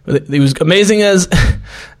 he was amazing as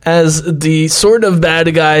the sort of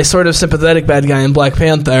bad guy, sort of sympathetic bad guy in Black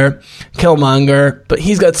Panther, Killmonger, but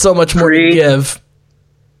he's got so much more to give.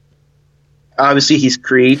 Obviously, he's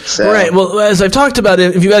Creed. So. Right. Well, as I've talked about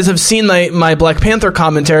it, if you guys have seen my Black Panther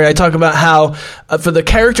commentary, I talk about how for the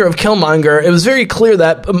character of Killmonger, it was very clear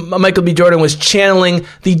that Michael B. Jordan was channeling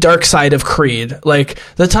the dark side of Creed. Like,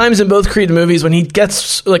 the times in both Creed movies when he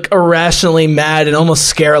gets, like, irrationally mad and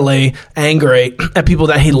almost scarily angry at people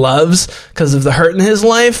that he loves because of the hurt in his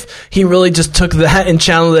life, he really just took that and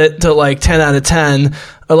channeled it to, like, 10 out of 10.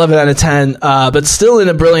 11 out of 10, but still in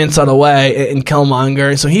a brilliant, subtle way in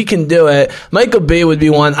Killmonger, so he can do it. Michael B. would be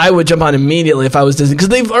one I would jump on immediately if I was Disney, because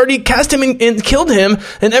they've already cast him and killed him,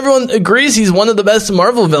 and everyone agrees he's one of the best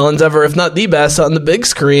Marvel villains ever, if not the best, on the big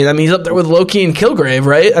screen. I mean, he's up there with Loki and Kilgrave,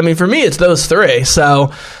 right? I mean, for me, it's those three,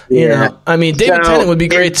 so, you know, I mean, David Tennant would be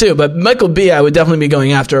great too, but Michael B. I would definitely be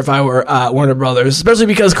going after if I were Warner Brothers, especially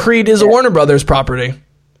because Creed is a Warner Brothers property.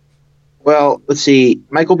 Well, let's see,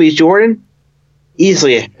 Michael B. Jordan?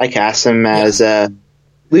 Easily, I cast him as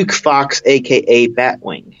Luke Fox, a.k.a.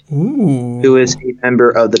 Batwing, who is a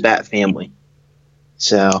member of the Bat family.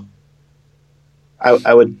 So,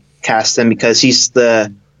 I would cast him because he's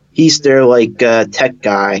their, like, tech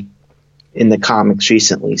guy in the comics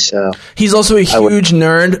recently. So he's also a huge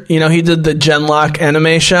nerd. You know, he did the Genlock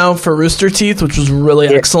anime show for Rooster Teeth, which was really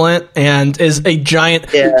excellent, and is a giant.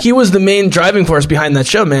 Yeah. He was the main driving force behind that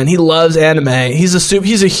show. Man, he loves anime. He's a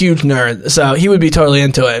huge nerd, so he would be totally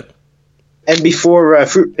into it. And before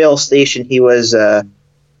Fruitvale Station, he voiced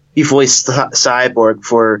Cyborg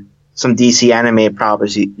for some DC anime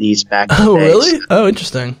properties back in the day. Oh, really? Oh,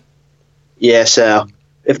 interesting. Yeah, so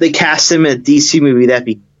if they cast him in a DC movie, that'd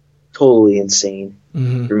be totally insane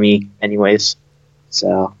for me anyways.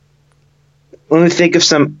 So let me think of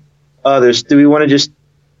some others. Do we want to just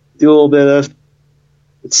do a little bit of,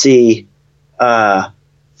 let's see,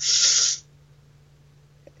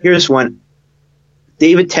 here's one.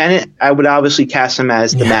 David Tennant, I would obviously cast him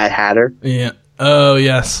as the Mad Hatter. Yeah. Oh,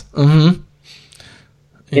 yes. Mm-hmm.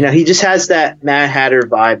 You know, he just has that Mad Hatter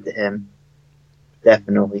vibe to him.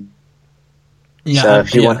 Definitely. Yeah. So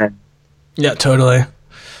if you want to. Yeah, totally.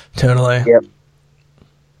 Totally. Yep.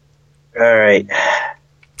 All right.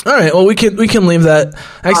 Well, we can leave that.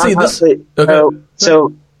 Actually, this. Okay.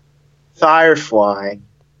 So, Firefly.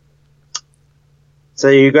 So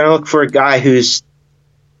you're going to look for a guy who's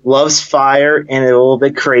loves fire and a little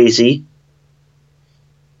bit crazy.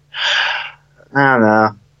 I don't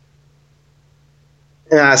know.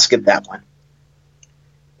 I'll skip that one.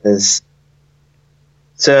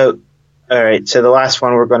 So, all right. So the last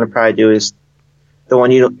one we're going to probably do is the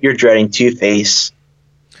one you're dreading, Two-Face.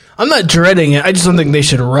 I'm not dreading it. I just don't think they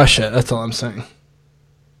should rush it. That's all I'm saying.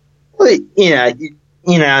 Well, you know,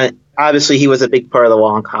 you know, obviously he was a big part of the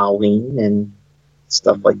Long Halloween and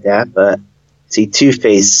stuff like that. But see,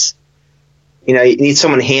 Two-Face, you know, you need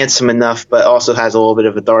someone handsome enough, but also has a little bit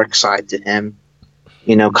of a dark side to him.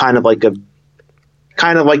 You know, kind of like the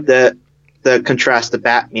contrast to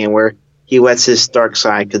Batman, where he lets his dark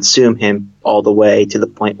side consume him all the way to the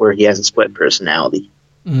point where he has a split personality.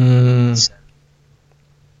 Let's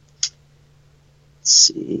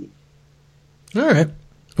see. All right.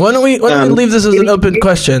 Why don't we leave this as an open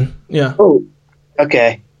question? Yeah. Oh,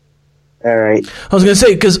 okay. All right. I was going to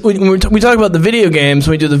say, because when we talk about the video games,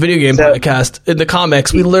 when we do the video game podcast, in the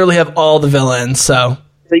comics, we literally have all the villains, So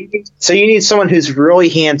you need someone who's really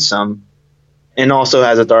handsome and also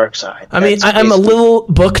has a dark side. I mean, I'm a little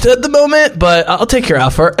booked at the moment, but I'll take your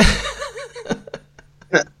offer.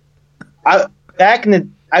 I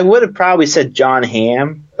would have probably said John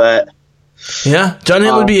Hamm, but yeah, John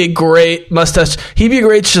Hamm would be a great mustache. He'd be a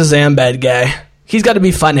great Shazam bad guy. He's got to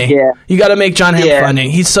be funny. Yeah, you got to make John Hamm funny.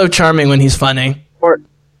 He's so charming when he's funny. Or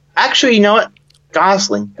actually, you know what?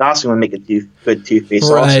 Gosling would make a good Two-Face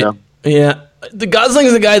also. Yeah. The Gosling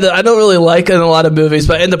is a guy that I don't really like in a lot of movies,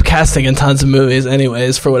 but I end up casting in tons of movies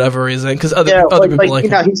anyways for whatever reason, because other people like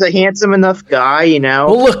him. He's a handsome enough guy, you know.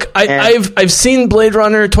 Well, look, I've seen Blade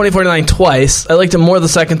Runner 2049 twice. I liked him more the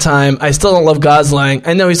second time. I still don't love Gosling.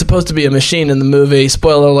 I know he's supposed to be a machine in the movie.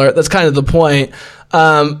 Spoiler alert. That's kind of the point.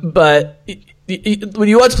 But when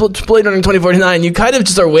you watch Blade Runner 2049, you kind of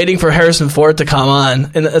just are waiting for Harrison Ford to come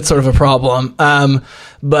on, and that's sort of a problem.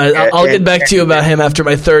 But I'll get back to you about him after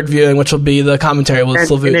my third viewing, which will be the commentary with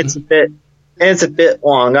Sylvie. And it's a bit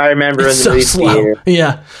long. I remember it's in the so movie theater.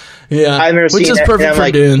 Yeah. I remember which is perfect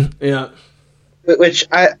for Dune. Yeah. Which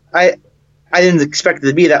I didn't expect it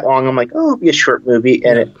to be that long. I'm like, it'll be a short movie,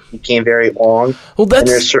 and it became very long. Well, and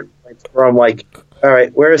there's certain points where I'm like, all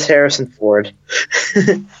right, where's Harrison Ford?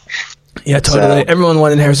 Yeah, totally. Everyone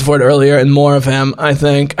wanted Harrison Ford earlier and more of him, I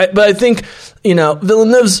think. But I think, you know,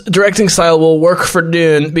 Villeneuve's directing style will work for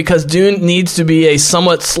Dune because Dune needs to be a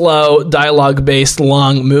somewhat slow, dialogue-based,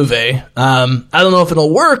 long movie. I don't know if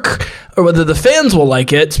it'll work or whether the fans will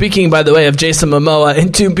like it. Speaking, by the way, of Jason Momoa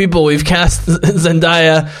and two people we've cast,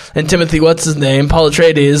 Zendaya and Timothy, what's his name? Paul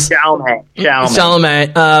Atreides.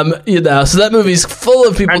 Chalamet. You know, so that movie's full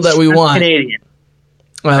of people that we want. Canadian.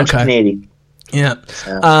 Okay. Canadian. Yeah.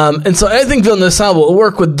 And so I think Villeneuve's style will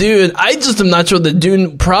work with Dune. I just am not sure the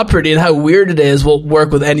Dune property and how weird it is will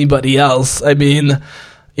work with anybody else. I mean,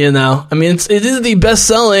 you know, it is the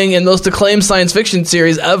best-selling and most acclaimed science fiction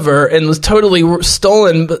series ever and was totally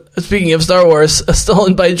stolen, speaking of Star Wars,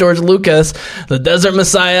 stolen by George Lucas. The Desert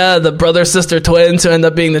Messiah, the brother-sister twins who end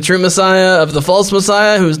up being the true Messiah of the false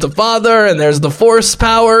Messiah, who's the father, and there's the Force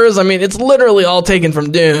powers. I mean, it's literally all taken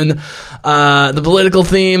from Dune. The political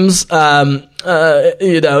themes,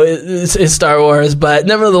 you know, is Star Wars, but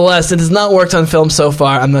nevertheless, it has not worked on film so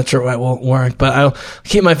far. I'm not sure why it won't work, but I'll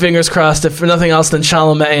keep my fingers crossed. If for nothing else than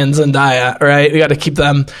Chalamet and Zendaya, right? We got to keep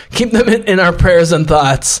them in our prayers and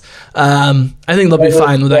thoughts. I think they'll be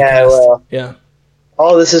fine with that cast. Well, yeah.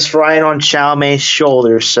 All this is riding on Chalamet's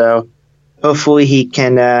shoulders, so hopefully he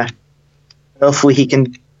can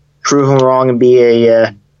prove him wrong and be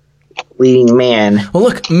a leading man. Well,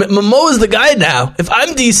 look, Momoa's the guy now. If I'm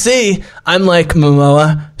DC, I'm like,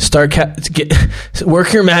 Momoa,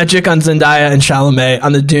 work your magic on Zendaya and Chalamet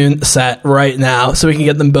on the Dune set right now so we can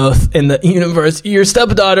get them both in the universe. Your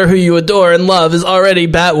stepdaughter, who you adore and love, is already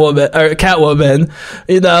Catwoman.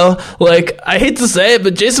 You know, like, I hate to say it,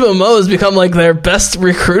 but Jason Momoa has become like their best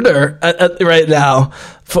recruiter right now.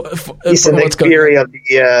 He's the Nick Fury of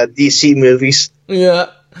the DC movies.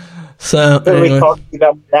 Yeah. So anyway. We talked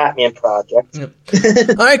about the Batman project. Yep.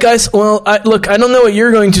 All right, guys. Well, I don't know what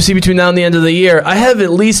you're going to see between now and the end of the year. I have at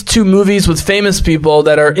least 2 movies with famous people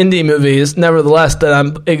that are indie movies, nevertheless, that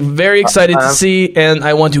I'm very excited to see and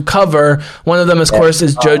I want to cover. One of them, of course,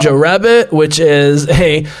 is Jojo Rabbit, which is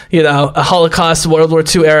a Holocaust World War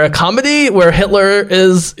II era comedy where Hitler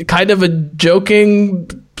is kind of a joking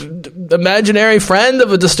imaginary friend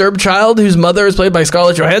of a disturbed child whose mother is played by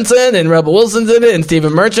Scarlett Johansson, and Rebel Wilson's in it, and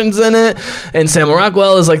Stephen Merchant's in it, and Sam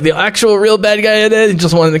Rockwell is like the actual real bad guy in it. He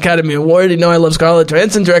just won an Academy Award. You know I love Scarlett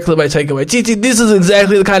Johansson, directed by Taika Waititi. This is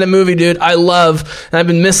exactly the kind of movie, dude, I love and I've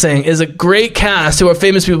been missing, is a great cast who are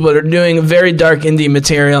famous people that are doing very dark indie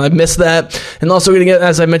material. I missed that. And also we're going to get,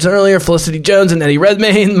 as I mentioned earlier, Felicity Jones and Eddie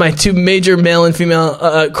Redmayne, my 2 major male and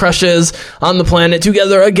female crushes on the planet,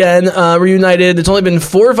 together again, reunited. It's only been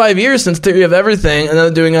 4 or 5 5 years since Theory of Everything, and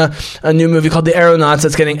they're doing a new movie called The Aeronauts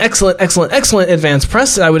that's getting excellent advanced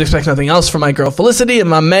press. I would expect nothing else from my girl Felicity and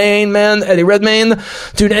my main man, Eddie Redmayne.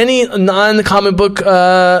 Dude, any non-comic book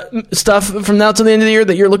stuff from now till the end of the year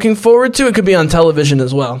that you're looking forward to? It could be on television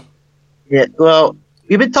as well. Yeah, well,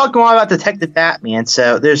 we've been talking a lot about Detective Batman,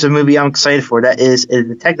 so there's a movie I'm excited for. That is a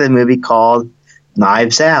detective movie called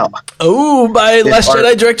Knives Out. Oh, by Last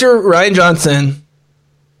Jedi director Rian Johnson.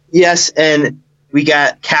 Yes, and we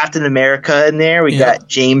got Captain America in there. We got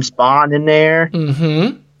James Bond in there.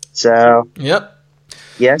 Mm-hmm. So, yep.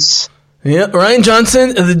 Yes. Yeah, Rian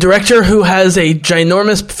Johnson, the director who has a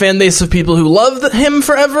ginormous fan base of people who love him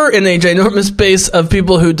forever and a ginormous base of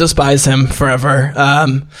people who despise him forever.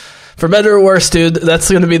 For better or worse, dude, that's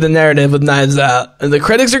going to be the narrative with Knives Out. And the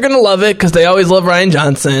critics are going to love it because they always love Rian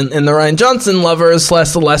Johnson. And the Rian Johnson lovers /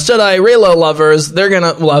 The Last Jedi, Reylo lovers, they're going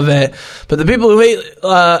to love it. But the people who hate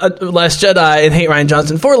Last Jedi and hate Rian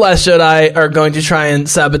Johnson for Last Jedi are going to try and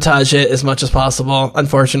sabotage it as much as possible,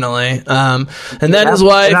 unfortunately. And that is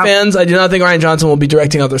why, fans, I do not think Rian Johnson will be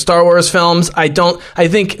directing other Star Wars films. I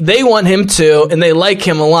think they want him to, and they like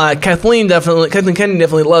him a lot. Kathleen Kennedy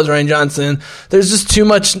definitely loves Rian Johnson. There's just too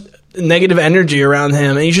much negative energy around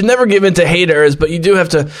him, and you should never give in to haters, but you do have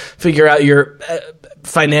to figure out your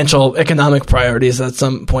financial, economic priorities at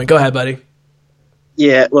some point. Go ahead, buddy.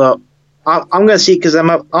 Yeah, well, I'm going to see, because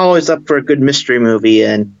I'm always up for a good mystery movie,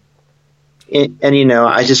 and you know,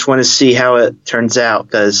 I just want to see how it turns out,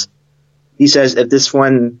 because he says if this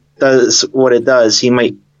one does what it does, he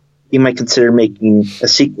might consider making a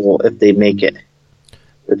sequel if they make it.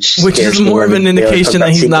 Which is more of an indication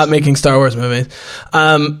that he's not making Star Wars movies.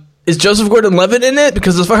 Is Joseph Gordon-Levitt in it?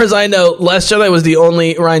 Because as far as I know, Last Jedi was the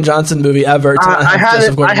only Rian Johnson movie ever to not have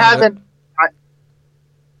Joseph Gordon-Levitt.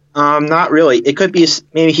 Not really. It could be,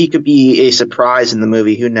 maybe he could be a surprise in the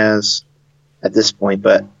movie. Who knows at this point?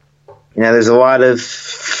 But you know, there's a lot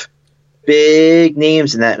of big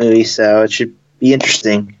names in that movie, so it should be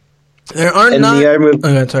interesting. There are not.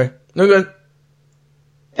 Okay, sorry. No, go ahead.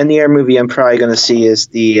 And the other movie I'm probably going to see is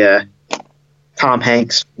the Tom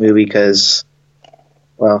Hanks movie, because,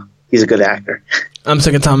 well, he's a good actor. I'm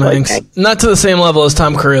sick of Tom Hanks. Not to the same level as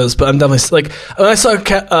Tom Cruise, but I'm definitely like, when I saw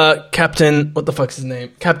Captain, what the fuck's his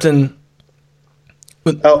name? Captain.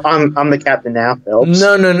 Oh, I'm the captain now, Phelps.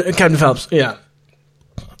 No, Captain Phelps. Yeah,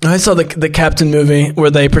 I saw the Captain movie where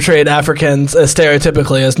they portrayed Africans as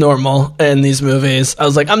stereotypically as normal in these movies. I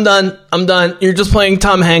was like, I'm done. You're just playing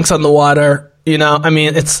Tom Hanks on the water. You know, I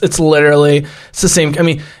mean, it's literally, it's the same. I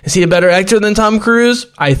mean, is he a better actor than Tom Cruise?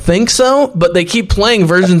 I think so, but they keep playing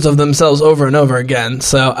versions of themselves over and over again.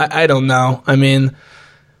 So I don't know. I mean,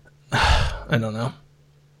 I don't know.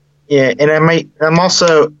 Yeah, and I'm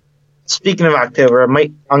also, speaking of October,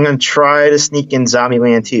 I'm going to try to sneak in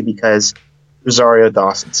Zombieland 2 because Rosario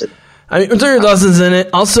Dawson's in it. I mean, Rosario Dawson's in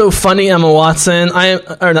it. Also, funny Emma Stone. I am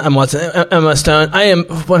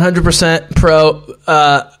 100% pro,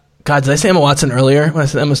 God, did I say Emma Watson earlier when I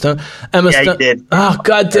said Emma Stone? You did. Oh,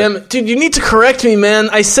 God damn it. Dude, you need to correct me, man.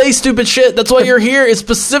 I say stupid shit. That's why you're here, is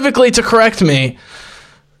specifically to correct me.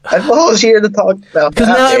 I'm always here to talk about that. Because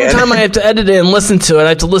now every time I have to edit it and listen to it, I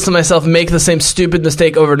have to listen to myself make the same stupid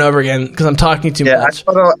mistake over and over again because I'm talking too much.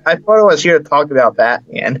 I thought I was here to talk about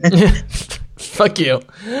Batman. Fuck you.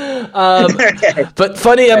 But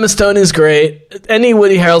funny Emma Stone is great. Any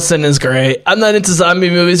Woody Harrelson is great. I'm not into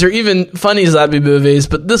zombie movies or even funny zombie movies,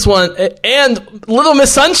 but this one, and Little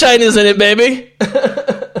Miss Sunshine is in it, baby.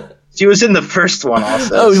 She was in the first one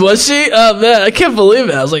also. Oh, was she? Oh man, I can't believe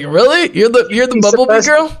it. I was like, really? You're the Bumblebee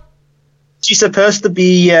girl? She's supposed to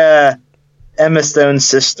be Emma Stone's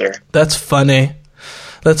sister. That's funny.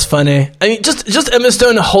 I mean, just Emma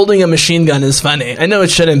Stone holding a machine gun is funny. I know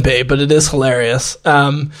it shouldn't be, but it is hilarious.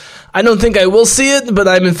 I don't think I will see it, but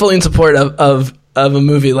I'm fully in support of a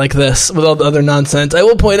movie like this with all the other nonsense. I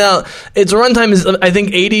will point out its runtime is, I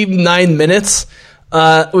think, 89 minutes,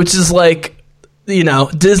 which is like, you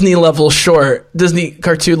know, Disney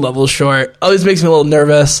cartoon level short. Always makes me a little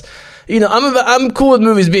nervous. You know, I'm cool with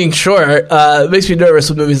movies being short. It makes me nervous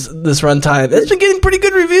with movies this runtime. It's been getting pretty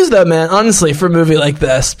good reviews, though, man, honestly, for a movie like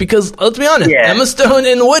this. Because, let's be honest, Emma Stone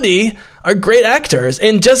and Woody are great actors.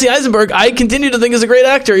 And Jesse Eisenberg, I continue to think is a great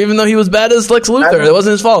actor, even though he was bad as Lex Luthor. It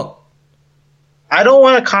wasn't his fault. I don't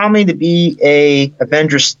want a comedy to be a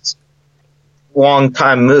Avengers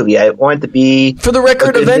long-time movie. I want it to be... For the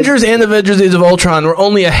record, Avengers and Avengers Age of Ultron were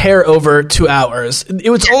only a hair over 2 hours. It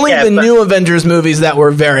was only new Avengers movies that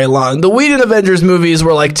were very long. The Whedon Avengers movies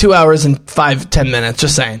were like 2 hours and 5-10 minutes.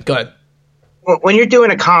 Just saying. Go ahead. When you're doing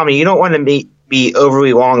a comedy, you don't want to be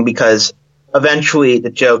overly long because eventually the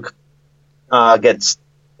joke gets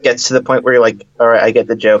gets to the point where you're like, all right, I get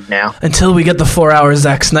the joke now. Until we get the 4-hour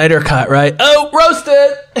Zack Snyder cut, right? Oh,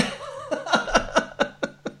 roasted!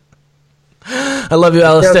 I love you,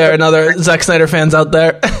 Alistair, and other Zack Snyder fans out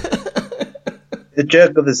there. The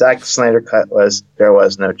joke of the Zack Snyder cut was there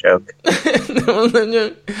was no joke.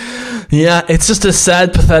 Yeah, it's just a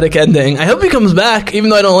sad, pathetic ending. I hope he comes back, even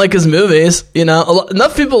though I don't like his movies. You know,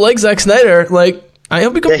 enough people like Zack Snyder. Like, I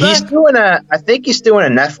hope he comes back. I think he's doing a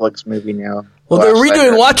Netflix movie now. Well, they're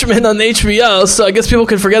redoing Watchmen on HBO, so I guess people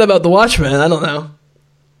can forget about the Watchmen. I don't know.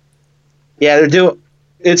 Yeah, they're doing.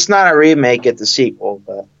 It's not a remake; it's a sequel.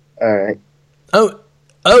 But all right. Oh,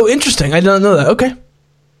 interesting. I didn't know that. Okay.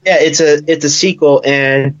 Yeah, it's a sequel,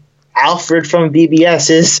 and Alfred from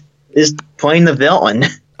BBS is playing the villain.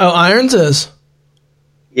 Oh, Irons is.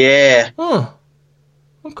 Yeah. Oh.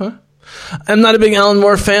 Okay. I'm not a big Alan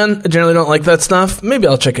Moore fan. I generally don't like that stuff. Maybe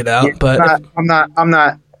I'll check it out. Yeah, but I'm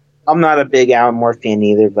not a big Alan Moore fan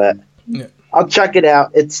either. But yeah. I'll check it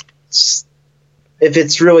out. If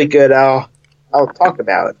it's really good, I'll talk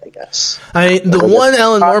about it, I guess. The one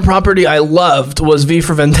Alan Moore property I loved was V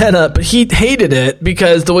for Vendetta, but he hated it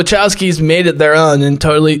because the Wachowskis made it their own and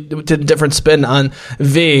totally did a different spin on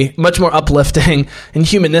V, much more uplifting and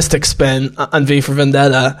humanistic spin on V for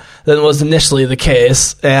Vendetta than was initially the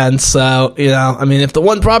case. And so, you know, I mean, if the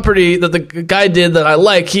one property that the guy did that I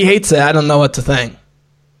like, he hates it, I don't know what to think.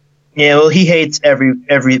 Yeah, well, he hates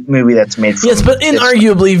every movie that's made from him. Yes, but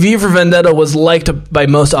inarguably, V for Vendetta was liked by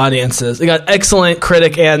most audiences. It got excellent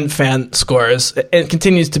critic and fan scores. It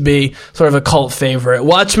continues to be sort of a cult favorite.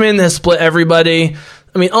 Watchmen has split everybody.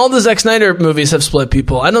 I mean, all the Zack Snyder movies have split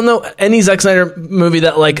people. I don't know any Zack Snyder movie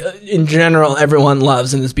that, like, in general, everyone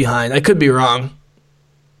loves and is behind. I could be wrong.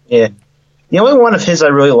 Yeah. The only one of his I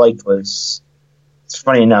really liked was, it's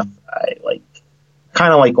funny enough, I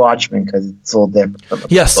kind of like Watchmen because it's a little different from the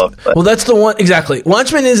book. But. Well, that's the one, exactly.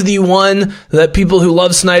 Watchmen is the one that people who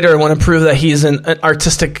love Snyder and want to prove that he's an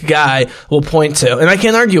artistic guy will point to. And I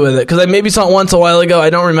can't argue with it because I maybe saw it once a while ago. I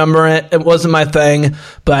don't remember it. It wasn't my thing.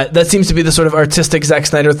 But that seems to be the sort of artistic Zack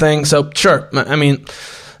Snyder thing. So, sure. I mean...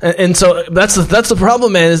 And so that's the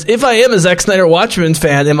problem, man, is if I am a Zack Snyder Watchmen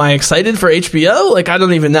fan, am I excited for HBO? Like, I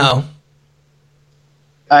don't even know.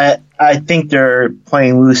 I think they're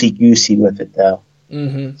playing loosey-goosey with it, though.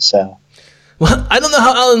 Mm-hmm. So, well, I don't know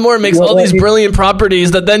how Alan Moore makes all these brilliant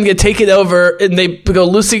properties that then get taken over and they go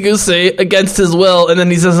loosey-goosey against his will, and then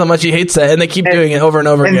he says how much he hates it, and they keep doing it over and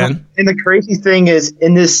over again. And the crazy thing is,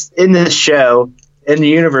 in this show, in the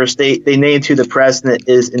universe, they named who the president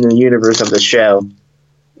is in the universe of the show. You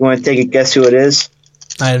want to take a guess who it is?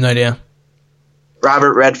 I have no idea.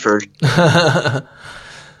 Robert Redford. Okay,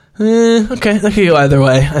 that could go either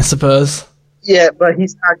way, I suppose. Yeah, but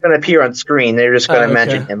he's not going to appear on screen. They're just going to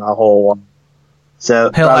mention him a whole one.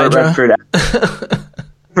 So, Hail Robert Hydra. Redford,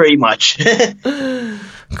 pretty much.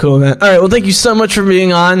 Cool, man. All right, well, thank you so much for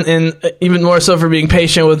being on, and even more so for being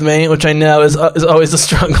patient with me, which I know is always a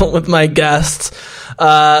struggle with my guests.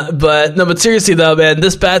 But seriously though, man,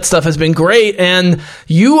 this Bat stuff has been great, and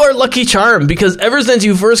you are lucky charmed because ever since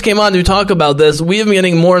you first came on to talk about this, we have been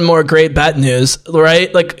getting more and more great Bat news,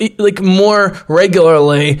 right? Like more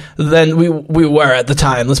regularly than we were at the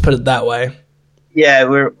time. Let's put it that way. Yeah,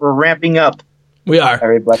 we're ramping up. We are.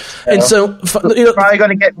 Everybody. And so, we're probably going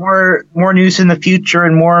to get more news in the future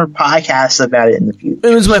and more podcasts about it in the future.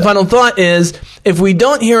 It was my final thought is, if we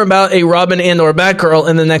don't hear about a Robin and or Batgirl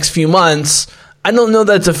in the next few months, I don't know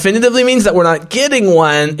that definitively means that we're not getting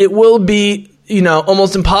one. It will be,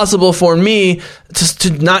 almost impossible for me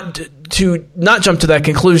to not jump to that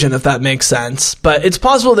conclusion, if that makes sense. But it's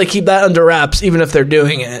possible they keep that under wraps, even if they're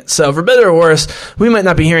doing it. So for better or worse, we might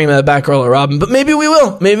not be hearing about Batgirl or Robin, but maybe we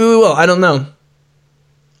will. Maybe we will. I don't know.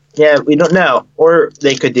 Yeah, we don't know. Or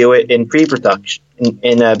they could do it in pre-production,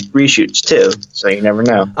 in reshoots, too. So you never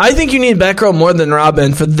know. I think you need Batgirl more than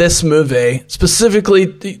Robin for this movie,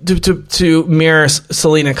 specifically to mirror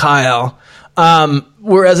Selina Kyle.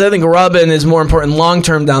 Whereas I think Robin is more important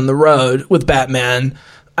long-term down the road with Batman.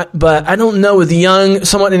 But I don't know, with the young,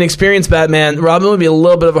 somewhat inexperienced Batman, Robin would be a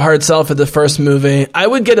little bit of a hard sell for the first movie. I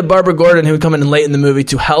would get a Barbara Gordon who would come in late in the movie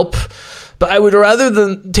to help. But I would rather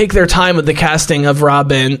than take their time with the casting of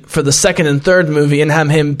Robin for the second and third movie and have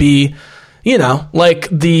him be, like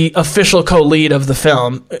the official co-lead of the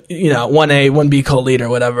film, 1A, 1B co-lead or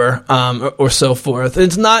whatever, or so forth.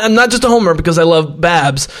 I'm not just a homer because I love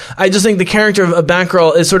Babs. I just think the character of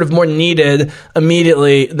Batgirl is sort of more needed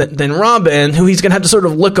immediately than Robin, who he's going to have to sort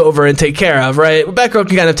of look over and take care of, right? Batgirl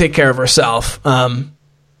can kind of take care of herself.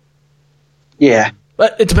 Yeah.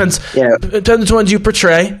 But it depends. Yeah. It depends which ones you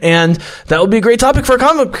portray, and that would be a great topic for a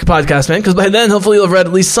comic podcast, man, because by then, hopefully you'll have read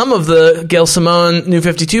at least some of the Gail Simone New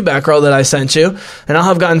 52 back row that I sent you, and I'll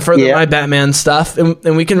have gotten further in my Batman stuff,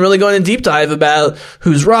 and we can really go in a deep dive about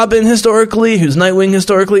who's Robin historically, who's Nightwing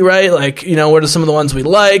historically, right? Like, you know, what are some of the ones we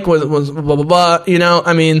like, what blah, blah, blah, you know?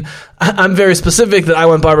 I mean, I'm very specific that I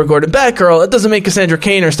want Barbara Gordon Batgirl. It doesn't make Cassandra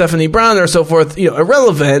Cain or Stephanie Brown or so forth, you know,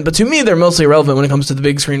 irrelevant, but to me, they're mostly irrelevant when it comes to the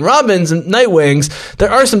big screen Robins and Nightwings. There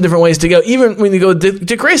are some different ways to go, even when you go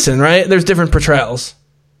Dick Grayson, right? There's different portrayals.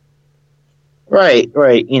 Right,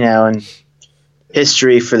 you know, and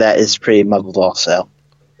history for that is pretty muddled also.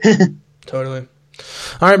 Totally.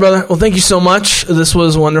 All right, brother. Well, thank you so much. This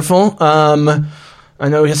was wonderful. I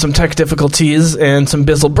know we had some tech difficulties and some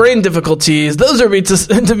Bizzle brain difficulties. Those are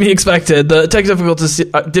to be expected. The tech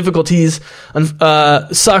difficulties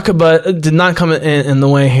suck, but did not come in the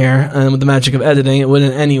way here. And with the magic of editing, it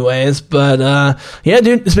wouldn't anyways. But yeah,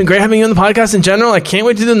 dude, it's been great having you on the podcast in general. I can't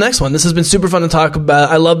wait to do the next one. This has been super fun to talk about.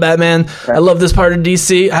 I love Batman. I love this part of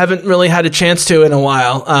DC. I haven't really had a chance to in a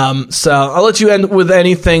while. So I'll let you end with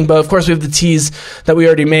anything. But of course, we have the tease that we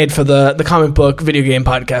already made for the comic book video game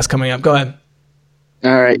podcast coming up. Go ahead.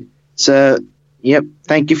 All right. So, yep.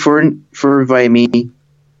 Thank you for inviting me,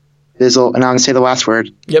 Bizzle. And I'm going to say the last word.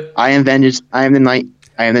 Yep. I am vengeance. I am the knight.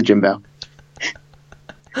 I am the Jimbo.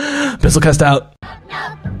 Bizzle cast out. I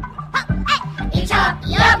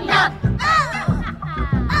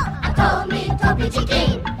told me to be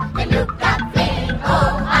chicken.